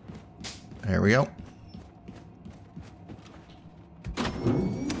 There we go.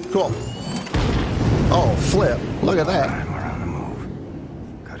 Cool. Oh, flip. Look at that. All right, we're on the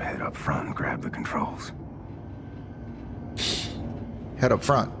move. Gotta head up front and grab the controls. Head up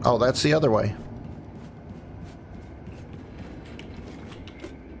front. Oh, that's the other way.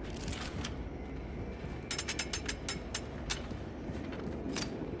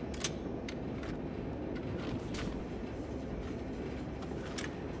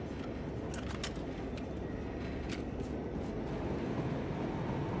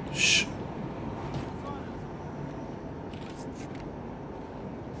 Shh.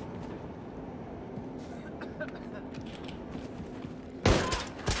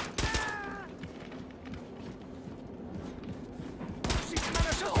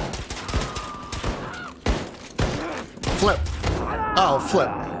 Flip. Oh, flip.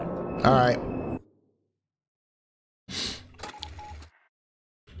 All right.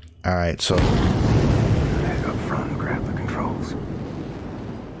 All right, so. Head up front, grab the controls.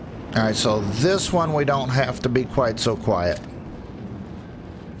 All right, so this one we don't have to be quite so quiet.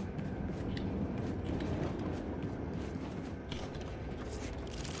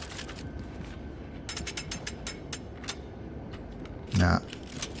 Nah.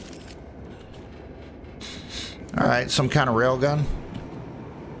 All right, some kind of railgun.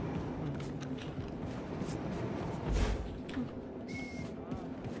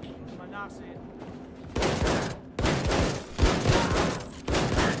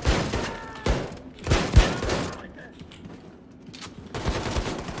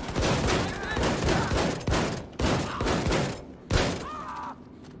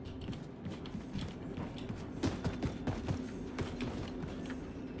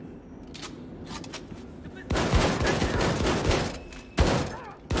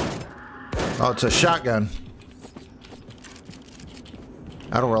 Oh, it's a shotgun.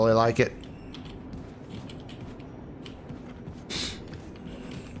 I don't really like it.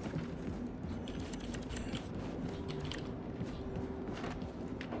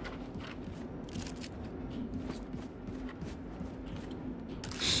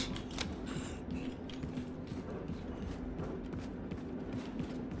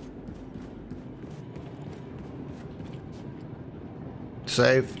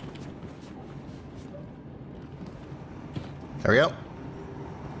 Save. There we go.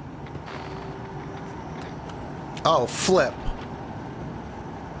 Oh, flip.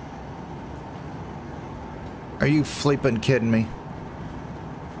 Are you flippin' kidding me?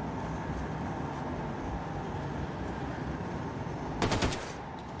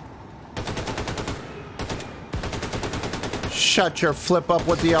 Shut your flip up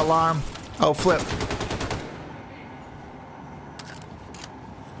with the alarm. Oh, flip.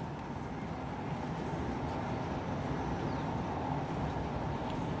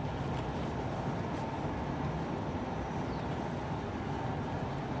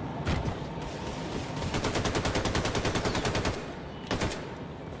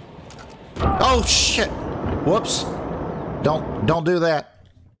 Oh shit! Whoops! Don't do that.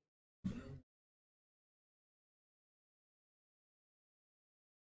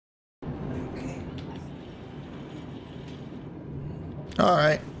 All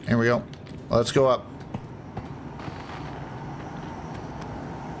right, here we go. Let's go up.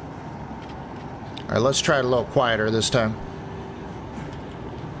 All right, let's try it a little quieter this time.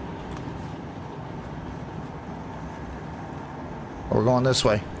 We're going this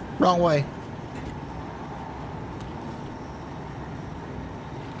way. Wrong way.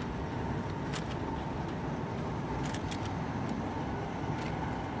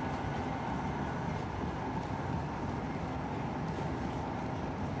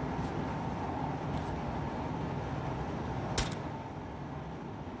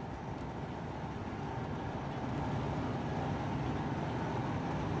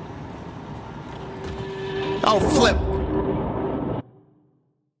 Oh, flip!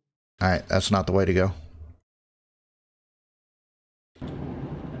 Alright, that's not the way to go.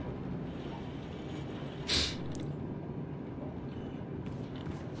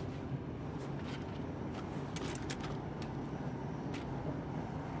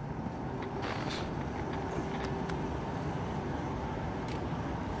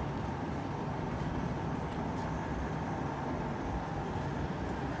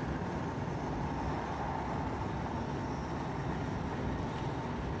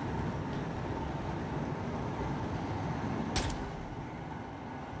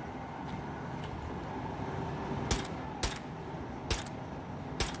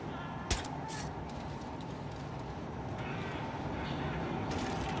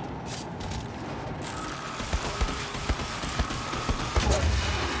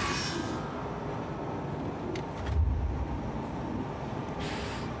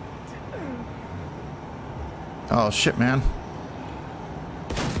 Oh shit, man.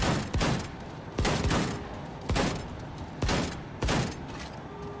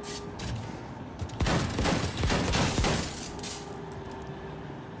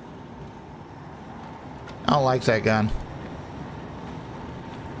 I don't like that gun.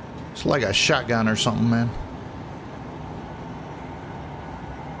 It's like a shotgun or something, man.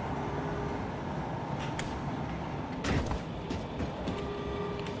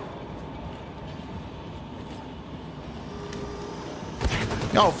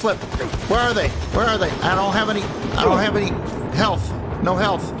 Oh, flip. Where are they? Where are they? I don't have any health. No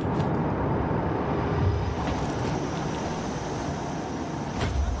health.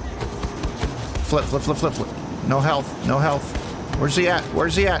 Flip, flip, flip, flip, flip. No health. No health. Where's he at?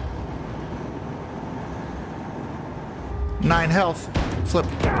 Where's he at? 9 health. Flip.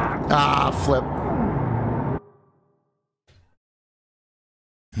 Ah, flip.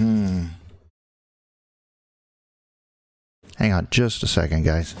 Hang on just a second,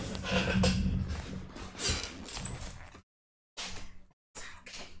 guys.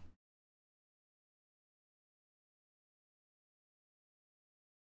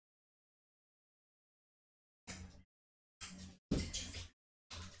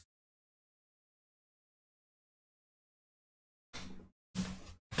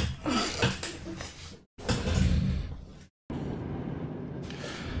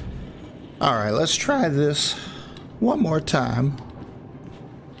 All right, let's try this one more time.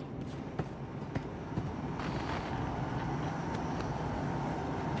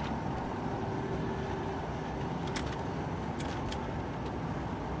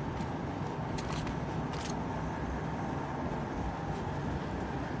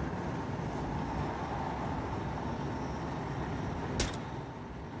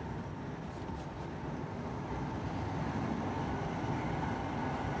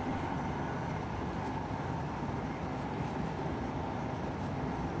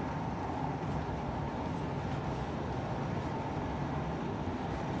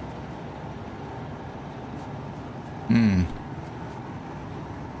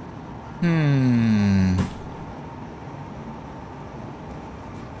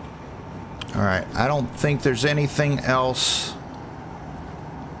 All right, I don't think there's anything else.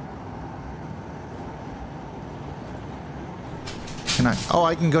 Can I? Oh,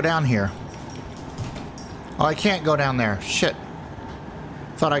 I can go down here. Oh, I can't go down there. Shit.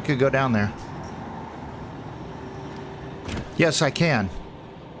 Thought I could go down there. Yes, I can.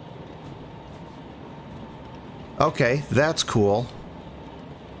 Okay, that's cool.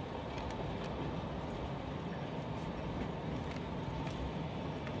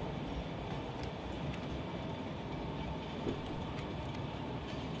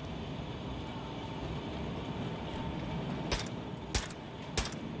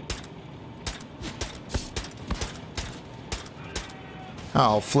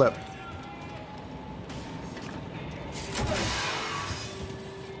 Oh, flip.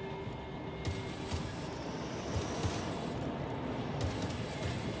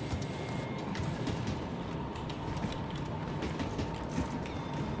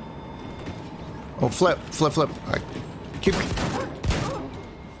 Oh, flip, flip, flip. Keep...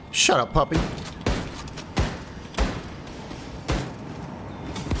 Shut up, puppy.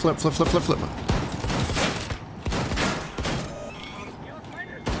 Flip, flip, flip, flip, flip.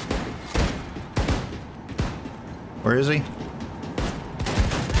 Where is he?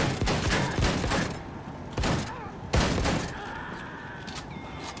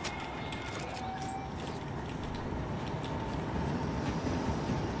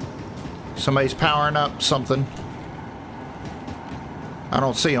 Somebody's powering up something. I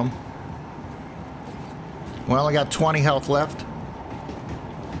don't see him. Well, I got 20 health left.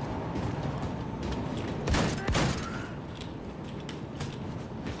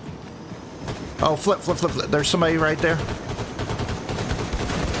 Oh, flip, flip, flip, flip. There's somebody right there.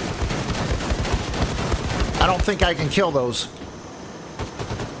 I don't think I can kill those.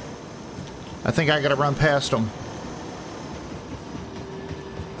 I think I gotta run past them.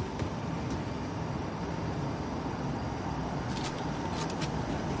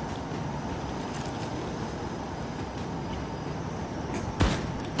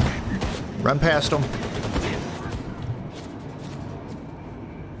 Run past them.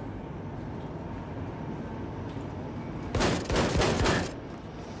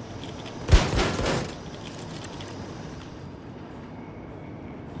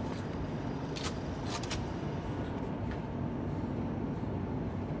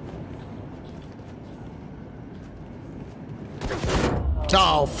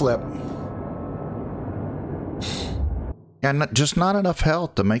 Oh, flip. Yeah, just not enough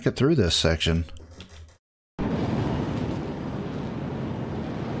health to make it through this section.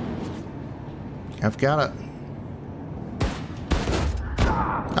 I've got it.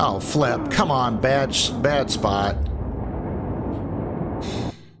 Oh, flip. Come on, bad spot.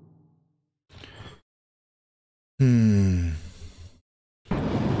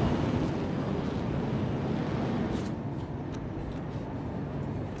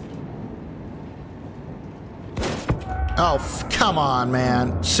 Oh, come on,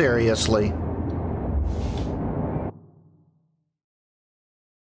 man. Seriously.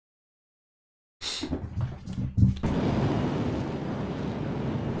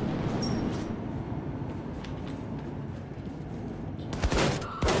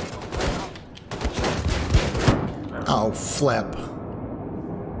 Oh, flip.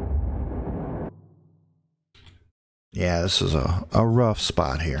 Yeah, this is a rough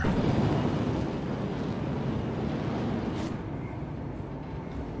spot here.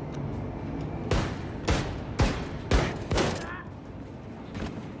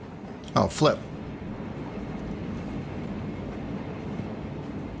 Oh, flip.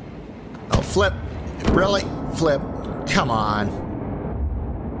 Oh, flip. Really? Flip. Come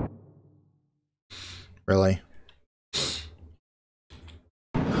on. Really?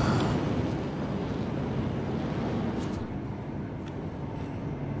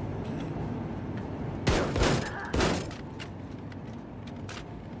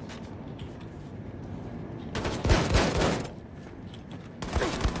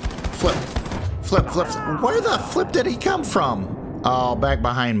 Flip, flip. Where the flip did he come from? Oh, back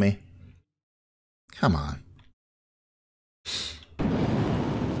behind me. Come on.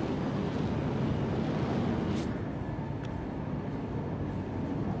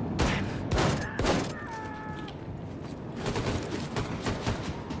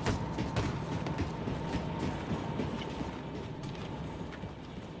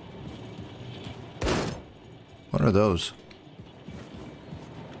 What are those?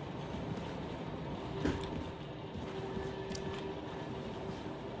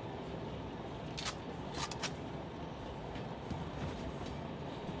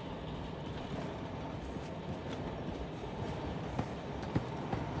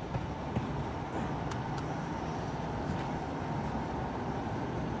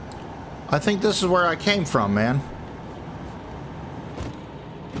 I think this is where I came from, man.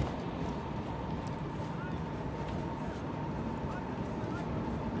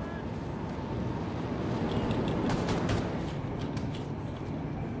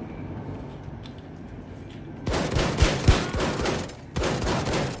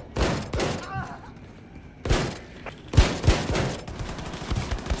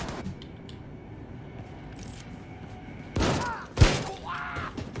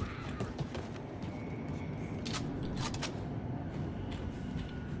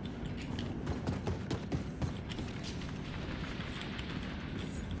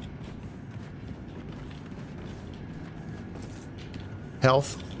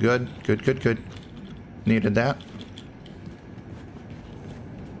 Health. Good, good, good, good. Needed that.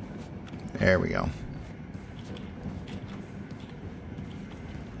 There we go.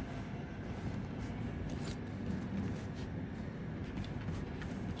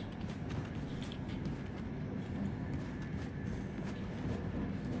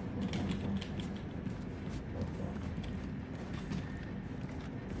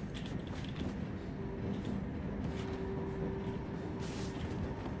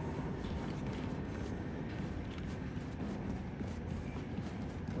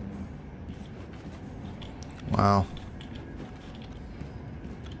 Wow.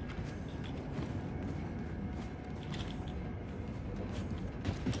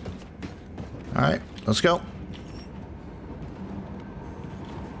 All right, let's go.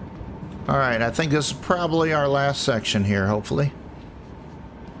 All right, I think this is probably our last section here, hopefully.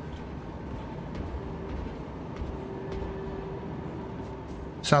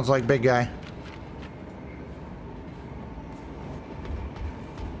 Sounds like big guy.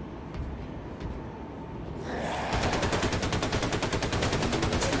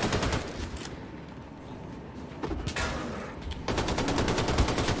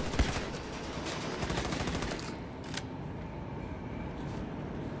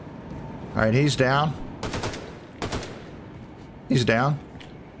 All right, he's down. He's down.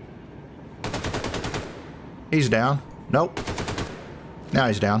 He's down. Nope. Now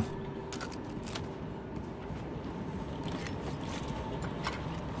he's down.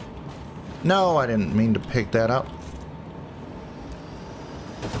 No, I didn't mean to pick that up.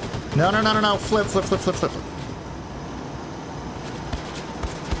 No, no, no, no, no. Flip, flip, flip, flip, flip.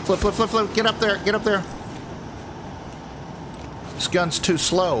 Flip, flip, flip, flip. Get up there. Get up there. This gun's too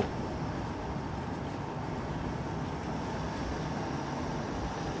slow.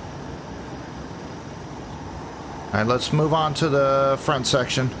 All right, let's move on to the front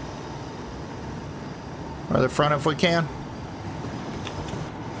section. Or the front if we can.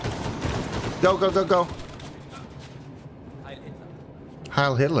 Go, go, go, go.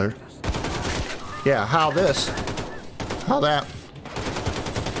 Heil Hitler. Yeah, how this? How that?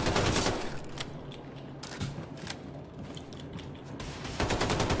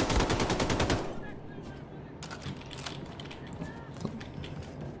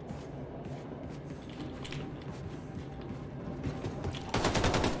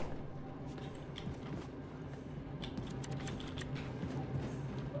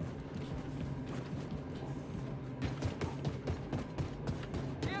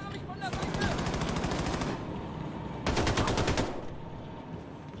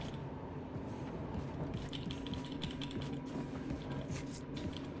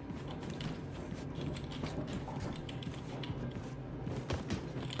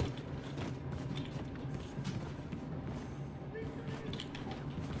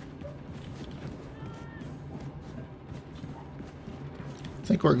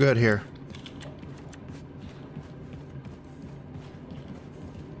 think we're good here.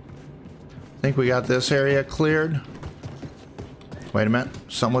 I think we got this area cleared. Wait a minute.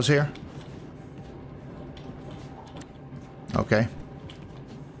 Someone's here? Okay.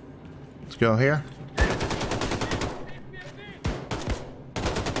 Let's go here.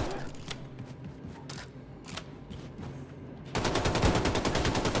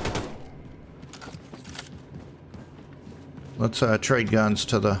 Let's trade guns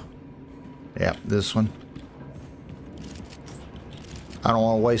to the... Yeah, this one. I don't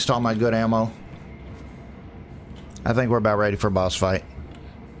want to waste all my good ammo. I think we're about ready for a boss fight.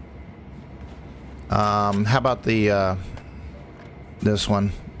 How about the this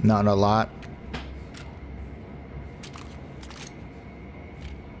one? Not a lot.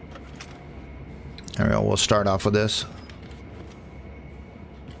 There we go. We'll start off with this.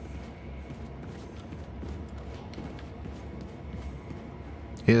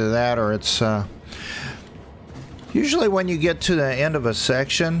 Either that or it's usually when you get to the end of a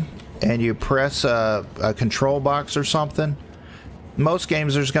section and you press a control box or something, most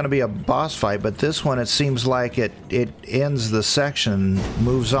games there's going to be a boss fight, but this one it seems like it ends the section,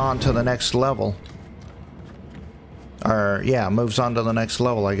 moves on to the next level. Or yeah, moves on to the next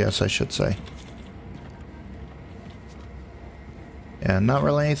level, I guess I should say. And not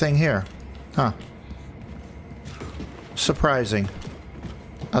really anything here. Huh. Surprising.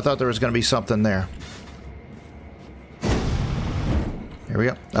 I thought there was going to be something there. Here we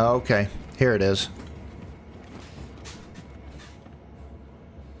go. Oh, okay. Here it is.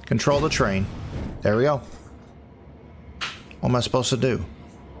 Control the train. There we go. What am I supposed to do?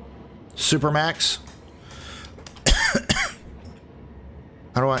 Supermax?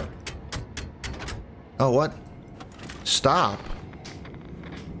 How do I... Oh, what? Stop.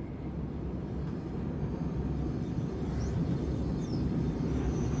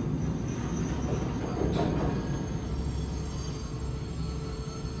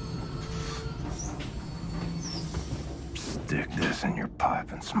 Stick this in your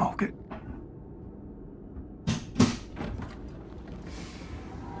pipe and smoke it.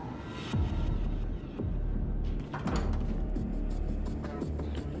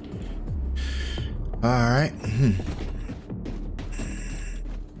 All right.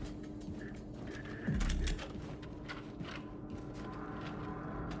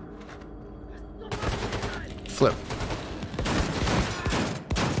 Flip.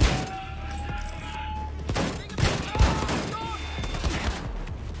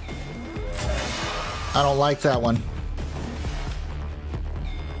 I don't like that one.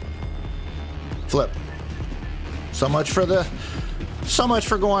 Flip. So much for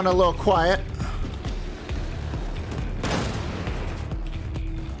going a little quiet.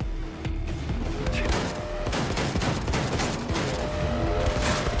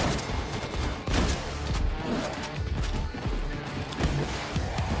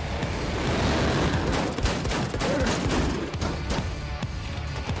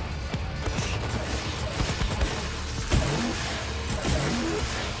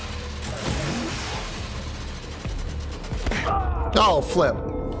 Oh, flip.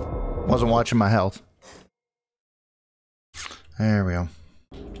 Wasn't watching my health. There we go.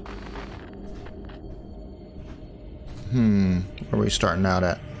 Where are we starting out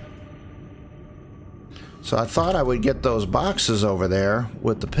at? So I thought I would get those boxes over there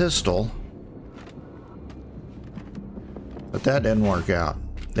with the pistol. But that didn't work out.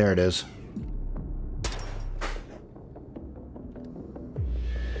 There it is.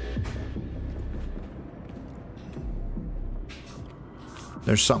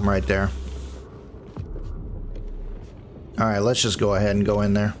 There's something right there. Alright, let's just go ahead and go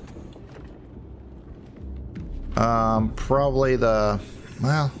in there. Probably the...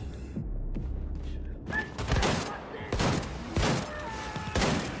 well...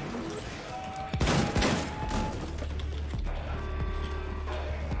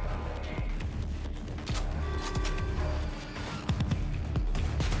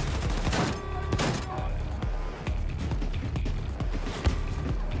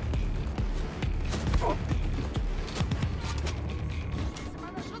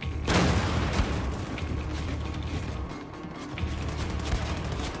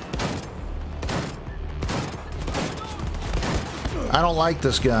 I don't like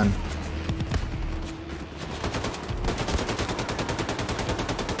this gun.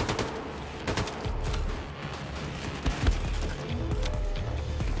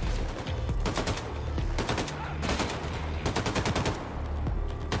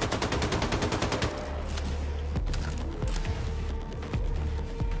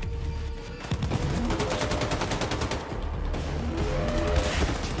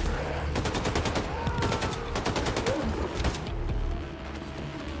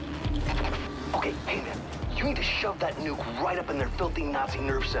 shove that nuke right up in their filthy Nazi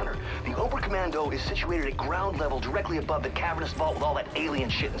nerve center. The Oberkommando is situated at ground level directly above the cavernous vault with all that alien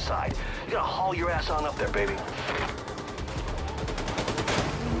shit inside. You gotta haul your ass on up there, baby.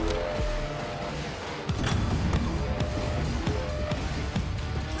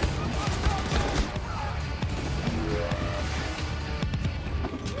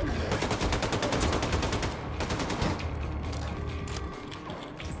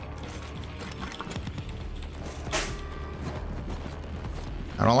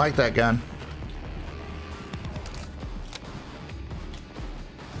 I don't like that gun.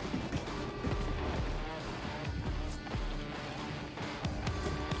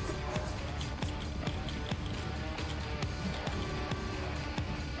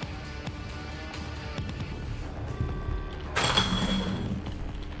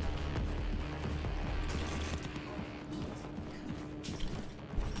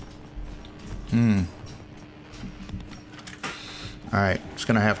 Alright, it's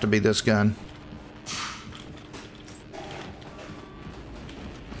gonna have to be this gun.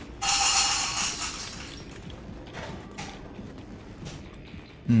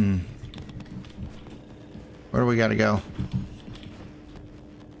 Where do we gotta go?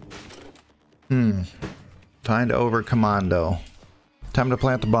 Find Oberkommando. Time to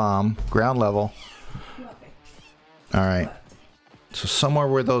plant the bomb. Ground level. Alright. So somewhere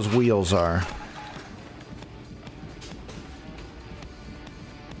where those wheels are.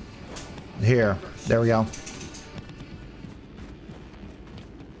 Here. There we go.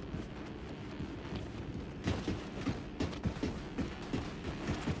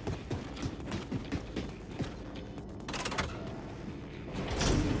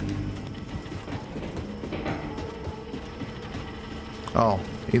 Oh,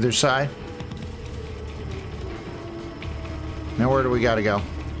 either side? Now where do we gotta go?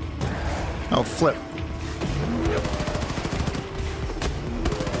 Oh, flip.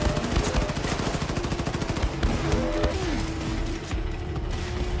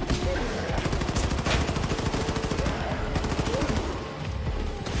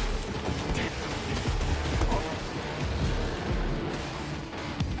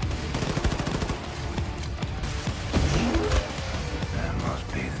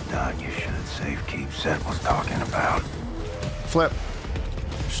 Flip.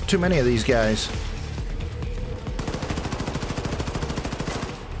 There's too many of these guys.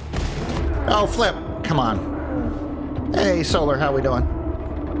 Oh, flip. Come on. Hey, Solar, how we doing?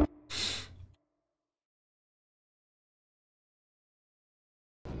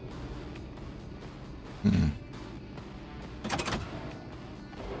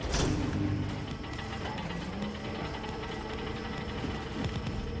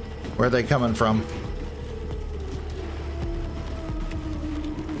 Where are they coming from?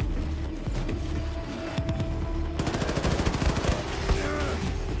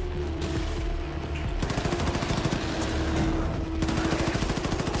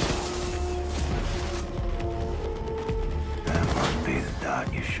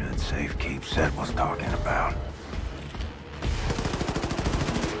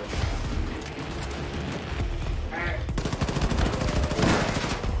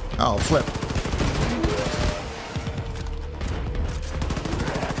 Oh, flip.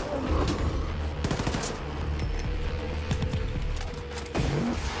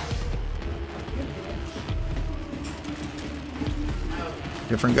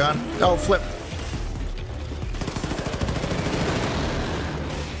 Different gun. Oh, flip.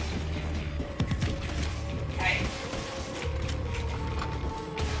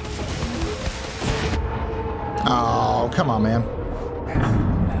 Oh, come on, man.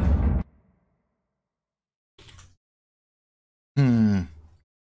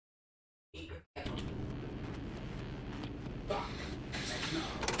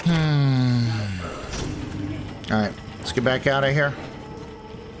 Alright, let's get back out of here.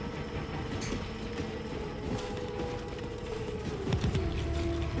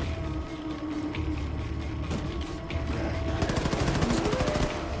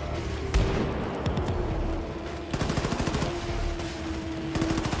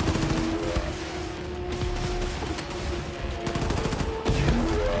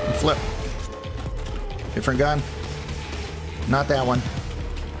 Flip. Different gun. Not that one.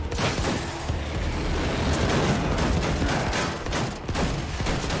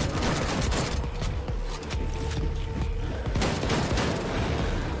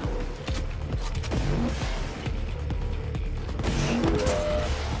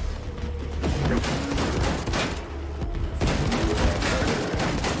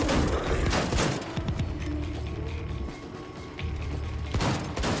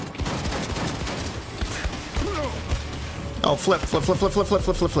 Oh, flip, flip, flip, flip, flip, flip,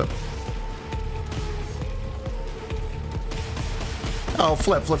 flip, flip, flip. Oh,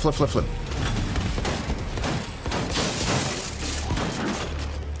 flip, flip, flip, flip, flip.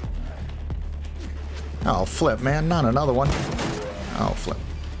 Oh, flip, man. Not another one. Oh, flip.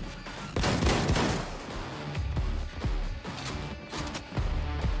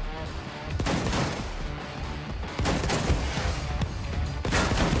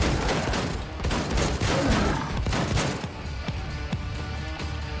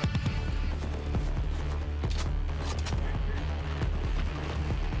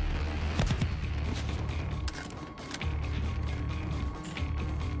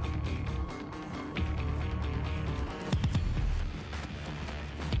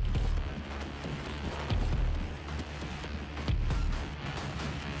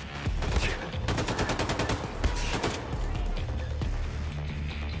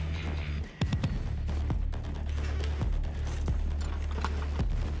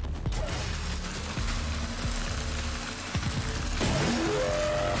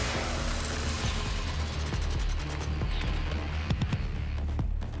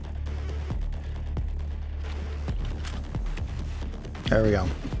 There we go.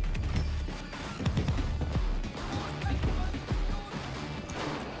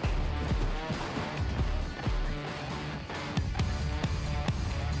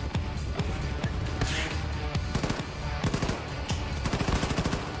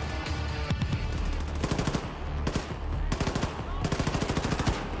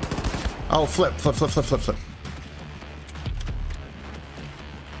 Oh, flip, flip, flip, flip, flip, flip.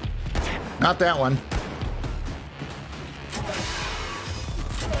 Not that one.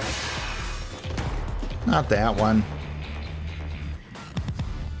 Not that one.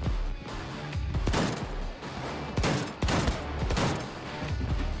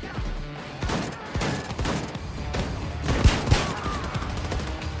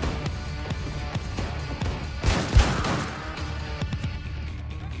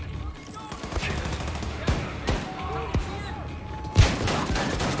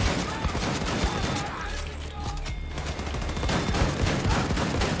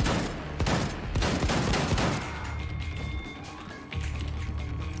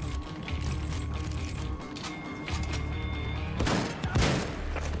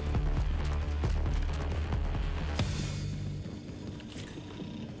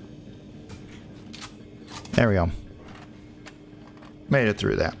 There we go. Made it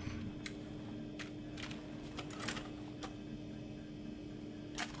through that.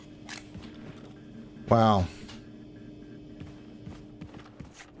 Wow.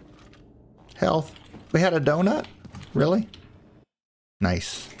 Health. We had a donut? Really?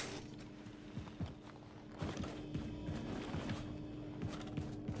 Nice.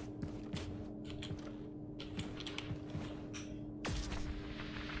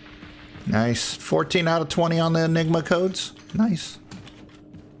 Nice. 14 out of 20 on the Enigma codes. Nice.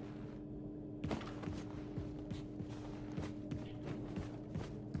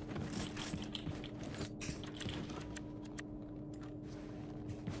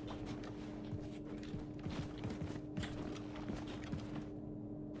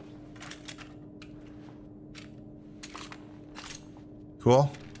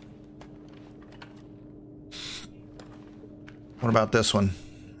 Cool. What about this one?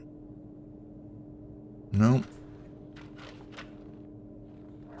 Nope.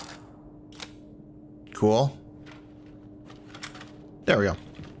 Cool. There we go.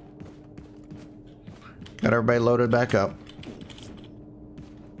 Got everybody loaded back up.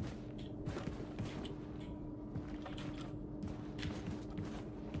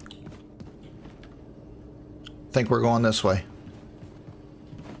 Think we're going this way.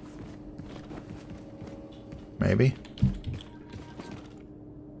 Maybe.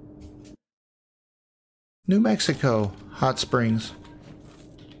 New Mexico, hot springs.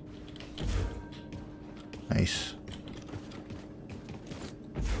 Nice.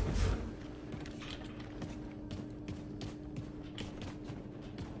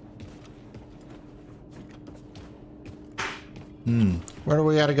 Where do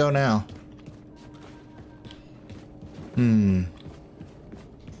we gotta go now?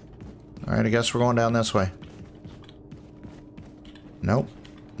 Alright, I guess we're going down this way. Nope,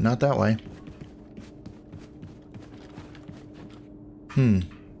 not that way.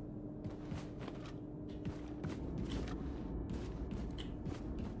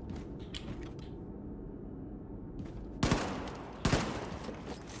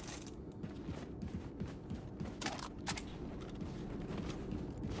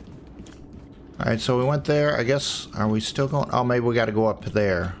 Alright, so we went there. I guess, are we still going? Oh, maybe we got to go up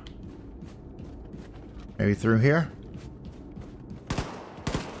there. Maybe through here?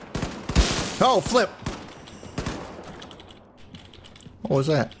 Oh, flip! What was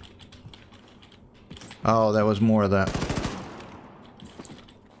that? Oh, that was more of that.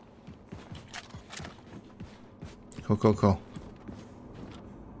 Cool, cool, cool.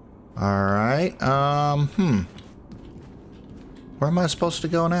 Alright, where am I supposed to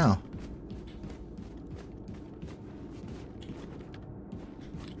go now?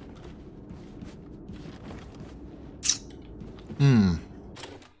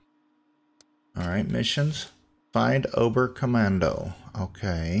 Alright, missions. Find Oberkommando.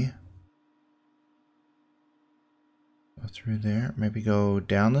 Okay. Go through there. Maybe go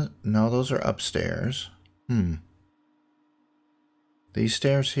down the... No, those are upstairs. These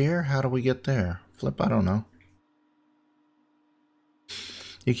stairs here? How do we get there? Flip, I don't know.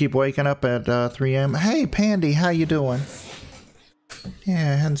 You keep waking up at 3 a.m. Hey, Pandy, how you doing?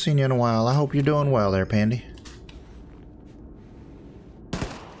 Yeah, I hadn't seen you in a while. I hope you're doing well there, Pandy.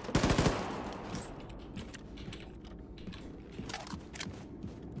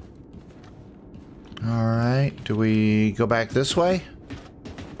 Alright, do we go back this way?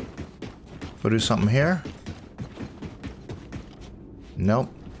 Go do something here?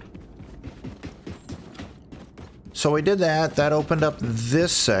 Nope. So we did that. That opened up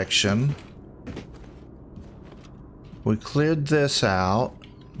this section. We cleared this out.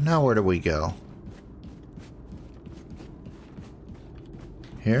 Now where do we go?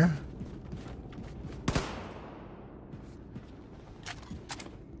 Here?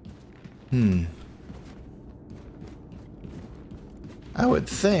 I would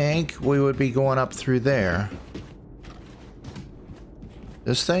think we would be going up through there.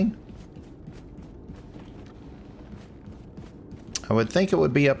 This thing? I would think it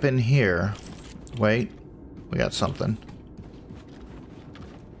would be up in here. Wait, we got something.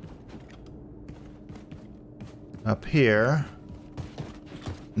 Up here.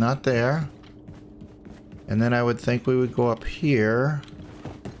 Not there. And then I would think we would go up here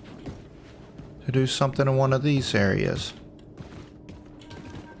to do something in one of these areas.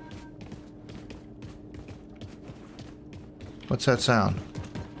 What's that sound?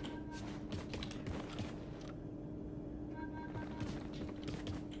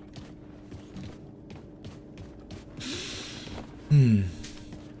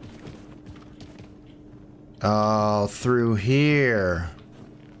 Oh, through here.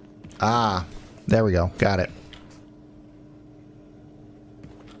 Ah, there we go. Got it.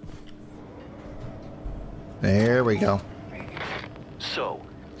 There we go. So,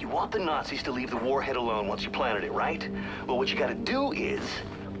 you want the Nazis to leave the warhead alone once you planted it, right? Well, what you gotta do is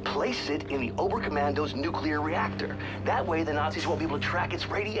place it in the Oberkommando's nuclear reactor. That way the Nazis won't be able to track its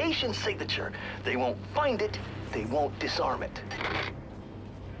radiation signature. They won't find it, they won't disarm it.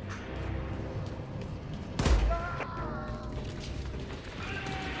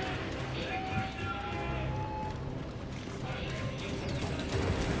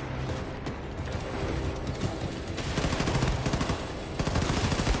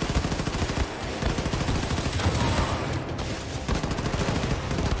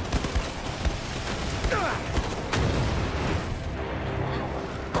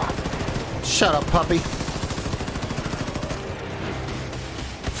 Shut up, puppy.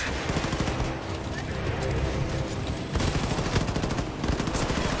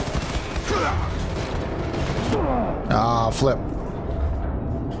 Ah, flip.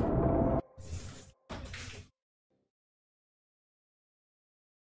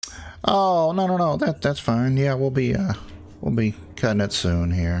 Oh, no. That's fine. Yeah, we'll be cutting it soon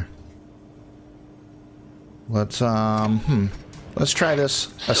here. Let's try this,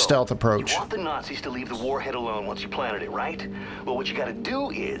 a stealth approach. You want the Nazis to leave the warhead alone once you planted it, right? Well, what you gotta do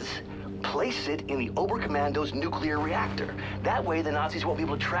is place it in the Oberkommando's nuclear reactor. That way the Nazis won't be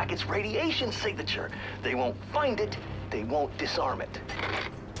able to track its radiation signature. They won't find it, they won't disarm it.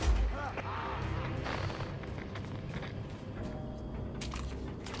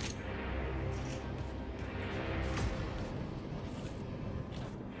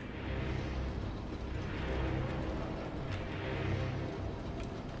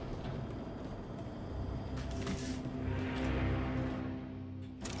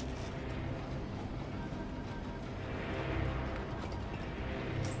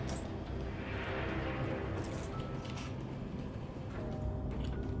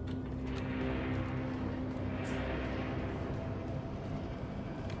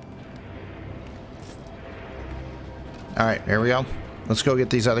 Alright, here we go. Let's go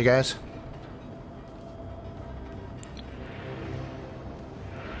get these other guys.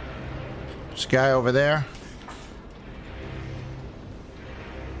 There's a guy over there.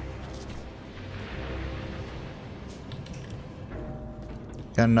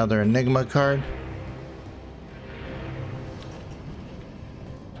 Got another Enigma card.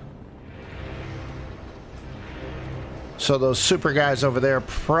 So those super guys over there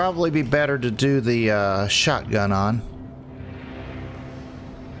probably be better to do the shotgun on.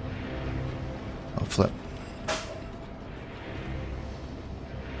 Oh, flip.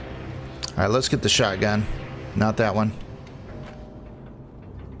 Alright, let's get the shotgun. Not that one.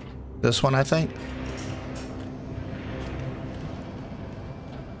 This one, I think.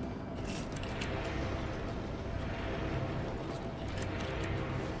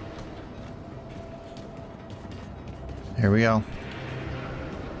 Here we go.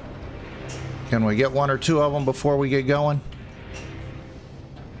 Can we get one or two of them before we get going?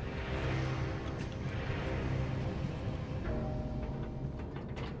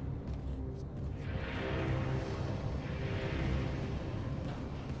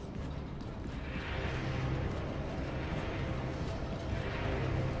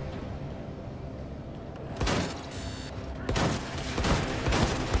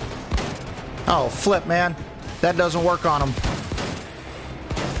 Oh, flip, man. That doesn't work on them.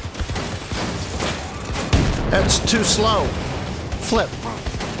 That's too slow. Flip.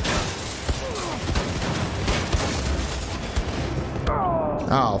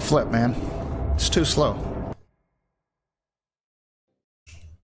 Oh, flip, man. It's too slow.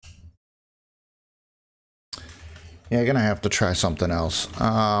 Yeah, gonna have to try something else.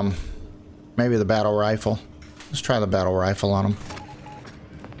 Maybe the battle rifle. Let's try the battle rifle on them.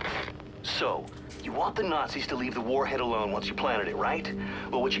 So, you want the Nazis to leave the warhead alone once you planted it, right?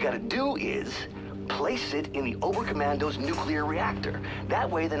 Well, what you gotta do is place it in the Oberkommando's nuclear reactor. That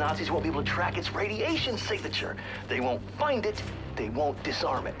way, the Nazis won't be able to track its radiation signature. They won't find it, they won't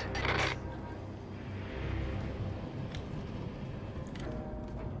disarm it.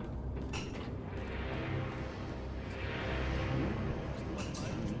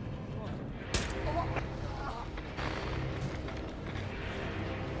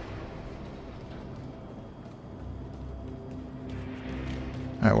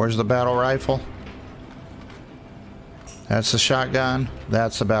 Alright, where's the battle rifle? That's the shotgun.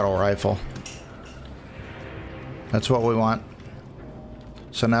 That's the battle rifle. That's what we want.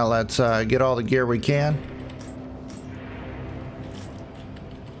 So now let's get all the gear we can.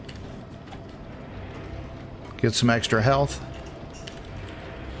 Get some extra health.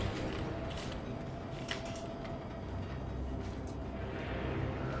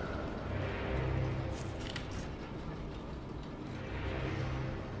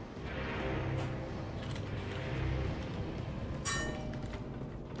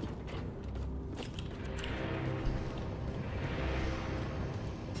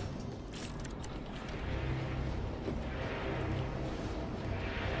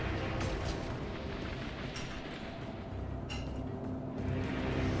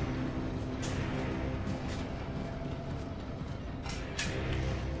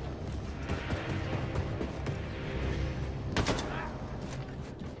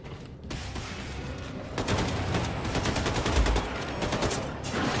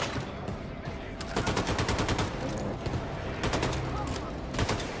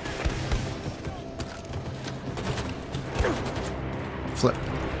 Flip.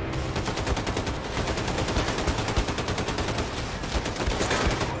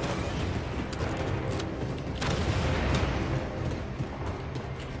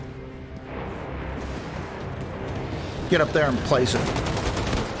 Get up there and place it.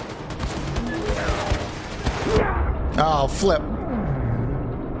 Oh, flip.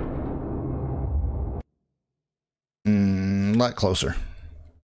 A lot closer.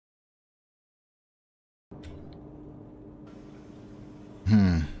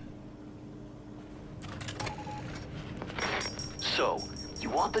 So, you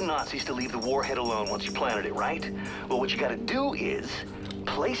want the Nazis to leave the warhead alone once you planted it, right? Well, what you gotta do is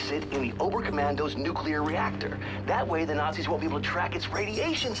place it in the Oberkommando's nuclear reactor. That way, the Nazis won't be able to track its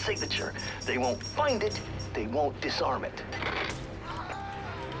radiation signature. They won't find it, they won't disarm it.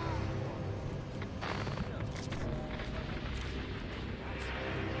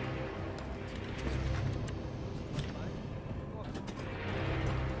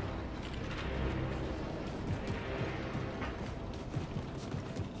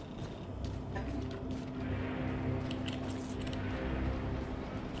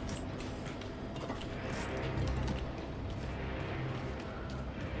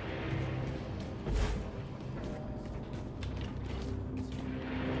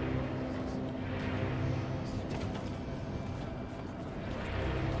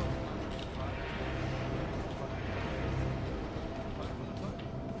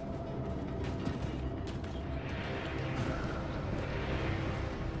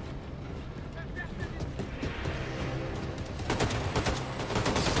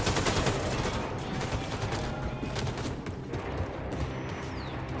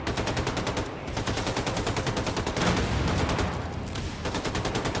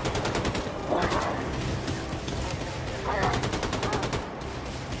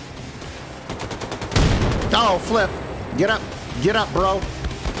 Oh, flip. Get up. Get up, bro.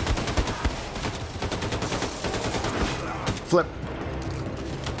 Flip.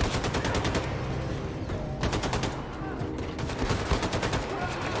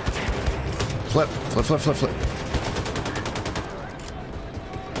 Flip. Flip, flip, flip, flip.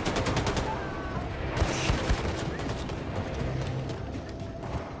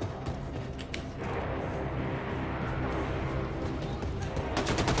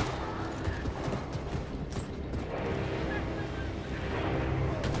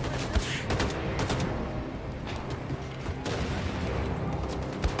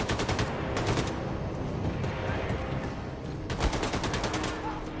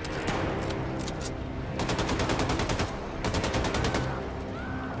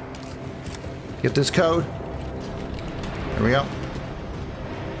 Get this code. There we go.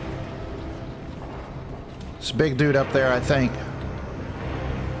 It's a big dude up there, I think.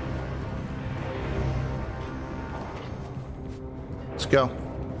 Let's go.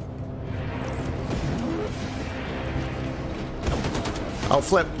 Oh,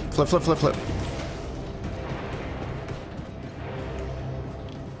 flip. Flip, flip, flip, flip.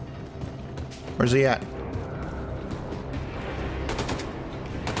 Where's he at?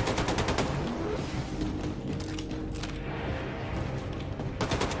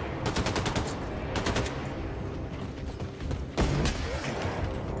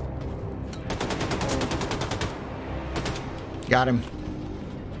 Got him.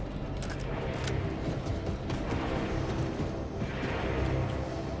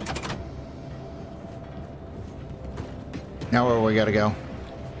 Now where we gotta go?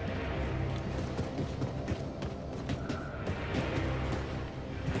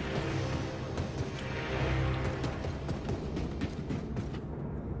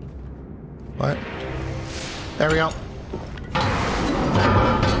 What? There we go.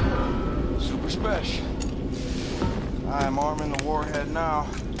 Super special. I'm arming the warhead now.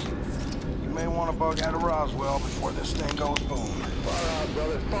 You may want to bug out of Roswell before this thing goes boom. Far out,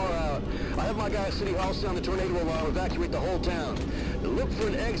 brother, far out. I have my guy at City Hall sound the tornado alarm, evacuate the whole town. Look for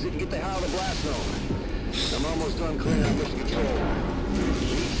an exit and get the hell out of the blast zone. I'm almost done clearing out mission control.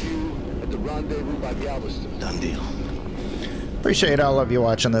 Meet you at the rendezvous by Galveston. Done deal. Appreciate all of you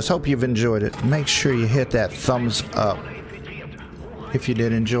watching this. Hope you've enjoyed it. Make sure you hit that thumbs up if you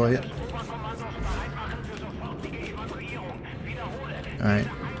did enjoy it. Alright.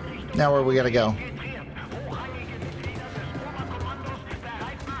 Now where we gotta go?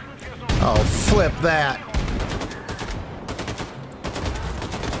 Oh, flip that.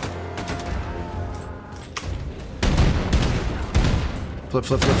 Flip,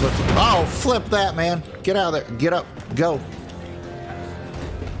 flip, flip, flip, flip. Oh, flip that, man. Get out of there. Get up. Go.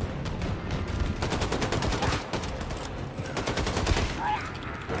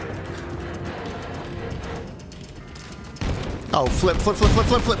 Oh, flip, flip, flip, flip,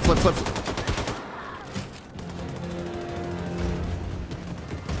 flip, flip, flip, flip, flip.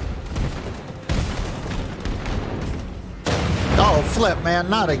 Oh, flip, man,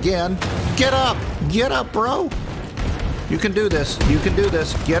 not again. Get up. Get up, bro. You can do this. You can do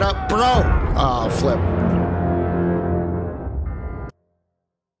this. Get up, bro. Oh, flip.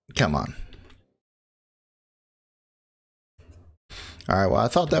 Come on. All right, well, I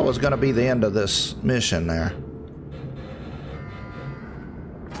thought that was going to be the end of this mission there.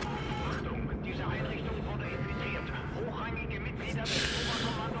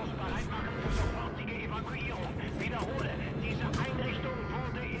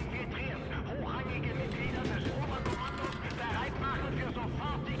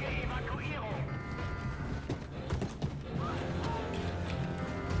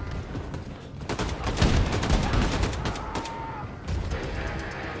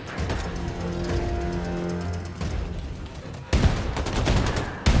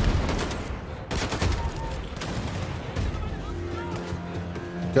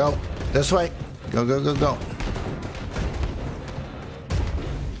 Go. This way. Go, go, go, go.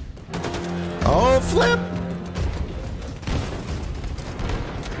 Oh, flip!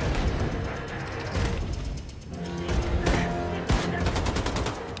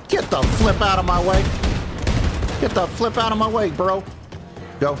 Get the flip out of my way. Get the flip out of my way, bro.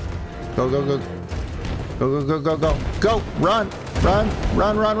 Go. Go, go, go. Go, go, go, go, go. Go. Run. Run.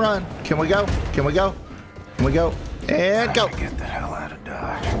 Run, run, run. Can we go? Can we go? Can we go? And go. Get the hell out of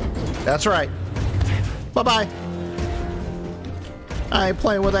Dodge. That's right. Bye-bye. I ain't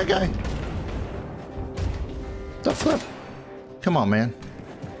playing with that guy. The flip. Come on, man.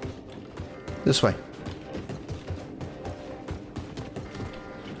 This way.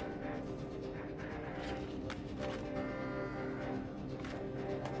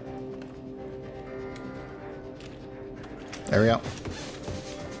 There we go.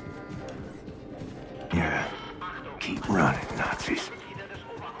 Yeah. Keep running, Nazis.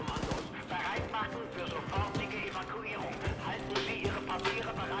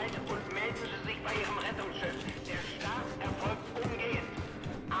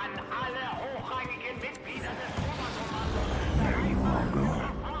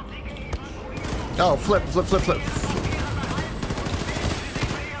 Oh, flip.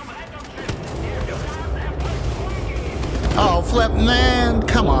 Oh, flip, man.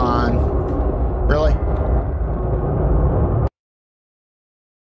 Come on. Really?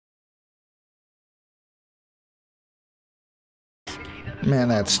 Man,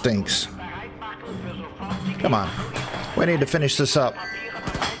 that stinks. Come on. We need to finish this up.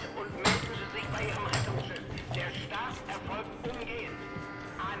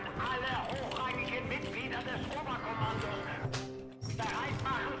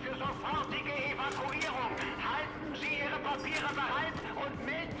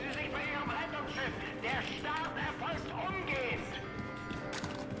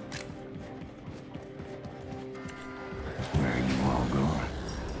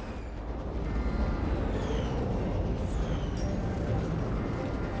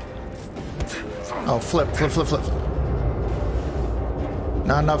 Oh, flip.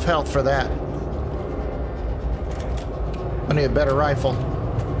 Not enough health for that. I need a better rifle.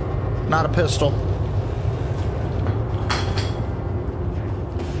 Not a pistol.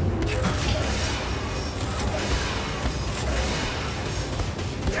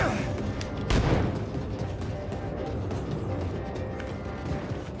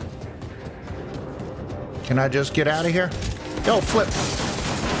 Can I just get out of here? Go, flip.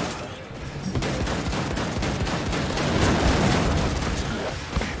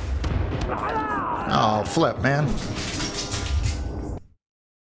 Oh, flip, man.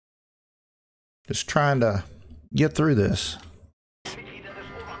 Just trying to get through this.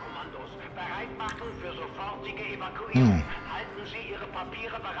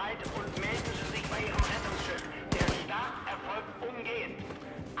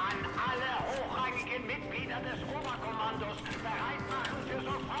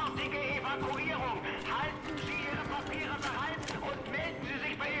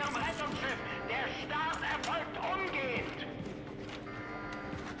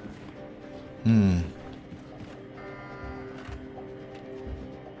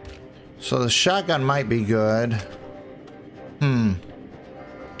 So the shotgun might be good.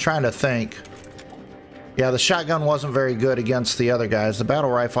 Trying to think. Yeah, the shotgun wasn't very good against the other guys. The battle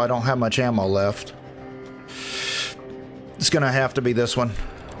rifle, I don't have much ammo left. It's gonna have to be this one.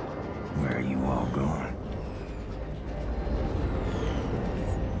 Where are you all going?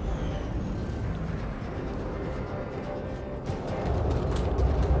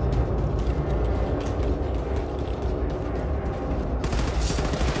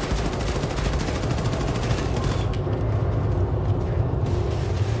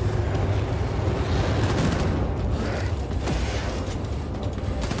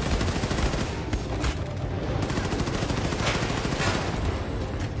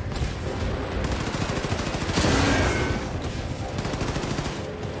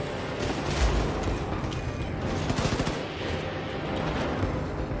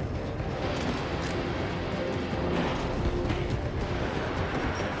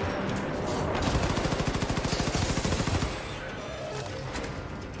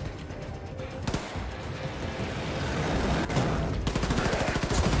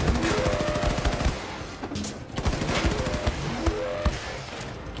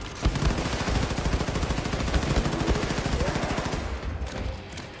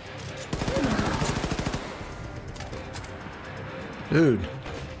 Dude,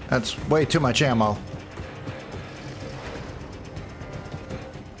 that's way too much ammo.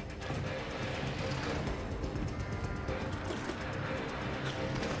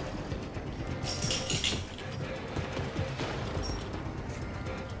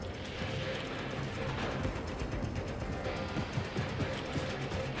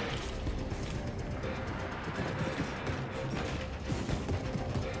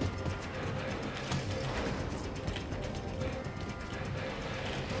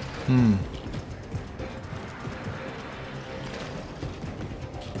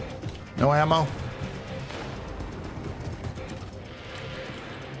 No ammo?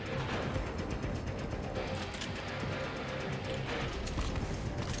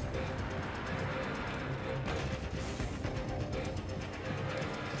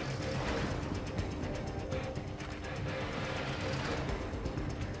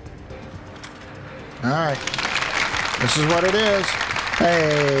 All right. This is what it is.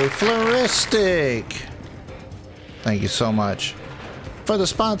 A floristic. Thank you so much for the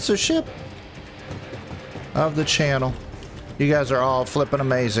sponsorship of the channel. You guys are all flipping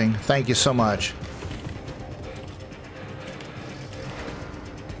amazing. Thank you so much.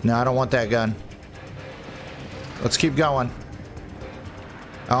 No, I don't want that gun. Let's keep going.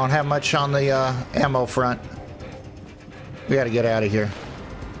 I don't have much on the ammo front. We gotta get out of here.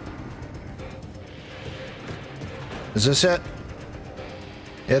 Is this it?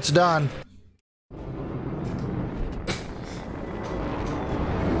 It's done.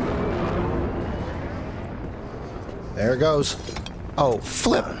 There it goes. Oh,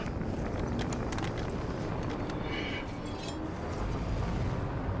 flip.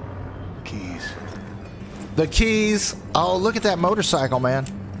 Keys. The keys. Oh, look at that motorcycle, man.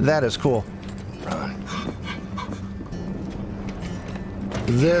 That is cool. Run.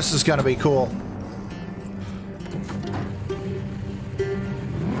 This is gonna be cool.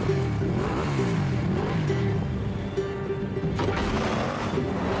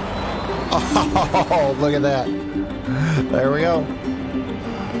 Oh, look at that. There we go.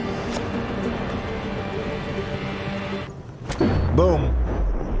 Boom.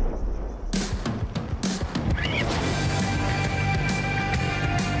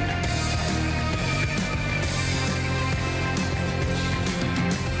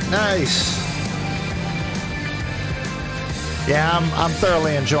 Nice. Yeah, I'm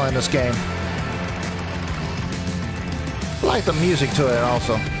thoroughly enjoying this game. I like the music to it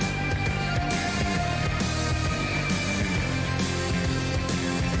also.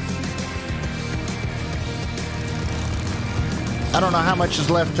 I don't know how much is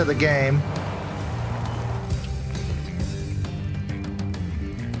left to the game.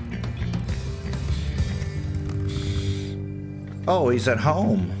 Oh, he's at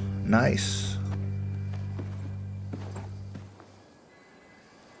home. Nice.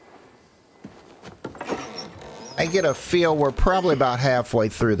 I get a feel we're probably about halfway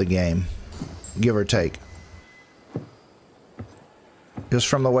through the game, give or take. Just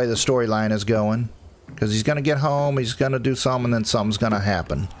from the way the storyline is going. Because he's going to get home, he's going to do something, and then something's going to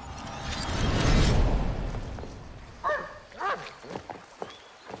happen.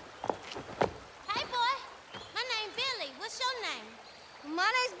 Hey, boy. My name's Billy. What's your name? My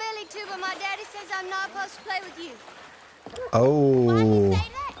name's Billy, too, but my daddy says I'm not supposed to play with you. Oh. Why do you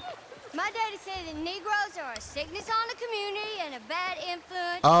say that? My daddy said that Negroes are a sickness on the community and a bad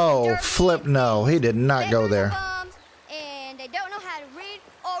influence. Oh, flip no. He did not go there. Bums, and they don't know how to read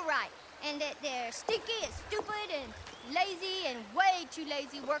or write. And that they're stinky and stupid and lazy and way too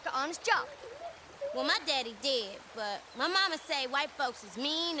lazy to work an honest job. Well, my daddy did, but my mama say white folks is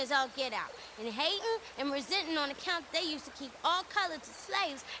mean as all get out, and hating and resenting on account they used to keep all colors as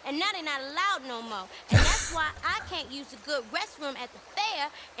slaves, and now they're not allowed no more. And that's why I can't use a good restroom at the fair,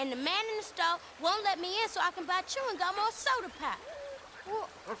 and the man in the store won't let me in so I can buy chewing gum or soda pop. Well,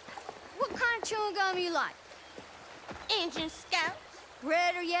 what kind of chewing gum you like? Injun Scout.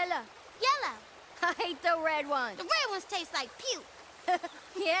 Red or yellow? Yellow. I hate the red ones. The red ones taste like puke.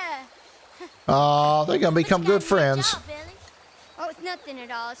 Yeah. Oh, they're gonna become good friends. Job, Billy. Oh, it's nothing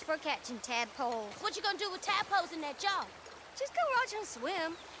at all. It's for catching tadpoles. What you gonna do with tadpoles in that jar? Just go watch them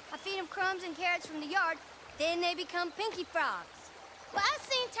swim. I feed them crumbs and carrots from the yard. Then they become pinky frogs. Well, I've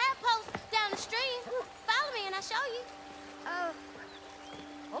seen tadpoles down the stream. Follow me and I'll show you.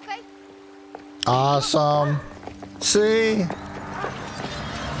 Okay. Awesome. See?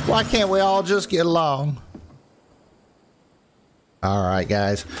 Why can't we all just get along? All right,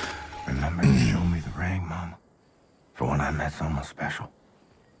 guys. Remember you showed me the ring, Mama? For when I met someone special?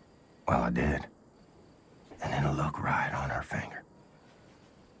 Well, I did. And it'll look right on her finger.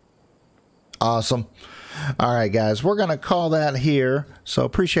 Awesome. All right, guys, we're going to call that here. So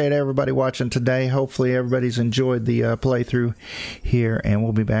appreciate everybody watching today. Hopefully everybody's enjoyed the playthrough here, and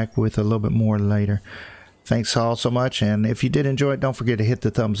we'll be back with a little bit more later. Thanks all so much, and if you did enjoy it, don't forget to hit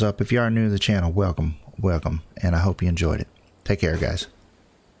the thumbs up. If you are new to the channel, welcome, welcome, and I hope you enjoyed it. Take care, guys.